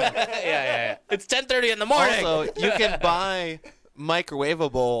 Yeah. It's 10:30 in the morning. Also, you can buy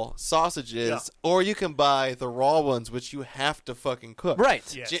microwavable sausages, Yeah. or you can buy the raw ones, which you have to fucking cook. Right.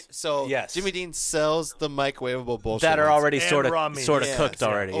 Yes. So Yes. Jimmy Dean sells the microwavable bullshit That are ones. already And sort raw of meat. Yes, cooked yeah.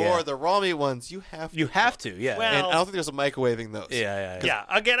 already. Or Yeah. the raw meat ones, you have to. You have to. Yeah. Well- And I don't think there's a microwaving those. yeah. Yeah,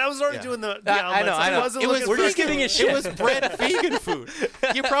 again, I was already Yeah. doing the I know, omelets. I know. wasn't It was looking We're for just giving you food. shit. It was bread vegan food.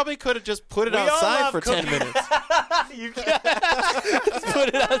 You probably could have just put it We all outside love for 10 cooking. minutes. You can't put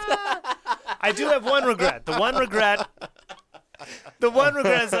it on. I do have one regret. The one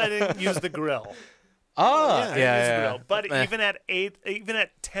regret is I didn't use the grill. Oh, I didn't use the yeah. grill. But Eh. even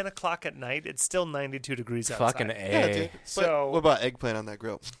at 10 o'clock at night, it's still 92 degrees outside. Fucking Yeah, A. dude. So- But what about eggplant on that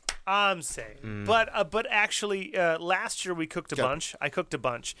grill? I'm saying, but actually, last year we cooked a Go. bunch. I cooked a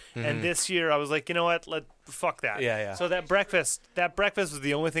bunch, and this year I was like, you know what? Fuck that. Yeah. So that breakfast was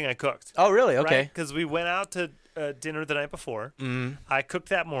the only thing I cooked. Oh, really? Okay. Because we went out to dinner the night before. I cooked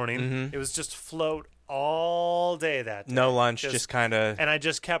that morning. It was just float all day that day. No lunch, just kind of. And I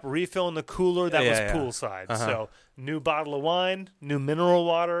just kept refilling the cooler that was Yeah. poolside. So new bottle of wine, new mineral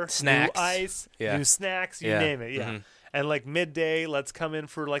water, Snacks. new ice, Yeah. new snacks, you Yeah. name it. Yeah. And like midday, let's come in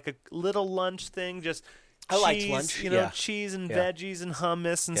for like a little lunch thing. Just I liked cheese, lunch. you know, Yeah. cheese and Yeah. veggies and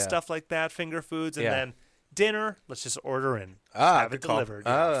hummus and Yeah. stuff like that, finger foods, and Yeah. then dinner. Let's just order in. Ah, have it good call. delivered.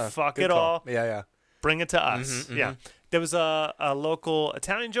 Ah, Fuck good it call. all. Yeah. Bring it to us. Yeah. There was a local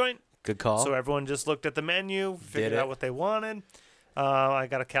Italian joint. Good call. So everyone just looked at the menu, figured it. out what they wanted. I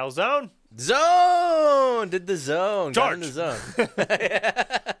got a calzone. Zone did the zone. Got in George. the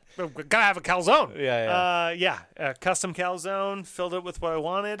zone. Gotta have a calzone. Yeah. Custom calzone. Filled it with what I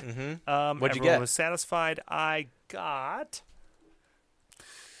wanted. Mm-hmm. What'd you everyone get? was satisfied. I got.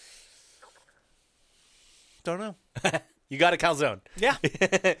 Don't know. You got a calzone. Yeah.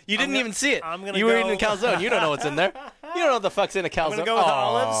 You didn't even see it. I'm gonna you were go- eating a calzone. You don't know what's in there. You don't know what the fuck's in a calzone. I'm gonna go with Aw.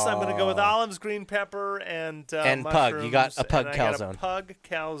 olives. I'm gonna go with olives, green pepper, and pug. You got a mushrooms, pug and I got calzone. a pug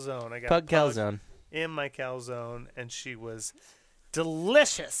calzone. I got Pug a pug calzone. in my calzone, and she was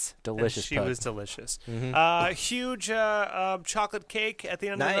delicious. Delicious And she pug. was delicious. Mhm. Huge chocolate cake at the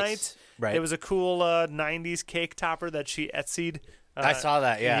end of the Nice. night. Right. It was a cool 90s cake topper that she Etsy'd. I saw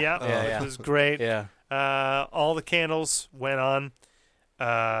that. Yeah. Yeah, Yeah. it was great. Yeah. All the candles went on.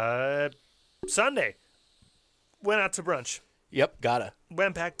 Sunday, went out to brunch. Yep. Gotta.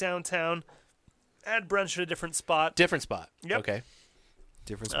 Went back downtown. Had brunch at a different spot. Different spot. Yep. Okay.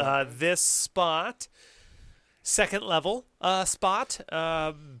 Different spot. This spot, second level spot,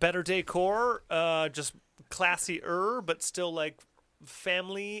 better decor, just classier, but still like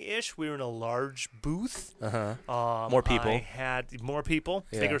family-ish. We were in a large booth. Uh huh. More people. I had more people,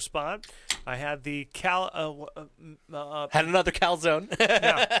 Yeah. bigger spot. I had the Had another calzone.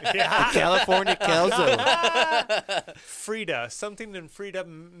 California calzone. Frida, something in Frida,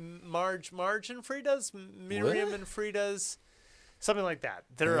 Marge and Frida's, Miriam and Frida's, something like that.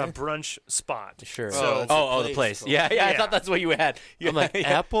 They're a brunch spot. Sure. So- oh, the place. Yeah, I Yeah. thought that's what you had. I'm like,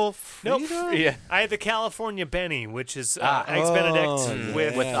 apple Nope. Frida? Yeah. I had the California Benny, which is Ah. eggs Benedict Oh,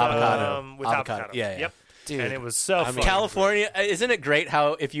 with With avocado. With Avocado. avocado. Yeah, yeah. Yep. Dude. And it was so fun. California, isn't it great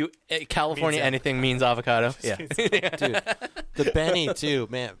how if you California Means anything means avocado? Yeah. Dude, the Benny too,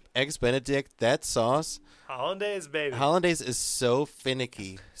 man. Eggs Benedict, that sauce. Hollandaise, baby. Hollandaise is so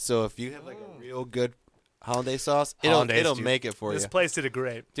finicky. So if you have like a real good hollandaise sauce, it'll Hollandaise, dude. make it for This you. place did it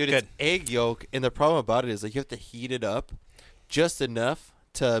great. Dude, Good. it's egg yolk, and the problem about it is like you have to heat it up just enough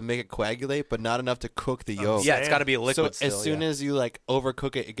to make it coagulate, but not enough to cook the yolk. Yeah, it's got to be a liquid So still. as soon yeah. as you like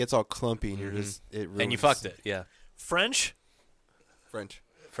overcook it, it gets all clumpy, and you're just it ruins. and you fucked it. Yeah. French. French.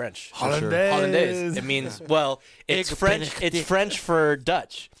 French. Hollandaise. Hollandaise. It means it's Egg French. Benedict. It's French for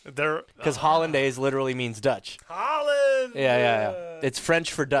Dutch They're because Hollandaise literally means Dutch. Holland. Yeah. It's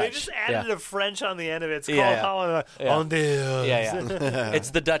French for Dutch. They just added a French on the end of it. It's called Yeah, yeah. Holland. Yeah. Hollandaise. Yeah.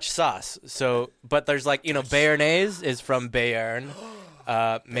 It's the Dutch sauce. So, but there's like Béarnaise is from Béarn.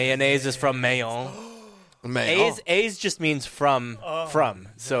 Mayonnaise is from Mayon. A's just means from.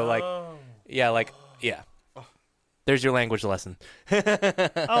 So like, yeah. There's your language lesson.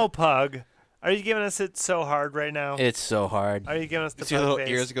 Oh, Pug. Are you giving us it so hard right now? It's so hard. Are you giving us the See your Pug little face?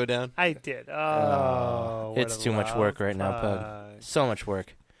 ears go down. I did. Oh, what It's a too much work love right now, Pug. Pug. So much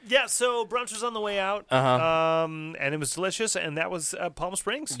work. Yeah, so brunch was on the way out, Uh-huh. and it was delicious, and that was Palm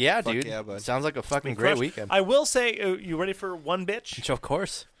Springs. Yeah, Fuck dude. yeah, bud. Sounds like a fucking We great crushed. weekend. I will say, you ready for one bitch? Of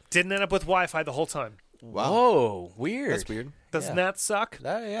course. Didn't end up with Wi-Fi the whole time. Wow. Oh, Whoa, weird. That's weird. Doesn't Yeah. that suck?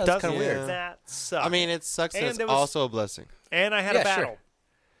 That's Doesn't kind of weird. Yeah. that suck? I mean, it sucks, and And it's there was- also a blessing. and I had Yeah, a sure. battle.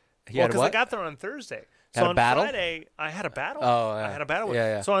 You Well, had because I what? got there on Thursday. Had So a on battle? Friday, I had a battle. Oh, yeah. I had a battle.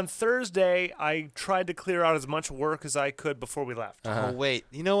 Yeah, yeah. So on Thursday, I tried to clear out as much work as I could before we left. Uh-huh. Oh wait,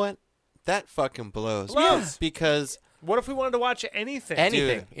 you know what? That fucking blows. Blows. Because What if we wanted to watch anything?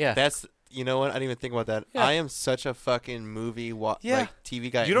 Anything, dude, yeah. That's you know what? I didn't even think about that. Yeah. I am such a fucking movie Yeah. like TV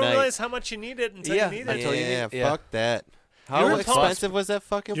guy. you at don't night. realize how much you need it until Yeah, you need until it. you Yeah, need- yeah. fuck that. You're How in Palm expensive was that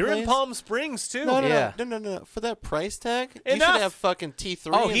fucking You're place? in Palm Springs too. No, no, Yeah. no. For that price tag, you Enough. should have fucking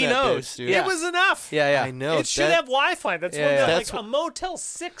T3. Oh, in he that knows. bitch, dude. Yeah. It was enough. Yeah. I know. It should that- have Wi-Fi. That's Yeah, one yeah. thing. That's Like a Motel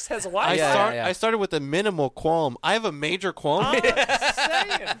 6 has Wi-Fi. Yeah. I started with a minimal qualm. I have a major qualm. I'm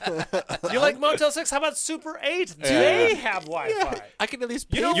saying. You like Motel 6? How about Super 8? They have Wi-Fi. I can at least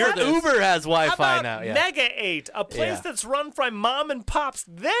pay You know for Your what? this. Uber has How Wi-fi about now. Yeah. Mega 8, a place Yeah. that's run by mom and pops?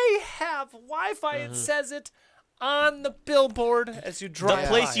 They have Wi-Fi. It says it on the billboard as you The drive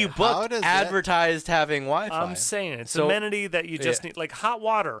place by. you How booked does that- advertised having Wi-Fi. I'm saying it's So- an amenity that you just Yeah. need, like hot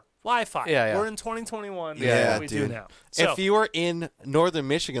water, Wi-Fi. Yeah, yeah. We're in 2021. Yeah, That's what we do dude. now. So, If you were in northern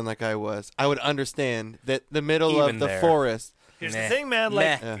Michigan like I was, I would understand that the middle Even of the there. forest, here's Meh. the thing, man.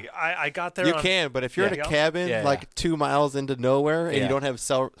 Like Meh. I got there. you on, can. But if you're Yeah. in a cabin Yeah, like yeah. 2 miles into nowhere and Yeah. you don't have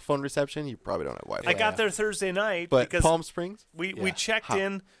cell phone reception, you probably don't have Wi-Fi. I got Yeah. there Thursday night But because Palm Springs, we Yeah. checked Hot.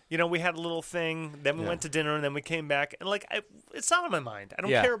 in. You know, we had a little thing. Then we Yeah. went to dinner, and then we came back. And like, it's not on my mind. I don't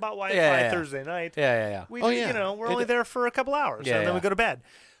Yeah. care about Wi-Fi Yeah. Thursday night. Yeah. We, Oh, do- yeah. you know, we're It- only there for a couple hours, Yeah, and then yeah. we go to bed.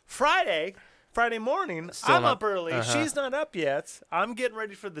 Friday morning, Still I'm not- up early. uh-huh. She's not up yet. I'm getting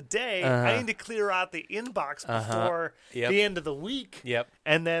ready for the day. Uh-huh. I need to clear out the inbox before Yep. the end of the week. Yep.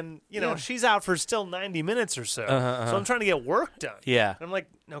 And then, you know, Yeah. she's out for still 90 minutes or so. Uh-huh. So I'm trying to get work done. Yeah. And I'm like,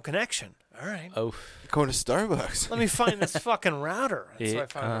 no connection. all right. Oh, Going to Starbucks. Let me find this fucking router. And so I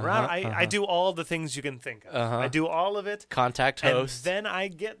found the router. I do all the things you can think of. I do all of it. contact And host. then I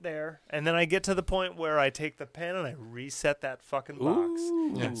get there, and then I get to the point where I take the pen and I reset that fucking box.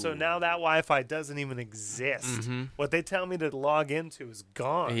 And so now that Wi-Fi doesn't even exist. What they tell me to log into is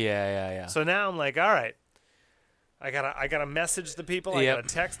gone. Yeah. So now I'm like, all right, I gotta message the people. I Yep. gotta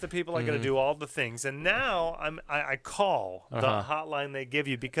text the people. I gotta do all the things. And now I call the hotline they give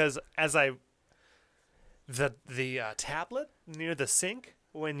you because as the tablet near the sink.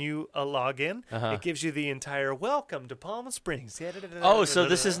 When you log in, it gives you the entire welcome to Palm Springs. Oh, so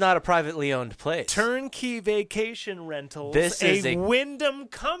this is not a privately owned place. Turnkey Vacation Rentals. This is a Wyndham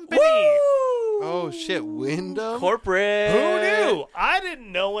company. Oh shit, Wyndham. corporate. Who knew? I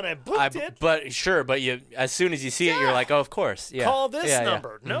didn't know when I booked it. But sure, but you as soon as you see it, you're like, oh, of course. Yeah. Call this Yeah,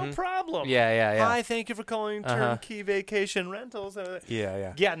 number. No problem. Yeah. Hi, thank you for calling Turnkey Vacation Rentals.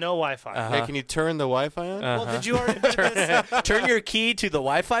 Yeah. Yeah, no Wi-Fi. Hey, can you turn the Wi-Fi on? Well, did you already do this? Turn your key to the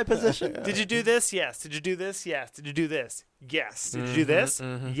Wi-Fi position. Did you do this? Yes. Did you do this? Yes. Did you do this? Yes. Did you do this?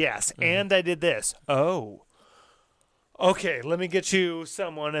 Yes. And I did this. Oh. Okay, let me get you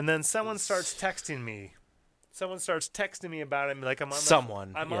someone. And then someone starts texting me. Someone starts texting me about it. Like I'm on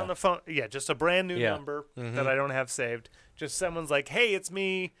Someone, the phone. Yeah, just a brand new Yeah. number that I don't have saved. Just someone's like, "Hey, it's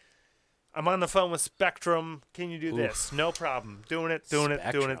me. I'm on the phone with Spectrum. Can you do this?" No problem. Doing it.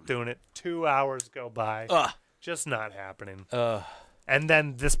 Spectrum. 2 hours go by. Ugh. Just not happening. Ugh. And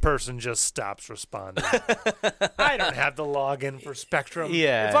then this person just stops responding. I don't have the login for Spectrum.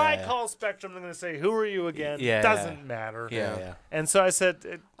 Yeah, If I yeah. call Spectrum, they're going to say, "Who are you again?" Yeah, Doesn't matter. Yeah. And so I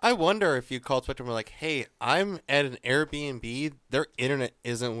said, I wonder if you called Spectrum and were like, hey, I'm at an Airbnb. Their internet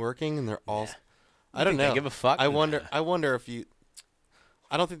isn't working, and they're all. I don't think they know. give a fuck? I wonder if you.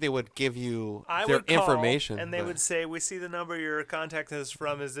 I don't think they would give you I their would call, information. and they but- would say, "We see the number you're contacting us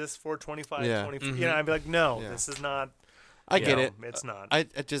from. Is this 425? Yeah. 20? You know, I'd be like, "No, Yeah. this is not." I get no, it. It's not. I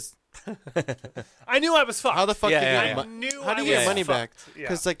just. I knew I was fucked. How the fuck Yeah, do you yeah, get yeah. mo- I knew How do I you get was money back? fucked. Yeah.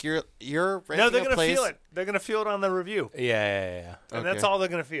 Because like you're renting No, they're a gonna place. feel it. They're gonna feel it on the review, Yeah. and Okay. that's all they're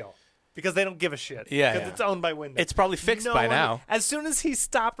gonna feel because they don't give a shit. Yeah, because yeah. it's owned by Wyndham. It's probably fixed No by one- now. As soon as he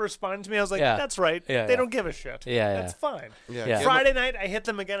stopped responding to me, I was like, Yeah. "That's right. Yeah, they yeah. don't give a shit. Yeah, that's fine." Yeah. Yeah. give Friday night, I hit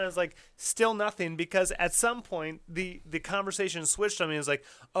them again. I was like, still nothing because at some point the conversation switched on me. It was like,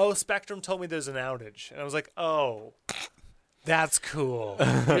 "Oh, Spectrum told me there's an outage," and I was like, "Oh, that's cool.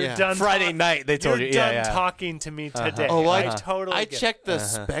 You're Yeah. done. Friday night, they told you're you. done Yeah. talking to me today. Oh, I I- totally. I get it. checked the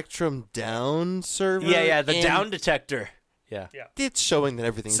Spectrum down server. Yeah, the and down detector. Yeah. It's showing that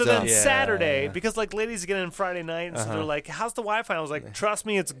everything's So down. then Yeah, Saturday, yeah. because like ladies get in Friday night, and so they're like, "How's the Wi-Fi?" I was like, "Trust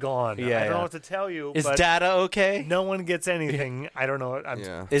me, it's gone. Yeah, I don't yeah. know what to tell you." Is but data okay? no one gets anything. I don't know. I'm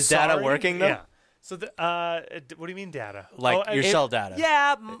Yeah. Is data sorry. working, though? Yeah. So what do you mean data? Like your it- cell data?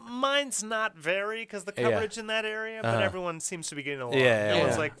 Yeah, mine's not very because the coverage in that area, but everyone seems to be getting along. Yeah, no yeah,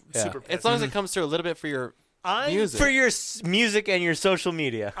 one's yeah. like Yeah. super. As Pissed. long as it comes through a little bit for your music. For your music and your social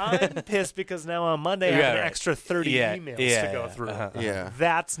media. I'm pissed because now on Monday I have Yeah, an right. extra 30 Yeah, emails yeah, to go yeah. through. Yeah.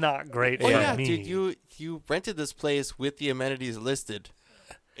 That's not great Well, for yeah, me. dude, you rented this place with the amenities listed,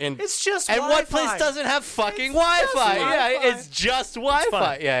 and It's just And what Wi-Fi. place doesn't have fucking It's just Wi-Fi? Yeah, Wi-Fi. it's just Wi-Fi.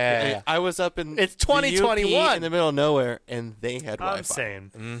 fine. Yeah. I was up in It's the 2021. UP in the middle of nowhere, and they had Wi-Fi. I'm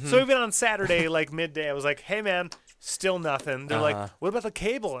saying. Mm-hmm. So even on Saturday, like midday, I was like, "Hey man, still nothing." They're like, "What about the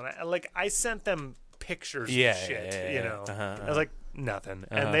cable?" And I sent them pictures Yeah, of shit, yeah, you yeah. know. I was like, "Nothing,"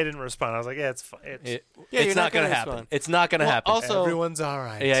 and they didn't respond. I was like, "Yeah, it's fine. Yeah, it's you're not not gonna gonna happen. respond. It's not gonna Well, happen. also- Everyone's all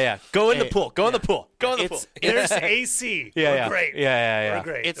right." yeah. Go in the Hey, pool. Go in the pool. Go in the pool. There's AC. Yeah, We're yeah. great. Yeah. We're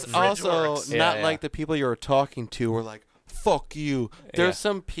great. It's The fridge also works. not Yeah, like the people you were talking to were like, "Fuck you." There's Yeah.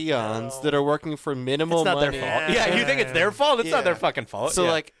 some peons No. that are working for minimal It's not money. their fault. Yeah. Yeah, you think it's their fault? It's Yeah. not their fucking fault. So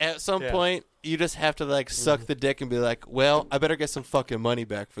Yeah. like at some Yeah. point you just have to like suck the dick and be like, "Well, I better get some fucking money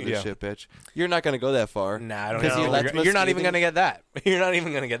back for this Yeah. shit, bitch." You're not gonna go that far. Nah, I don't 'Cause know. you let You're not even Muskegon- gonna get that. You're not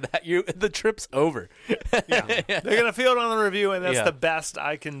even gonna get that. The trip's over. They're gonna feel it on the review, and that's Yeah. the best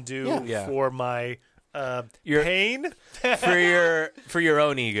I can do Yeah. for my Your- pain. for your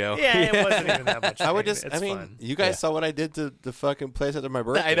own ego. Yeah, it wasn't even that much. I would pain. just. It's I mean, fine. you guys Yeah. saw what I did to the fucking place after my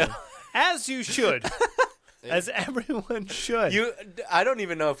birthday. I know. As you should. As everyone should. I don't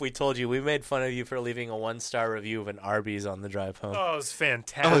even know if we told you. We made fun of you for leaving a 1-star review of an Arby's on the drive home. Oh, it was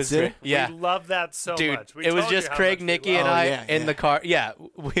fantastic. Oh, did it? Yeah. We love that so Dude, much. We it was told you just how Craig, much we Nikki, love and Oh, I yeah, in yeah. the car. Yeah,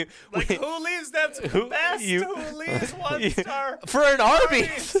 we, Like, who leaves that's Who- best? you- Who leaves 1 star? for an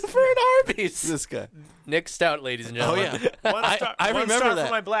Arby's. For an Arby's. This guy. Nick Stout, ladies and Oh gentlemen. yeah, One star, I one remember star that.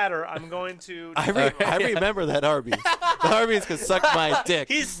 for my bladder. I'm going to. I remember that Arby's. The Arby's can suck my dick.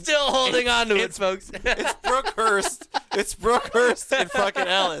 He's still holding on to it, it's- folks. It's Brookhurst. It's Brookhurst and fucking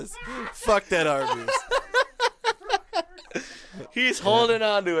Ellis. Fuck that Arby's. He's holding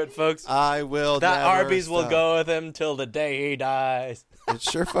on to it, folks. I will. That never Arby's will stop. go with him till the day he dies. It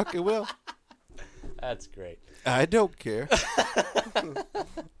sure fucking will. That's great. I don't care.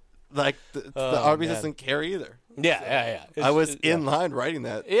 Like the Oh, Arby's man. doesn't care either. Yeah. I was in line writing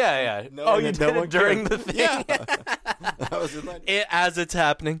that. Yeah. No, Oh, you no did one it during cared. the thing? Yeah. I was in line. As it's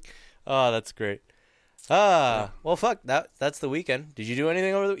happening. Oh, that's great. Well, fuck. That's the weekend. Did you do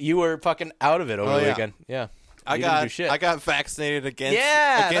anything over the? You were fucking out of it over Oh, the yeah. weekend. Yeah. I You didn't do got shit. I got vaccinated against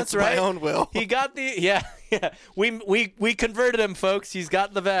Yeah, that's right. my own will. He got the yeah. We converted him, folks. He's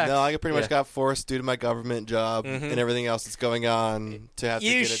got the vax. No, I pretty much Yeah. got forced due to my government job and everything else that's going on to have to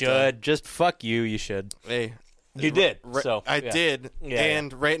You get it should just fuck you. You should. done. Hey, You did. Right, So I yeah. did, Yeah,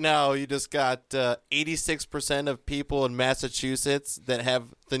 and right now you just got 86% of people in Massachusetts that have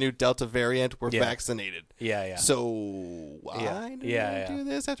the new Delta variant were Yeah. vaccinated. Yeah. So why Yeah. did Yeah, I do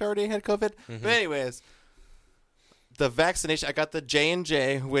this after I already had COVID? But anyways, the vaccination, I got the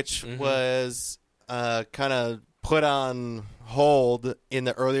J&J, which was kind of put on hold in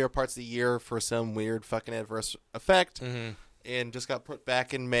the earlier parts of the year for some weird fucking adverse effect, and just got put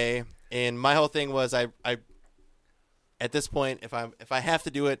back in May. And my whole thing was, I at this point, if I have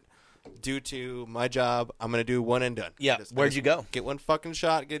to do it due to my job, I'm gonna do one and done. Yeah. Where'd you go? Get one fucking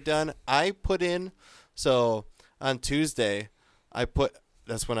shot, get it done. I put in, so on Tuesday,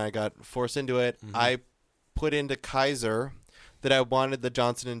 that's when I got forced into it. I put into Kaiser that I wanted the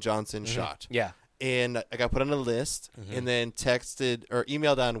Johnson & Johnson shot. Yeah. And I got put on a list and then texted or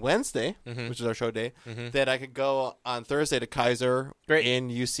emailed on Wednesday, which is our show day, that I could go on Thursday to Kaiser Great. in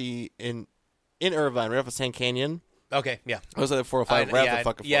UC in Irvine, right off of Sand Canyon. Okay. Yeah. I was at the 405, right off the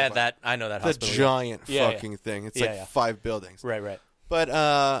fucking 405. yeah. That I know that the hospital. giant Yeah, fucking thing. It's Yeah, like yeah. 5 buildings. Right.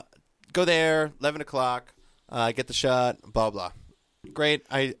 But go there, 11 o'clock, get the shot, blah, blah. Great.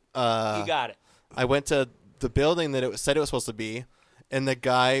 You got it. I went to the building that said it was supposed to be, and the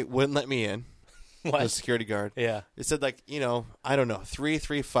guy wouldn't let me in, the What? security guard. Yeah. It said, like, I don't know,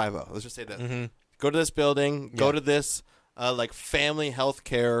 3350. Let's just say that. Go to this building, go Yeah. to this, like, family health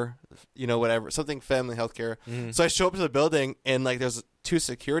care, whatever, something family health care. So I show up to the building, and, like, there's 2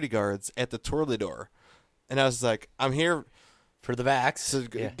 security guards at the toilet door. And I was like, I'm here For the vax.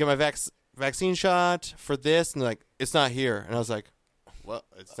 to Yeah. get my vaccine shot for this. And they're like, it's not here. And I was like, well,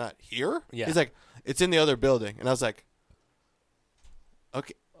 it's not here? Yeah. He's like, it's in the other building. And I was like,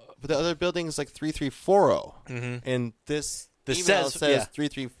 okay. But the other building is like 3340. And this email says- says yeah.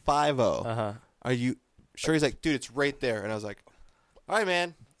 3350. Uh-huh. Are you sure? He's like, dude, it's right there. And I was like, all right,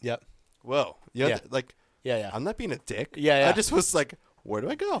 man. Yep. Whoa. You Yeah. have to- like, Yeah. I'm not being a dick. Yeah. I just was like, where do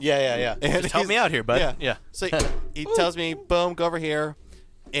I go? Yeah. And Just help he's- me out here, bud. Yeah. Yeah. So he tells me, boom, go over here.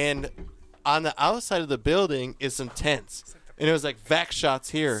 And on the outside of the building is some tents. And it was like vax shots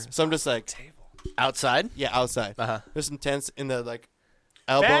here. So I'm just like, Outside. yeah, outside. Uh-huh. There's some tents in the like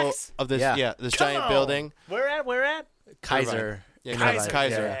elbow Vax? of this, Yeah. this Come giant on. building. Where at? Kaiser. Yeah, Kaiser.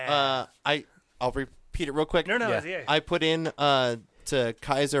 Kaiser. Yeah. I'll repeat it real quick. No. Yeah. Yeah. I put in to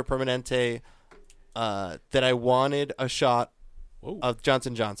Kaiser Permanente that I wanted a shot of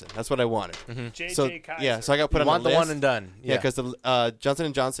Johnson & Johnson. That's what I wanted. JJ So Kaiser. yeah, so I got put You on want the the list. one and done. Yeah, because the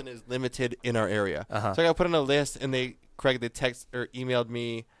Johnson & Johnson is limited in our area. Uh-huh. So I got put on a list, and they text or emailed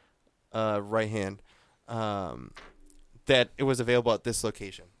me right hand that it was available at this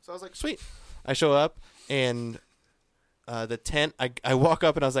location. So I was like, sweet. I show up, and the tent, I walk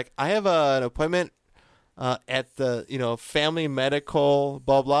up, and I was like, I have an appointment at the, family medical,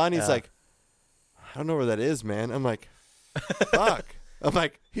 blah, blah. And he's Yeah. like, I don't know where that is, man. I'm like, fuck. I'm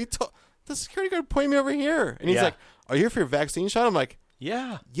like, the security guard pointed me over here. And he's Yeah. like, are you here for your vaccine shot? I'm like,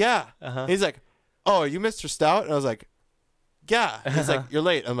 yeah. yeah. Uh-huh. He's like, oh, are you Mr. Stout? And I was like, yeah. He's like, you're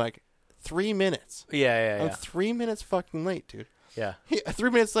late. I'm like, 3 minutes. Yeah. I'm 3 minutes fucking late, dude. Yeah. 3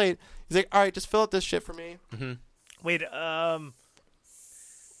 minutes late. He's like, all right, just fill out this shit for me. Wait,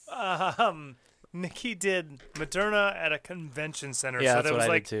 Nikki did Moderna at a convention center. Yeah, so that's there what was I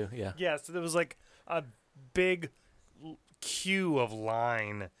like, did too. Yeah. Yeah, so there was like a big queue of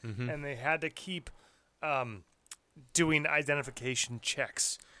line, Mm-hmm. and they had to keep doing identification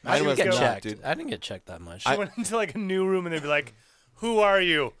checks. I didn't was get not, checked. dude. I didn't get checked that much. She went into like a new room, and they'd be like, "Who are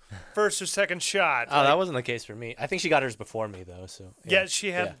you? First or second shot?" Oh, that wasn't the case for me. I think she got hers before me though. So Yeah,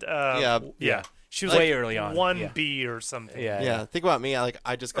 she had. Yeah. She was Way like early on, 1B or something. Yeah, think about me.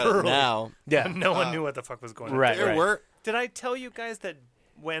 I just got it Early. now. Yeah. No one knew what the fuck was going on. Right. There were Did I tell you guys that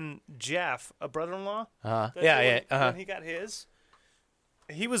when Jeff, a brother-in-law, Yeah, that yeah. day when he got his,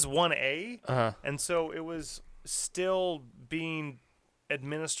 he was 1A, and so it was still being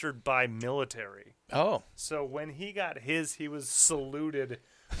administered by military. Oh. So when he got his, he was saluted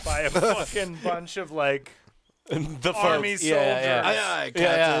by a fucking bunch of like The army soldiers. Aye,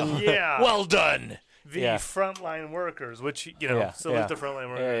 Captain. Yeah. Well done. The Yeah. frontline workers, which Yeah, salute yeah. the frontline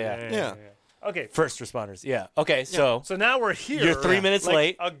workers. Yeah. Okay, First responders. Yeah. Okay. So so now we're here. you're 3 minutes like,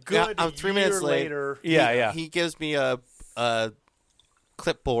 late. A good I'm 3 year minutes late. later. Yeah. He gives me a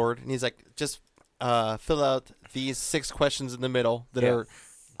clipboard, and he's like, just fill out these 6 questions in the middle that Yeah. are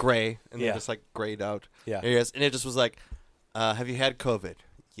gray, and Yeah. they're just like grayed out. Yeah. And it just was like, have you had COVID?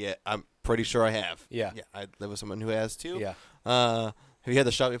 Yeah, I'm pretty sure I have. Yeah. I live with someone who has too. Yeah. Have you had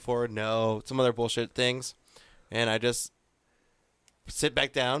the shot before? No. Some other bullshit things. And I just sit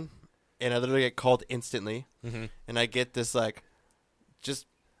back down, and I literally get called instantly. Mm-hmm. And I get this, like, just,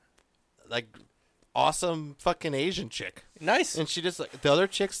 like, awesome fucking Asian chick. Nice. And she just, like, the other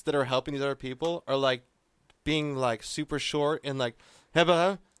chicks that are helping these other people are, like, being, like, super short and, like,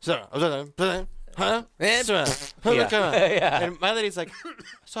 huh? Yeah. And my lady's like,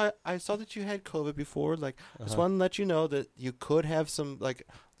 so I saw that you had COVID before. Like, I just wanted to let you know that you could have some, like,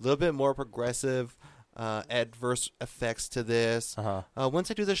 a little bit more progressive adverse effects to this. Once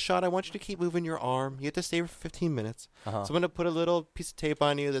I do the shot, I want you to keep moving your arm. You have to stay for 15 minutes. So I'm going to put a little piece of tape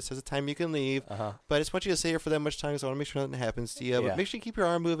on you that says the time you can leave. But I just want you to stay here for that much time, so I want to make sure nothing happens to you. Yeah. But make sure you keep your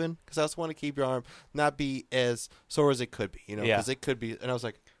arm moving, because I also want to keep your arm not be as sore as it could be, Yeah. because it could be. And I was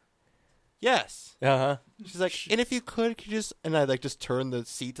like, yes. She's like, and if you could you just, and I like just turned the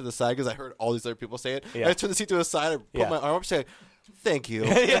seat to the side because I heard all these other people say it. Yeah. I turned the seat to the side, I put Yeah. my arm up, say, thank you.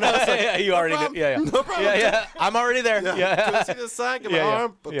 Yeah. You already problem. did. Yeah. No problem. Yeah. I'm already there. Yeah. Yeah. Turn the seat to the side, get Yeah, my yeah.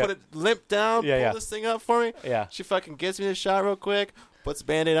 arm, but Yeah. put it limp down, Yeah, pull yeah. this thing up for me. Yeah. She fucking gives me the shot real quick, puts a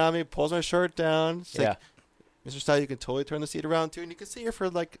Band-Aid on me, pulls my shirt down. She's like, Mr. Style, you can totally turn the seat around too, and you can sit here for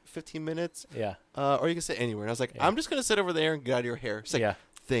like 15 minutes, Yeah. or you can sit anywhere. And I was like, Yeah. I'm just going to sit over there and get out of your hair. She's like, Yeah.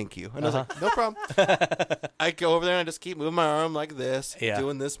 thank you. And I was like, no problem. I go over there and I just keep moving my arm like this, Yeah.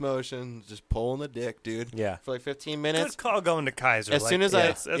 doing this motion, just pulling the dick, dude. Yeah. For like 15 minutes. Good call going to Kaiser. As soon as I'm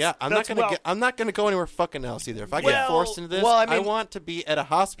not well, gonna go anywhere fucking else either. If I Well- get forced into this, well, I I mean- want to be at a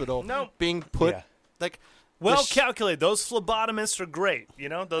hospital, No. being put Yeah. like well the sh- calculated. Those phlebotomists are great. You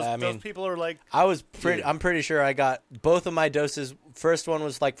know, those I those mean- people are like, I'm pretty sure I got both of my doses. First one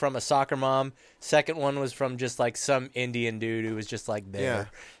was like from a soccer mom. Second one was from just like some Indian dude who was just like there.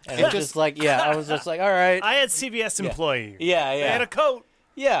 Yeah. And I was just like, I was just like, all right. I had CVS employee. Yeah. They had a coat.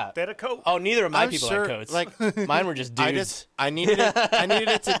 Yeah. They had a coat. Oh, neither of my I'm people sure, had coats. like, Mine were just dudes. I needed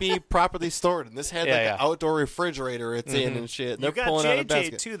it to be properly stored, and this had Yeah, like yeah. an outdoor refrigerator it's in and shit. And You they're got pulling out a JJ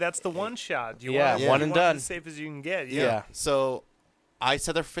basket. too. That's the one shot. You Yeah, want, one you and want it done. as safe as you can get. Yeah. So I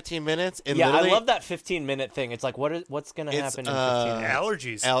sat there for 15 minutes, and Yeah, I literally love that 15-minute thing. It's like, what's going to It's, happen in 15 minutes?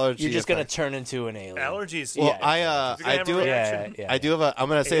 Allergies. allergy. You're just going to effect. turn into an alien. Allergies. Well, Yeah, I You're gonna have a do. reaction. Yeah. I do have a. I'm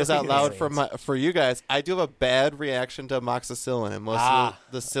gonna say this out loud Aliens. for you guys. I do have a bad reaction to amoxicillin and most of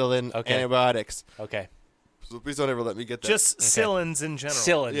the Cillin Okay. antibiotics. Okay. So please don't ever let me get that. Just Cillins in general.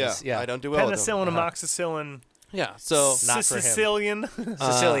 Cylinders. yeah, Yeah. I don't do well with them. Penicillin, amoxicillin, Yeah, so Not for him. Sicilian.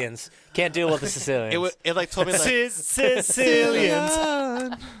 Sicilians. Can't deal with the Sicilians. it like told me like Sicilians.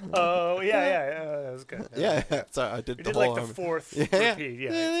 Oh, yeah. That was good. yeah. Sorry, I did You the did whole like the army. fourth Yeah. repeat. Yeah.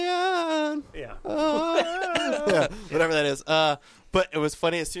 Sicilian. Yeah. Yeah, whatever that is. But it was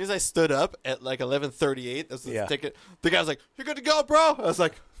funny. As soon as I stood up at like 11:38, that's the Yeah. ticket. The guy was like, "You're good to go, bro." I was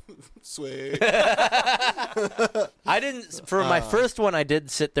like, "Sweet." I didn't. For my first one, I did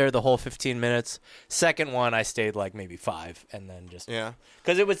sit there the whole 15 minutes. Second one, I stayed like maybe 5, and then just Yeah.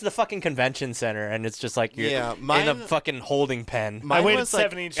 because it was the fucking convention center, and it's just like you're Yeah, in a mine- fucking holding pen, I Mine waited was, like-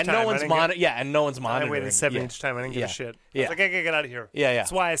 7 each and time. no one's and no one's I monitoring. waited 7 yeah. each time. I didn't give Yeah. a shit. I Yeah. was like, I gotta get out of here. Yeah.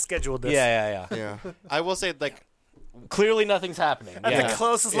 That's why I scheduled this. Yeah. Yeah. I will say like Clearly, nothing's happening. At yeah. the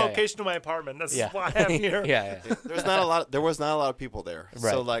closest Yeah, yeah. location to my apartment. That's Yeah. why I'm here. yeah. there was not a lot of people there.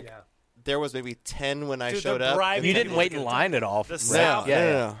 Right. So like Yeah. there was maybe 10 when I Dude, showed they're up. bribing You people didn't to wait get in it line at all. The Right. South-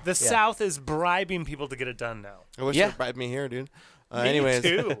 Yeah. The South is bribing people to get it done now. I wish Yeah. they'd bribed me here, dude. Me Anyways,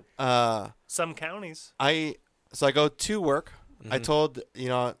 too. uh, Some counties. I go to work. I Mm-hmm. told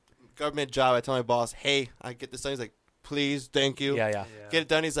government job. I told my boss, "Hey, I get this done." He's like, "Please, thank you." Yeah. Get it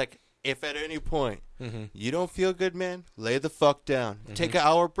done. He's like, "If at any point Mm-hmm. you don't feel good, man, lay the fuck down. Take an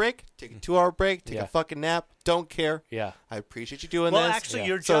hour break. Take a 2-hour break. Take Yeah. a fucking nap. Don't care. Yeah. I appreciate you doing Well, this." actually, Yeah.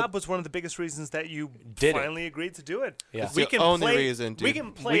 your So- job was one of the biggest reasons that you Did it. finally agreed to do it. Yeah. It's We the can only play, reason, dude. We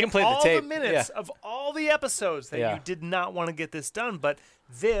can play the all tape. the minutes Yeah. of all the episodes that Yeah. you did not want to get this done, but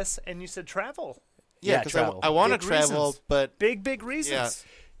this, and you said travel. Yeah, because travel. I want to Big travel, reasons. but Big reasons.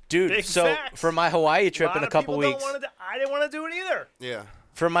 Dude, Big so facts. for my Hawaii trip in a couple weeks, I didn't want to do it either. yeah.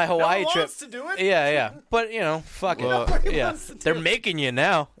 for my Hawaii no one trip, wants to do it. yeah, but fuck Well, it, Nobody yeah, wants to do they're it. making you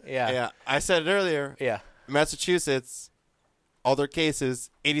now, yeah, I said it earlier. yeah. Massachusetts, all their cases,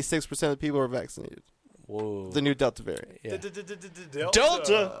 86% of the people are vaccinated. Whoa, The new Delta variant. yeah. Delta.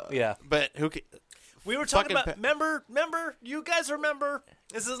 Delta, yeah. But who? We were talking Fucking about. Remember? You guys remember?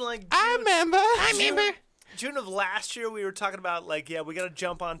 This isn't like. I remember. June of last year, we were talking about we got to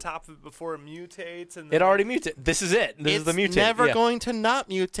jump on top of it before it mutates, and It already mutated. This is it. This is the mutate. It's never yeah. going to not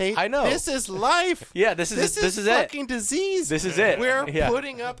mutate. I know. This is life. Yeah, this is This is it. fucking disease. This is it. We're Yeah.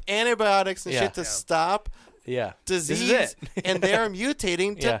 putting up antibiotics and Yeah. shit to stop Yeah, disease, This is it. and they're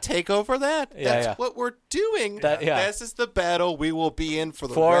mutating to Yeah. take over that. Yeah, That's yeah. what we're doing. Yeah. This is the battle we will be in for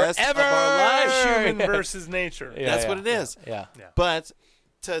the rest of Forever. our lives. human versus nature. Yeah, That's yeah, what it is. Yeah. But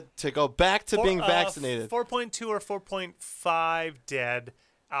to go back to being vaccinated, 4.2 or 4.5 dead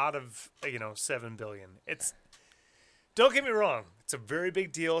out of 7 billion. It's don't get me wrong. It's a very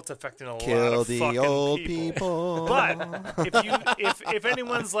big deal. It's affecting a lot kill of the fucking old people. people. But if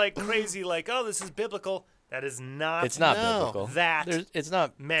anyone's like crazy, like this is biblical, that is not. It's not No. biblical. That It's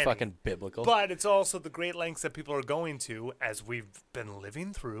not many. fucking biblical. But it's also the great lengths that people are going to as we've been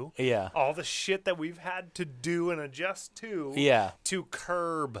living through. Yeah. All the shit that we've had to do and adjust to. Yeah. To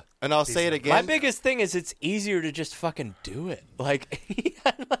curb. And I'll say it again. My biggest thing is it's easier to just fucking do it. Like,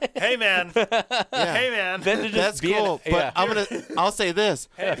 Hey man. Hey man. than to just That's be cool. in it. But I'll say this.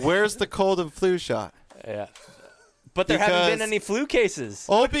 Where's the cold and flu shot? Yeah. But there haven't been Because- any flu cases.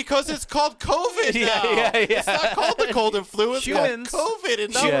 Oh, because it's called COVID Yeah, now. yeah, yeah. It's not called the cold and flu. It's Humans- called COVID,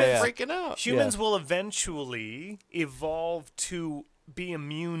 and now Yeah, we're yeah. freaking out. Humans will eventually evolve to be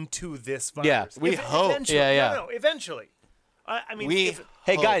immune to this virus. Yeah, we hope. Eventually. Yeah, yeah. No, eventually. I mean, We if-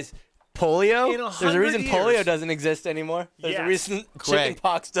 Hey hope. guys, polio. In There's a 100 reason polio years. doesn't exist anymore. There's a Yes. reason Correct.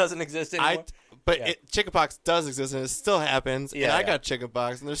 chickenpox doesn't exist anymore. Yeah. Chickenpox does exist, and it still happens. And Yeah, I yeah. got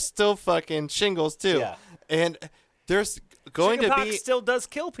chickenpox, and there's still fucking shingles too. Yeah. And there's going to chickenpox be still does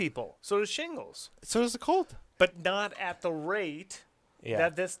kill people. So does shingles. so does the cold. But not at the rate Yeah.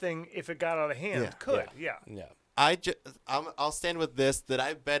 that this thing, if it got out of hand, Yeah. could. Yeah. Yeah. I'll stand with this that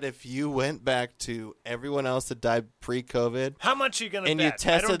I bet if you went back to everyone else that died pre-COVID, How much are you going to And bet?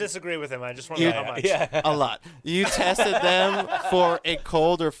 you I don't tested- disagree with him. I just want to know how much. Yeah. a lot. You tested them for a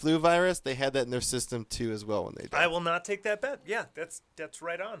cold or flu virus. They had that in their system too as well when they died. I will not take that bet. Yeah, that's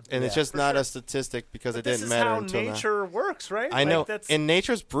right on. and it's Yeah, just for not sure. a statistic because it This didn't is matter how until now. nature works, right? I know, Like, that's, and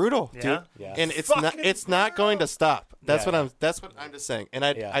nature's brutal, Yeah. dude. Yeah. And it's Fucking not going to stop. That's Yeah. what I'm just saying. And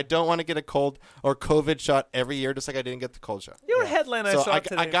Yeah. I don't want to get a cold or COVID shot every year, just like I didn't get the cold shot. you know what headline I So saw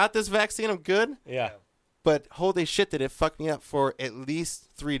today? I got this vaccine. I'm good, Yeah. but holy shit, did it fuck me up for at least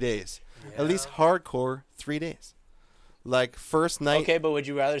 3 days? At least hardcore 3 days. Like first night. Okay, but would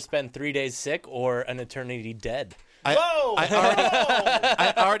you rather spend 3 days sick or an eternity dead? Whoa!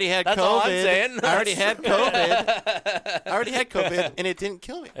 I already had That's COVID. all I'm saying. I already had COVID. I already had COVID, and it didn't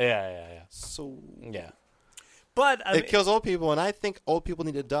kill me. Yeah. So Yeah. But I it mean, kills old people, and I think old people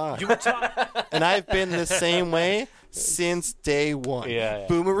need to die. you were talking. And I've been the same way since day one. Yeah.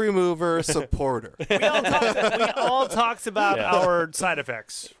 Boomer remover supporter. we all talked about Yeah. our side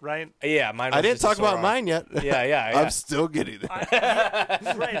effects, right? Yeah, mine was I didn't just a talk sore about arm. mine yet. Yeah. I'm still getting it.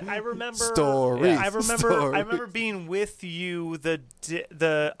 Right. I remember. Stories. I remember. Stories. I remember being with you the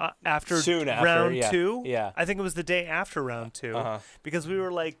after Soon after, round yeah. 2. Yeah. I think it was the day after round 2 Uh-huh. because we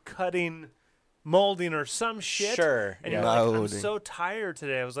were like cutting, molding or some shit. Sure, And yeah. you're like, I'm Molding. so tired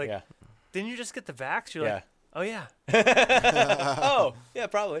today. I was like, Yeah. didn't you just get the vax? You're Yeah. like, oh yeah. Oh, yeah,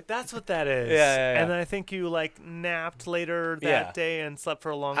 probably. That's what that is. Yeah. And I think you like napped later that Yeah. day and slept for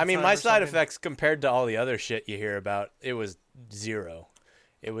a long I mean, time my or side something. effects compared to all the other shit you hear about, it was zero.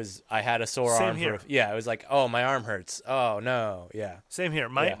 It was I had a sore Same arm. here. Yeah, it was like, oh, my arm hurts. Oh no, yeah, Same here.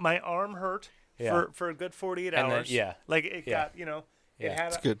 My Yeah. my arm hurt Yeah. for a good 48 And then- hours. yeah. Like it Yeah. got, it Yeah. had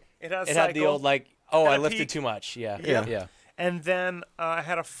It's a, good. It had a it cycle. had the old like, oh, Had I a lifted peak. too much. Yeah, Yeah. yeah, And then I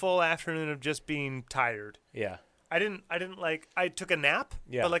had a full afternoon of just being tired. yeah, I didn't like I took a nap,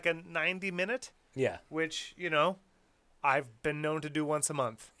 Yeah. but like a 90-minute, yeah, which, I've been known to do once a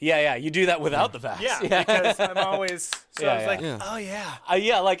month. yeah. You do that without the vax. Yeah, because I'm always so I was Yeah, like, yeah. oh yeah.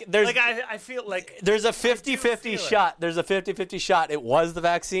 Yeah, like there's Like I feel like there's a feel 50-50 it. shot. There's a 50-50 shot. It was the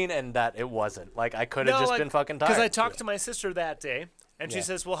vaccine, and that it wasn't. Like I could have just been fucking tired. Because I talked to my sister that day, and she Yeah.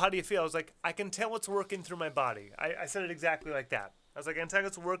 says, well, how do you feel? I was like, I can tell what's working through my body. I said it exactly like that. I was like, I can tell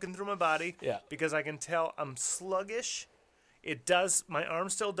what's working through my body Yeah. because I can tell I'm sluggish. My arm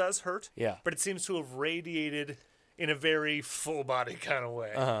still does hurt, Yeah. but it seems to have radiated in a very full body kind of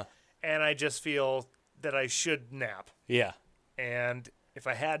way. Uh-huh. and I just feel that I should nap. Yeah. And if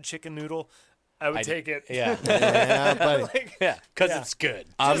I had chicken noodle, I would take it. Yeah. Yeah, buddy. Like, Yeah. Because Yeah. it's good.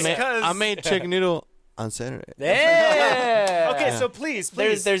 Just 'cause- I made chicken noodle on Saturday. Yeah. Okay, so please.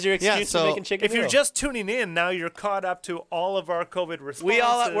 There's your excuse so for making chicken If you're noodle. just tuning in, now you're caught up to all of our COVID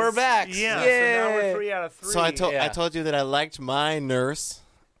responses. we're back. Yeah, Yay. so now we're 3 out of 3. So I Yeah. told you that I liked my nurse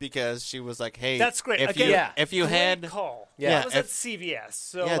because she was like, "Hey, That's great. If Again, you, Yeah. if you Great had, call. Yeah, That was if- at CVS.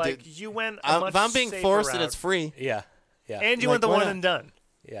 So, Yeah, like, dude. you went a much if I'm being safer forced route. and it's free." Yeah. Yeah. And you Like, went the why one not? and done.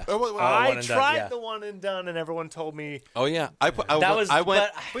 yeah. Oh, wait, wait, I one and done, tried yeah. the one and done, and everyone told me, oh yeah, I went.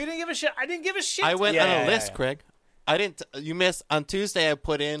 But we didn't give a shit. I didn't give a shit. I went Yeah, on a yeah, list, yeah. Craig. I didn't. You missed on Tuesday. I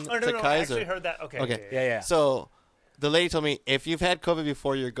put in Oh, no, to no, I Kaiser. actually heard that. Okay. Okay. Yeah. So the lady told me if you've had COVID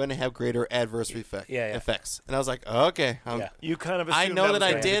before, you're going to have greater adverse Yeah. effects. And I was like, okay. Yeah. You kind of I assumed know that that was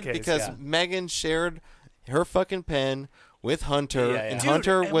I gonna be did the case. because yeah. Megan shared her fucking pen with Hunter, Yeah, yeah. and Dude,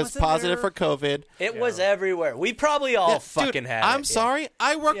 Hunter and was wasn't positive there- for COVID. It was everywhere. We probably all Yeah, fucking dude, had it. I'm Yeah. sorry.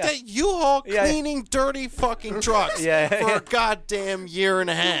 I worked Yeah. at U-Haul Yeah. cleaning dirty fucking trucks Yeah. for a goddamn year and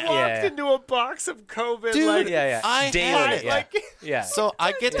a half. Walked Yeah. into a box of COVID. Dude, like, Yeah, yeah. I Daily. had it. Yeah. like, Yeah. So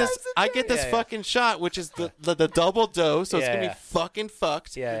I get this. I get this Yeah, yeah. fucking shot, which is the double dose. So it's Yeah, gonna yeah. be fucking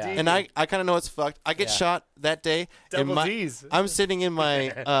fucked. Yeah, yeah. And I kind of know it's fucked. I get Yeah. shot that day. and Double my, Ds. I'm sitting in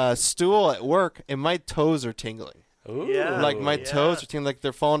my stool at work, and my toes are tingling. Ooh. Yeah. Like my yeah. toes are tingling, like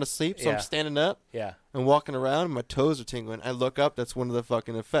they're falling asleep. So Yeah. I'm standing up Yeah. and walking around, and my toes are tingling. I look up. That's one of the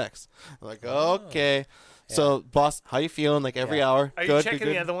fucking effects. I'm like, okay. So, boss, how you feeling? Like every Yeah. hour. Are you good, checking good,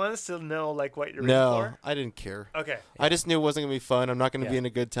 the good? other ones to know like what you're No, ready I didn't care. for? Okay. I just knew it wasn't gonna be fun. I'm not gonna be Yeah. in a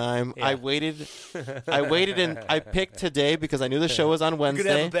good time. Yeah. I waited and I picked today because I knew the show was on You're gonna have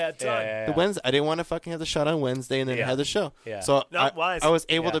Wednesday. a bad Yeah, time. yeah, The yeah. Wednesday, I didn't want to fucking have the shot on Wednesday and then Yeah. have the show. Yeah. So Not wise. I was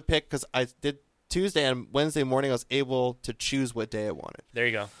able Yeah. to pick because I did Tuesday and Wednesday morning. I was able to choose what day I wanted. There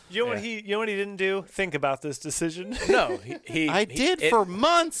you go. You know what Yeah. he? You know what he didn't do? Think about this decision. No, I did for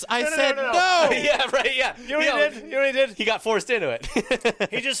months. I No, no, said no, no. no. yeah, right. Yeah. You know what he did? You know what he did? He got forced into it.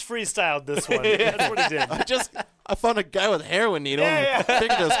 He just freestyled this one. That's what he did. I found a guy with a heroin needle. Yeah, and figured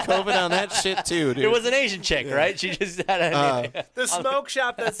there was COVID on that shit too, dude. It was an Asian chick, right? She just had a. The smoke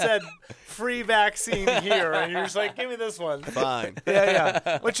shop that said free vaccine here, and you're just like, give me this one. fine.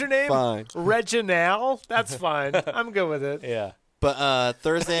 Yeah. What's your name? Fine. Reginald. That's fine. I'm good with it. yeah. But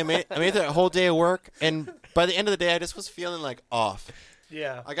Thursday, I made that whole day of work, and by the end of the day, I just was feeling like off.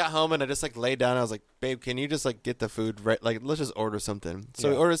 Yeah. I got home and I just like laid down. I was like, "Babe, can you just like get the food right? Like, let's just order something." So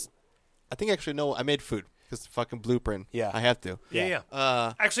Yeah. we orders. I think actually no, I made food because fucking Blueprint. Yeah. I have to. Yeah.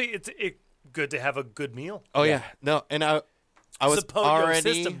 Actually, it's good to have a good meal. Oh yeah, no, and I was It's a Pogo already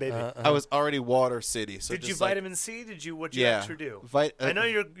system, baby. I was already Water City. So Did you just, like, vitamin C? Did you what you Yeah. extra do? I know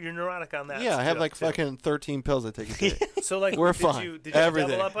you're neurotic on that. Yeah, I have stuff, like too. fucking 13 pills I take a day. So like, We're did fine. You, did you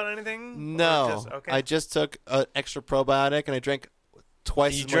Everything. double up on anything? Or No, just- okay. I just took an extra probiotic and I drank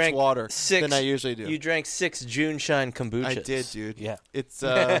twice You as drank much water six, than I usually do. You drank 6 June Shine kombuchas. I did, dude. Yeah. It's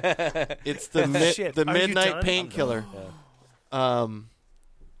it's the Shit. the Are you midnight done? painkiller.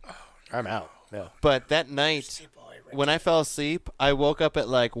 I'm out. No. But that night, when I fell asleep, I woke up at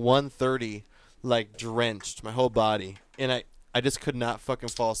like 1:30, like drenched, my whole body, and I just could not fucking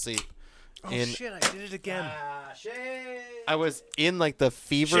fall asleep. oh and shit! I did it again. I was in like the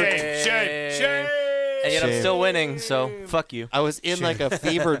fever. Shame. And yet I'm Shame. still winning, so fuck you. I was in like a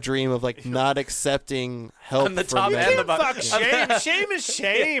fever dream of like not accepting help I'm the from top men. and the bottom. Fuck shame. Shame is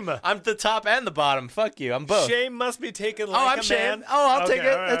shame. I'm the top and the bottom. Fuck you. I'm both. Shame must be taken like I'm a shame. man. Oh, I'll Okay, take it.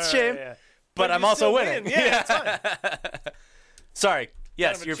 all right, That's all right, shame. yeah. But I'm you also still winning. win. Yeah, it's fine. Sorry.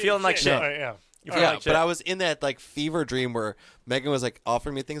 Yes, Kind of a you're cheap feeling like shit. shit. All right, yeah. You're All feeling Yeah, like but shit. I was in that like fever dream where Megan was like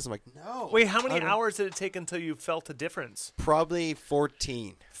offering me things. I'm like, no. Wait, how many I don't- hours did it take until you felt a difference? Probably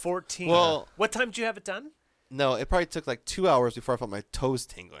 14. 14. Well- what time did you have it done? No, it probably took like 2 hours before I felt my toes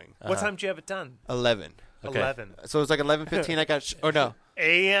tingling. What time did you have it done? 11. Okay. 11 So it was like 11:15. I got or no,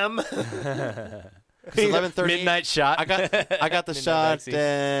 a.m. it was 11:30. Midnight shot. I got the Midnight shot vaccine.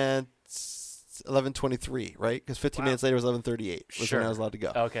 at 11:23, right? Because 15 minutes later was 11:38. Was Sure. when I was allowed to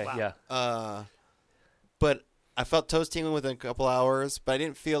go. Okay, Wow. yeah. But I felt toes tingling within a couple hours, but I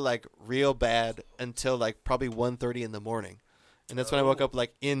didn't feel like real bad until like probably 1:30 in the morning, and that's when I woke up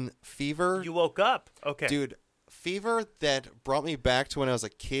like in fever. You woke up. Okay. Dude, fever that brought me back to when I was a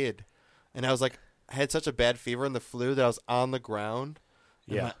kid, and I was like, I had such a bad fever in the flu that I was on the ground,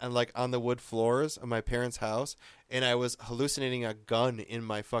 Yeah. and like on the wood floors of my parents' house, and I was hallucinating a gun in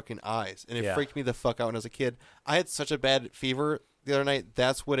my fucking eyes, and it Yeah. freaked me the fuck out when I was a kid. I had such a bad fever the other night.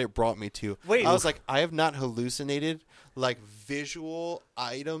 That's what it brought me to. Wait. I was like, I have not hallucinated like visual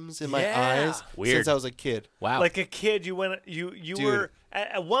items in my Yeah. eyes Weird. since I was a kid. Wow. Like a kid, you Dude. were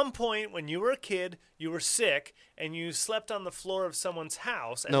at one point when you were a kid, you were sick and you slept on the floor of someone's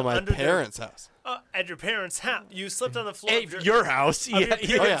house. And No, my under parents' house. at your parents' house, you slept on the floor At of your house. of your Yeah,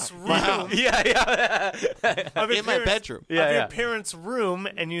 yeah. parents' my house. room. Yeah, yeah. Of your In my parents- bedroom. Yeah, of yeah. your parents' room,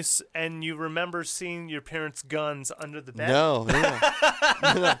 and you remember seeing your parents' guns under the bed. No. No.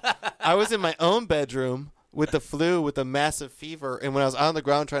 I was in my own bedroom with the flu, with a massive fever, and when I was on the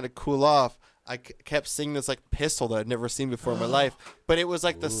ground trying to cool off, I kept seeing this like pistol that I'd never seen before in my life. But it was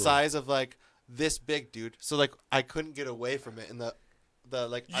like the size of like this big, dude. So like I couldn't get away from it, and the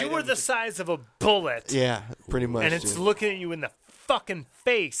like You were item the just- size of a bullet. yeah, pretty much. and it's dude. looking at you in the fucking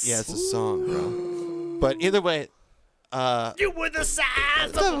face. Yeah, it's a song, bro. But either way, You were the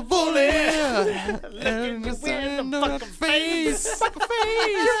size of a the bullet, Look at you in the fucking face.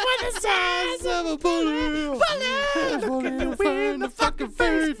 You were the size of a bullet. Look at you in the fucking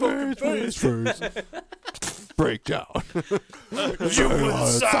face. Breakdown. You were the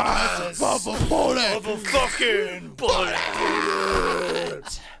size of a bullet. of a fucking bullet.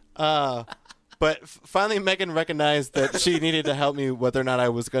 But finally, Megan recognized that she needed to help me whether or not I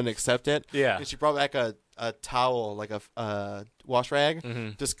was going to accept it. Yeah. And she brought back a towel, like a wash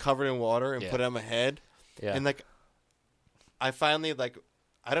rag, just covered in water, and Yeah. put it on my head. Yeah. And like, I finally like,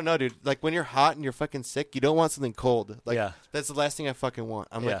 I don't know, dude. Like when you're hot and you're fucking sick, you don't want something cold. Like Yeah. that's the last thing I fucking want.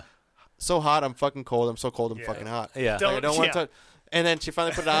 I'm Yeah. like, so hot, I'm fucking cold. I'm so cold, I'm Yeah. fucking hot. Yeah. Like, I don't want yeah. to. And then she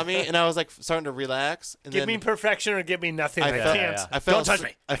finally put it on me, and I was like starting to relax. And Give then me perfection or give me nothing. I I fell- can't. yeah. I fell Don't touch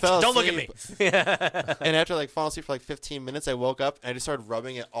asleep- me. I fell Don't look at asleep. me. And after like falling asleep for like 15 minutes, I woke up and I just started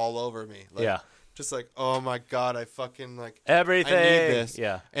rubbing it all over me. Like, Yeah. Just like, oh my god, I fucking like Everything. I need this.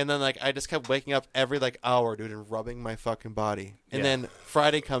 Yeah. And then like I just kept waking up every like hour, dude, and rubbing my fucking body. And Yeah. then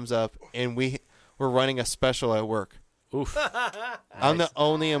Friday comes up and we're running a special at work. Oof. I'm the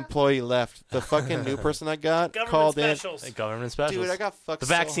only employee left. The fucking new person I got Government called specials. Government specials. in. Dude, I got fucked the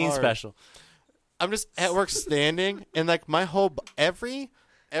so vaccine hard. special. I'm just at work standing, and like my whole every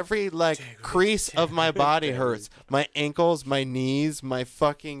like crease of my body hurts. My ankles, my knees, my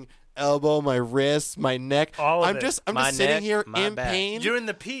fucking elbow, my wrists, my neck. All of I'm it. just My sitting neck, here my in back. pain. You're in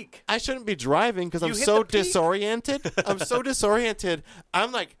the peak. I shouldn't be driving because I'm You hit so the peak. disoriented. I'm so disoriented.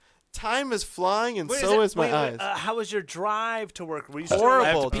 I'm like, time is flying, and Wait, so is my eyes. how was your drive to work? Were you still Horrible, I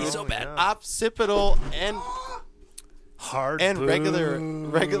have to pee dude. so bad. Occipital Hard and boo.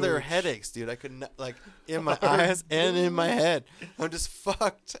 regular headaches, dude. I could not, like in my eyes and in my head. I'm just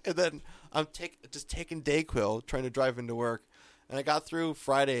fucked. And then I'm just taking Dayquil, trying to drive into work. And I got through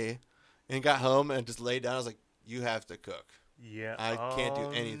Friday and got home and just laid down. I was like, "You have to cook. Yeah. I can't do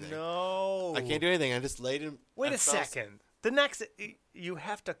anything. No. I can't do anything." I just laid in. Wait I a fell asleep. second. The next, you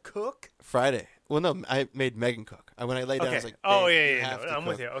have to cook. Friday. Well, no, I made Megan cook. When I laid down, I was Okay. like, Oh, "Babe, yeah, you yeah, have no, to I'm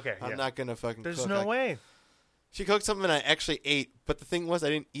with cook. you. Okay, I'm yeah. not gonna fucking. There's cook. no way. She cooked something I actually ate, but the thing was, I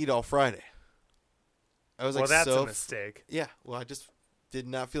didn't eat all Friday. I was Well, like, that's so a mistake. Yeah, well, I just did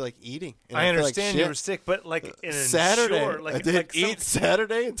not feel like eating. And I feel like understand you shit. were sick, but like in Saturday. short, like I didn't like some- eat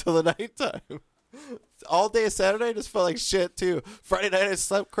Saturday until the nighttime. All day Saturday, I just felt like shit too. Friday night, I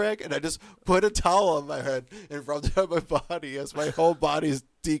slept, Craig, and I just put a towel on my head and rubbed it on my body as my whole body's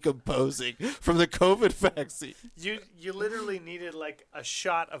decomposing from the COVID vaccine. You literally needed like a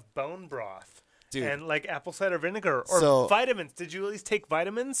shot of bone broth. Dude. And like apple cider vinegar or So- vitamins. Did you at least take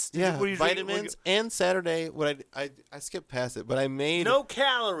vitamins? Yeah, were you drinking- were vitamins. And Saturday, what I skipped past it, but I made no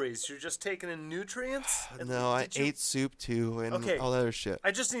calories. You're just taking in nutrients. And No, I did you- ate soup too and Okay. all that other shit.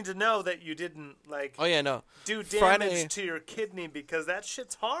 I just need to know that you didn't like Oh yeah, no. do damage Friday- to your kidney because that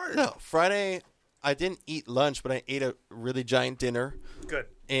shit's hard. No, Friday I didn't eat lunch, but I ate a really giant dinner. Good.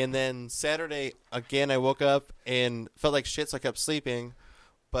 And then Saturday again, I woke up and felt like shit, so I kept sleeping.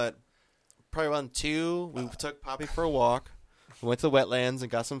 But probably around 2, we took Poppy for a walk. We went to the wetlands and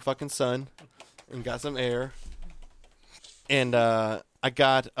got some fucking sun and got some air. And I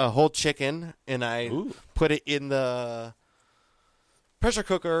got a whole chicken and I Ooh. put it in the pressure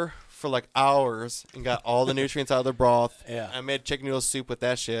cooker for like hours and got all the nutrients out of the broth. Yeah. I made chicken noodle soup with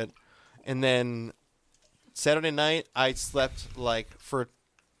that shit. And then Saturday night, I slept like for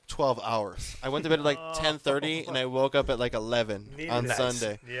 12 hours. I went to bed at like 10:30 and I woke up at like 11 Needed on that.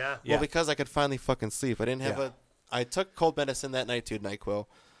 Sunday. Yeah. Yeah. Well, because I could finally fucking sleep. I didn't have Yeah. I took cold medicine that night too, NyQuil.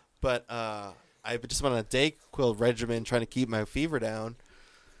 But I just went on a Dayquil regimen trying to keep my fever down.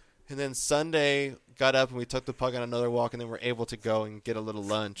 And then Sunday, got up and we took the pug on another walk and then we're able to go and get a little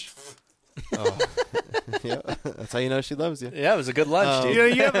lunch. Oh. Yeah, that's how you know she loves you. Yeah, it was a good lunch, You dude.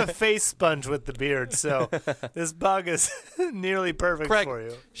 know, you have a face sponge with the beard, so this bug is nearly perfect Craig, for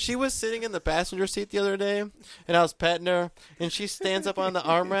you. she was sitting in the passenger seat the other day, and I was petting her, and she stands up on the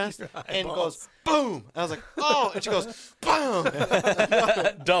armrest and goes, boom! I was like, oh! And she goes, boom!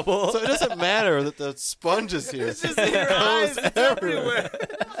 Double. So it doesn't matter that the sponge is here. It's just in your eyes. It's everywhere.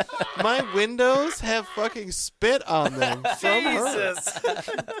 My windows have fucking spit on them from her. Jesus.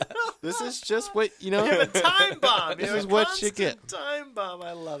 This is just what, you know. You have a time bomb. This You have is a what you constant get. Time bomb.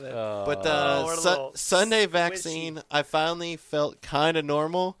 I love it. But we're a little Sunday squishy. vaccine, I finally felt kind of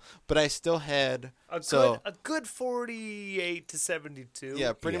normal, but I still had a good 48 to 72.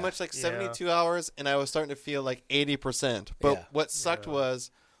 yeah, pretty Yeah. much like Yeah. 72 hours, and I was starting to feel like 80%. But Yeah. what sucked was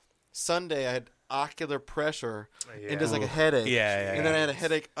Sunday I had ocular pressure Yeah. and just like a headache. Yeah, and then I had a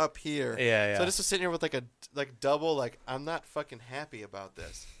headache up here. Yeah, So I yeah. just was sitting here with like a double like I'm not fucking happy about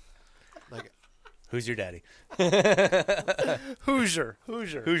this. Like Who's your daddy? Hoosier.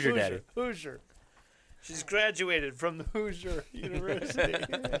 Who's your daddy? Hoosier. She's graduated from the Hoosier University.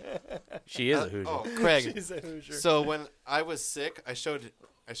 She is a Hoosier. oh, Craig. She's a Hoosier. So when I was sick, I showed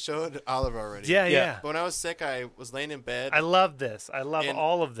Oliver already. Yeah. But when I was sick, I was laying in bed. I love this. I love And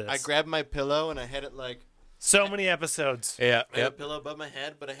all of this. I grabbed my pillow and I had it like so many episodes. Yeah. I had a Yep. pillow above my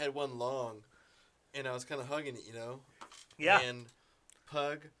head, but I had one long, and I was kind of hugging it, you know. Yeah. And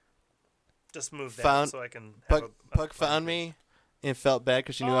Pug Just move that Found- so I can have Pug found me and felt bad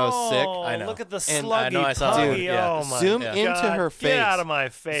because she knew I was sick. I know. Look at the And sluggy I know I saw puggy. it. Yeah. Oh my Zoom God. into her face. Get out of my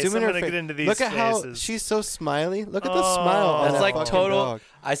face. Zoom in I'm her going to face. get into these Look at how faces. she's so smiley. Look at the Oh. smile. on That's that like fucking total. dog.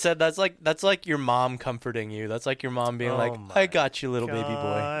 I said that's like your mom comforting you. That's like your mom being Oh like, my "I got you, little baby boy."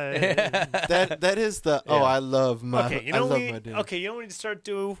 God. That is the Yeah. I love my Okay, you I know love we my dinner. okay. You know what we need to start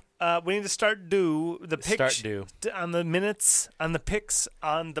do. We need to start do the picture Start do on the minutes on the picks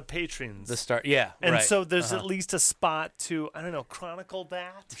on the patrons. the start. Yeah. and right. so there's Uh-huh. at least a spot to I don't know chronicle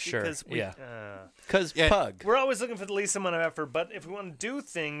that. Sure, Because we, yeah. 'Cause Yeah. Pug. we're always looking for the least amount of effort, but if we want to do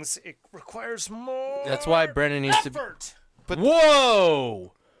things, it requires more. That's why Brennan needs to. effort.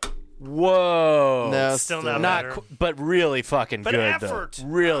 Whoa. Whoa. No, Still still not Not, better. but really fucking But good effort. though.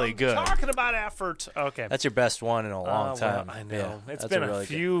 Really I'm good. Talking about effort. Okay. That's your best one in a long Well, time. I know. Yeah, It's that's been a really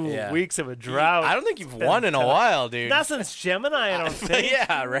few good. Yeah. weeks of a drought. I don't think you've been won in a tough. while, dude. Not since Gemini, I don't think.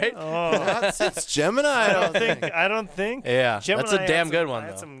 yeah, right. Oh, Not since Gemini. I don't think. I don't think. Yeah, Gemini that's a damn had good some- one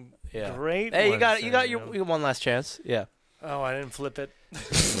had though. some Yeah. great. Hey, you ones got there, your you know. one last chance. Yeah, Oh, I didn't flip it.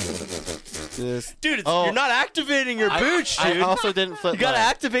 This- dude, Oh. you're not activating your booch, I dude. also didn't flip. You gotta mine.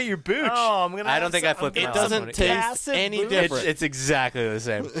 activate your booch. Oh, I'm gonna. I have don't think some- I flipped I'm it. gonna It have doesn't some taste passive any booch. different. It's exactly the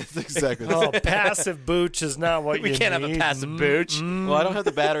same. It's exactly. the Oh, same. passive booch is not what We you can't have a need. passive booch. Well, I don't have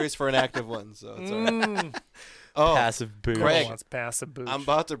the batteries for an active one, so it's all right. Oh, Passive booch. Greg, Wants passive booch. I'm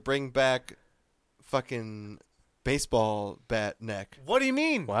about to bring back fucking baseball bat neck. What do you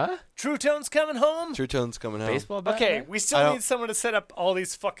mean? What? True Tone's coming home? True Tone's coming home. Baseball bat? Okay, man? we still I don't- need someone to set up all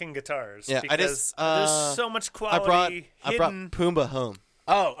these fucking guitars. Yeah, I because just, there's so much quality I brought hidden. Pumbaa home,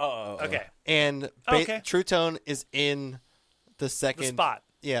 Oh. Okay, and Okay. True Tone is in the second the spot.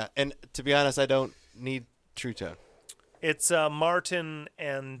 Yeah, and to be honest, I don't need True Tone. It's Martin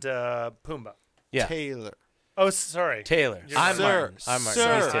and Pumbaa. Yeah. Taylor. Oh, sorry. Taylor. You're I'm right. Martin. I'm Martin.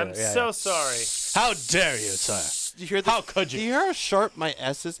 Sir. He's Taylor. I'm Yeah, so yeah. sorry. How dare you, sir? You hear the, How could you? Do you hear how sharp my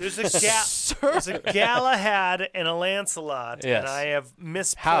S is? There's a Galahad and a Lancelot, Yes. and I have How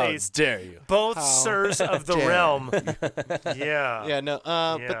misplaced dare you? both How sirs of the dare. realm. Yeah. Yeah, no.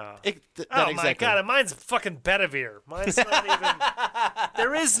 Yeah. But not Oh exactly. my god, mine's fucking Bedivere. Mine's not even.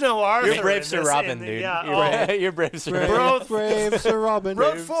 There is no Arthur. You're Brave in Sir this- Robin, in the- dude. Yeah. You're, oh, you're Brave Sir Brave, Robin. Both- brave Sir Robin.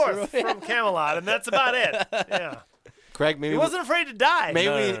 Wrote forth from Camelot, and that's about it. Yeah. Craig, maybe He wasn't afraid to die. maybe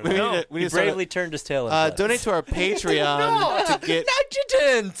No, we, no, no, we no. need to, we He need to start bravely turned his tail. donate to our Patreon to get No, you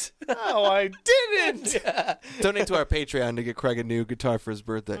didn't. No, I didn't. donate to our Patreon to get Craig a new guitar for his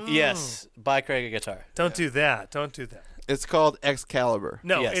birthday. Yes, buy Craig a guitar. Don't do that. Don't do that. It's called Excalibur.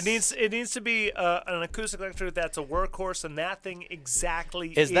 No, Yes. it needs to be an acoustic electric that's a workhorse, and that thing exactly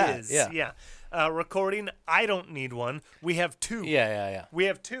Is that, yeah. yeah. Recording, I don't need one. We have two. Yeah. We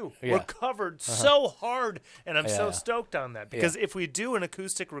have two. Yeah. We're covered so hard, and I'm so Yeah. stoked on that because if we do an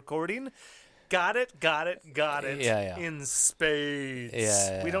acoustic recording, got it Yeah. in spades.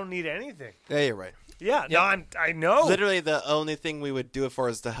 Yeah. We don't need anything. Yeah, you're right. Yeah, no, I know. Literally, the only thing we would do it for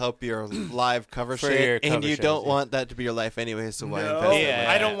is to help your live cover For shit, your and cover you shows, don't yeah. want that to be your life anyway. So why No, invest in Yeah. it?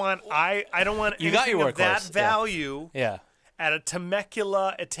 I don't want. I don't want. You got anything your of that workhorse, yeah. value Yeah. at a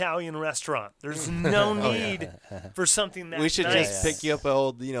Temecula Italian restaurant. There's no need for something that We should nice. just pick you up an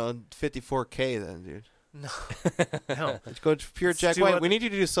old, 54K then, dude. No. Go to pure Jack do White. what- We need you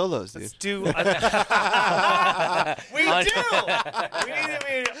to do solos, dude. Let's do. We do.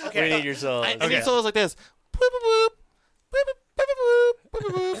 Okay. We need your solos. I need solos like this. Boop, boop, boop, boop, boop,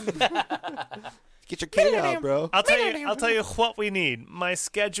 boop, boop, boop. Get your cane out, bro. I'll tell you what we need. My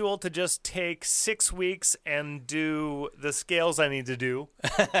schedule to just take 6 weeks and do the scales I need to do,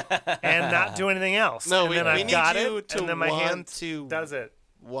 and not do anything else. No, and we then I've need got you it, to and then my want hand to does it.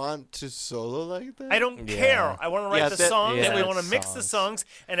 Want to solo like that? I don't Yeah. care. I want to write Yeah, the that- songs, yeah, and we it's want to mix the songs,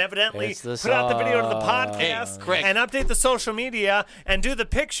 and evidently It's the put out the video to the songs. podcast, Hey, Craig. and update the social media, and do the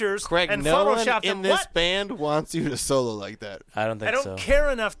pictures, Craig, and no one Photoshop in them. this What? band wants you to solo like that. I don't think I don't so. care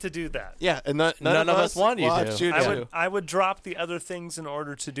enough to do that. Yeah, and None of us want you to. I would drop the other things in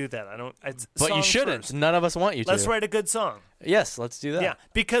order to do that. I don't. It's But you songs shouldn't. first. None of us want you to. Let's write a good song. Yes, let's do that. Yeah,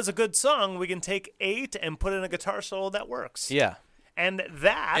 because a good song we can take 8 and put in a guitar solo that works. Yeah. And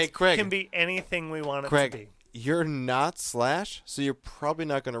that Hey, Craig. can be anything we want it to Craig, be. you're not Slash, so you're probably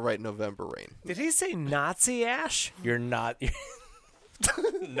not going to write November Rain. Did he say Nazi Ash? You're not.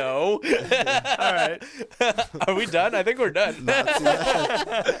 No. All right. Are we done? I think we're done.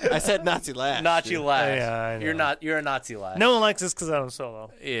 I said Nazi Lash. Nazi dude. lash. Yeah, I know. You're not. You're a Nazi lash. No one likes this because I don't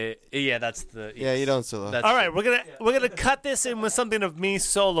solo. Yeah, that's the. Yeah, you don't solo. That's All right, we're gonna cut this in with something of me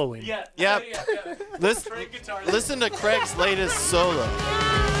soloing. Yeah. Yep. Yeah. Listen to Craig's latest solo.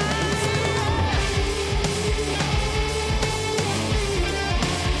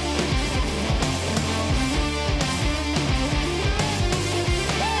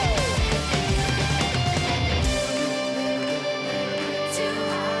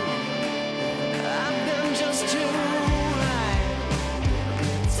 Just too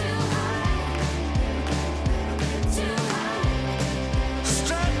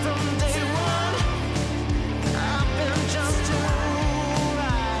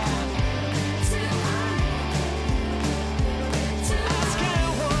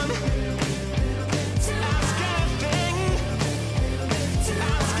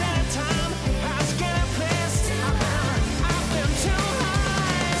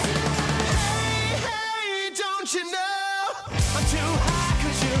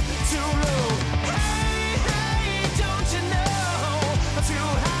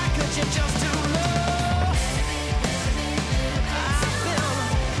low.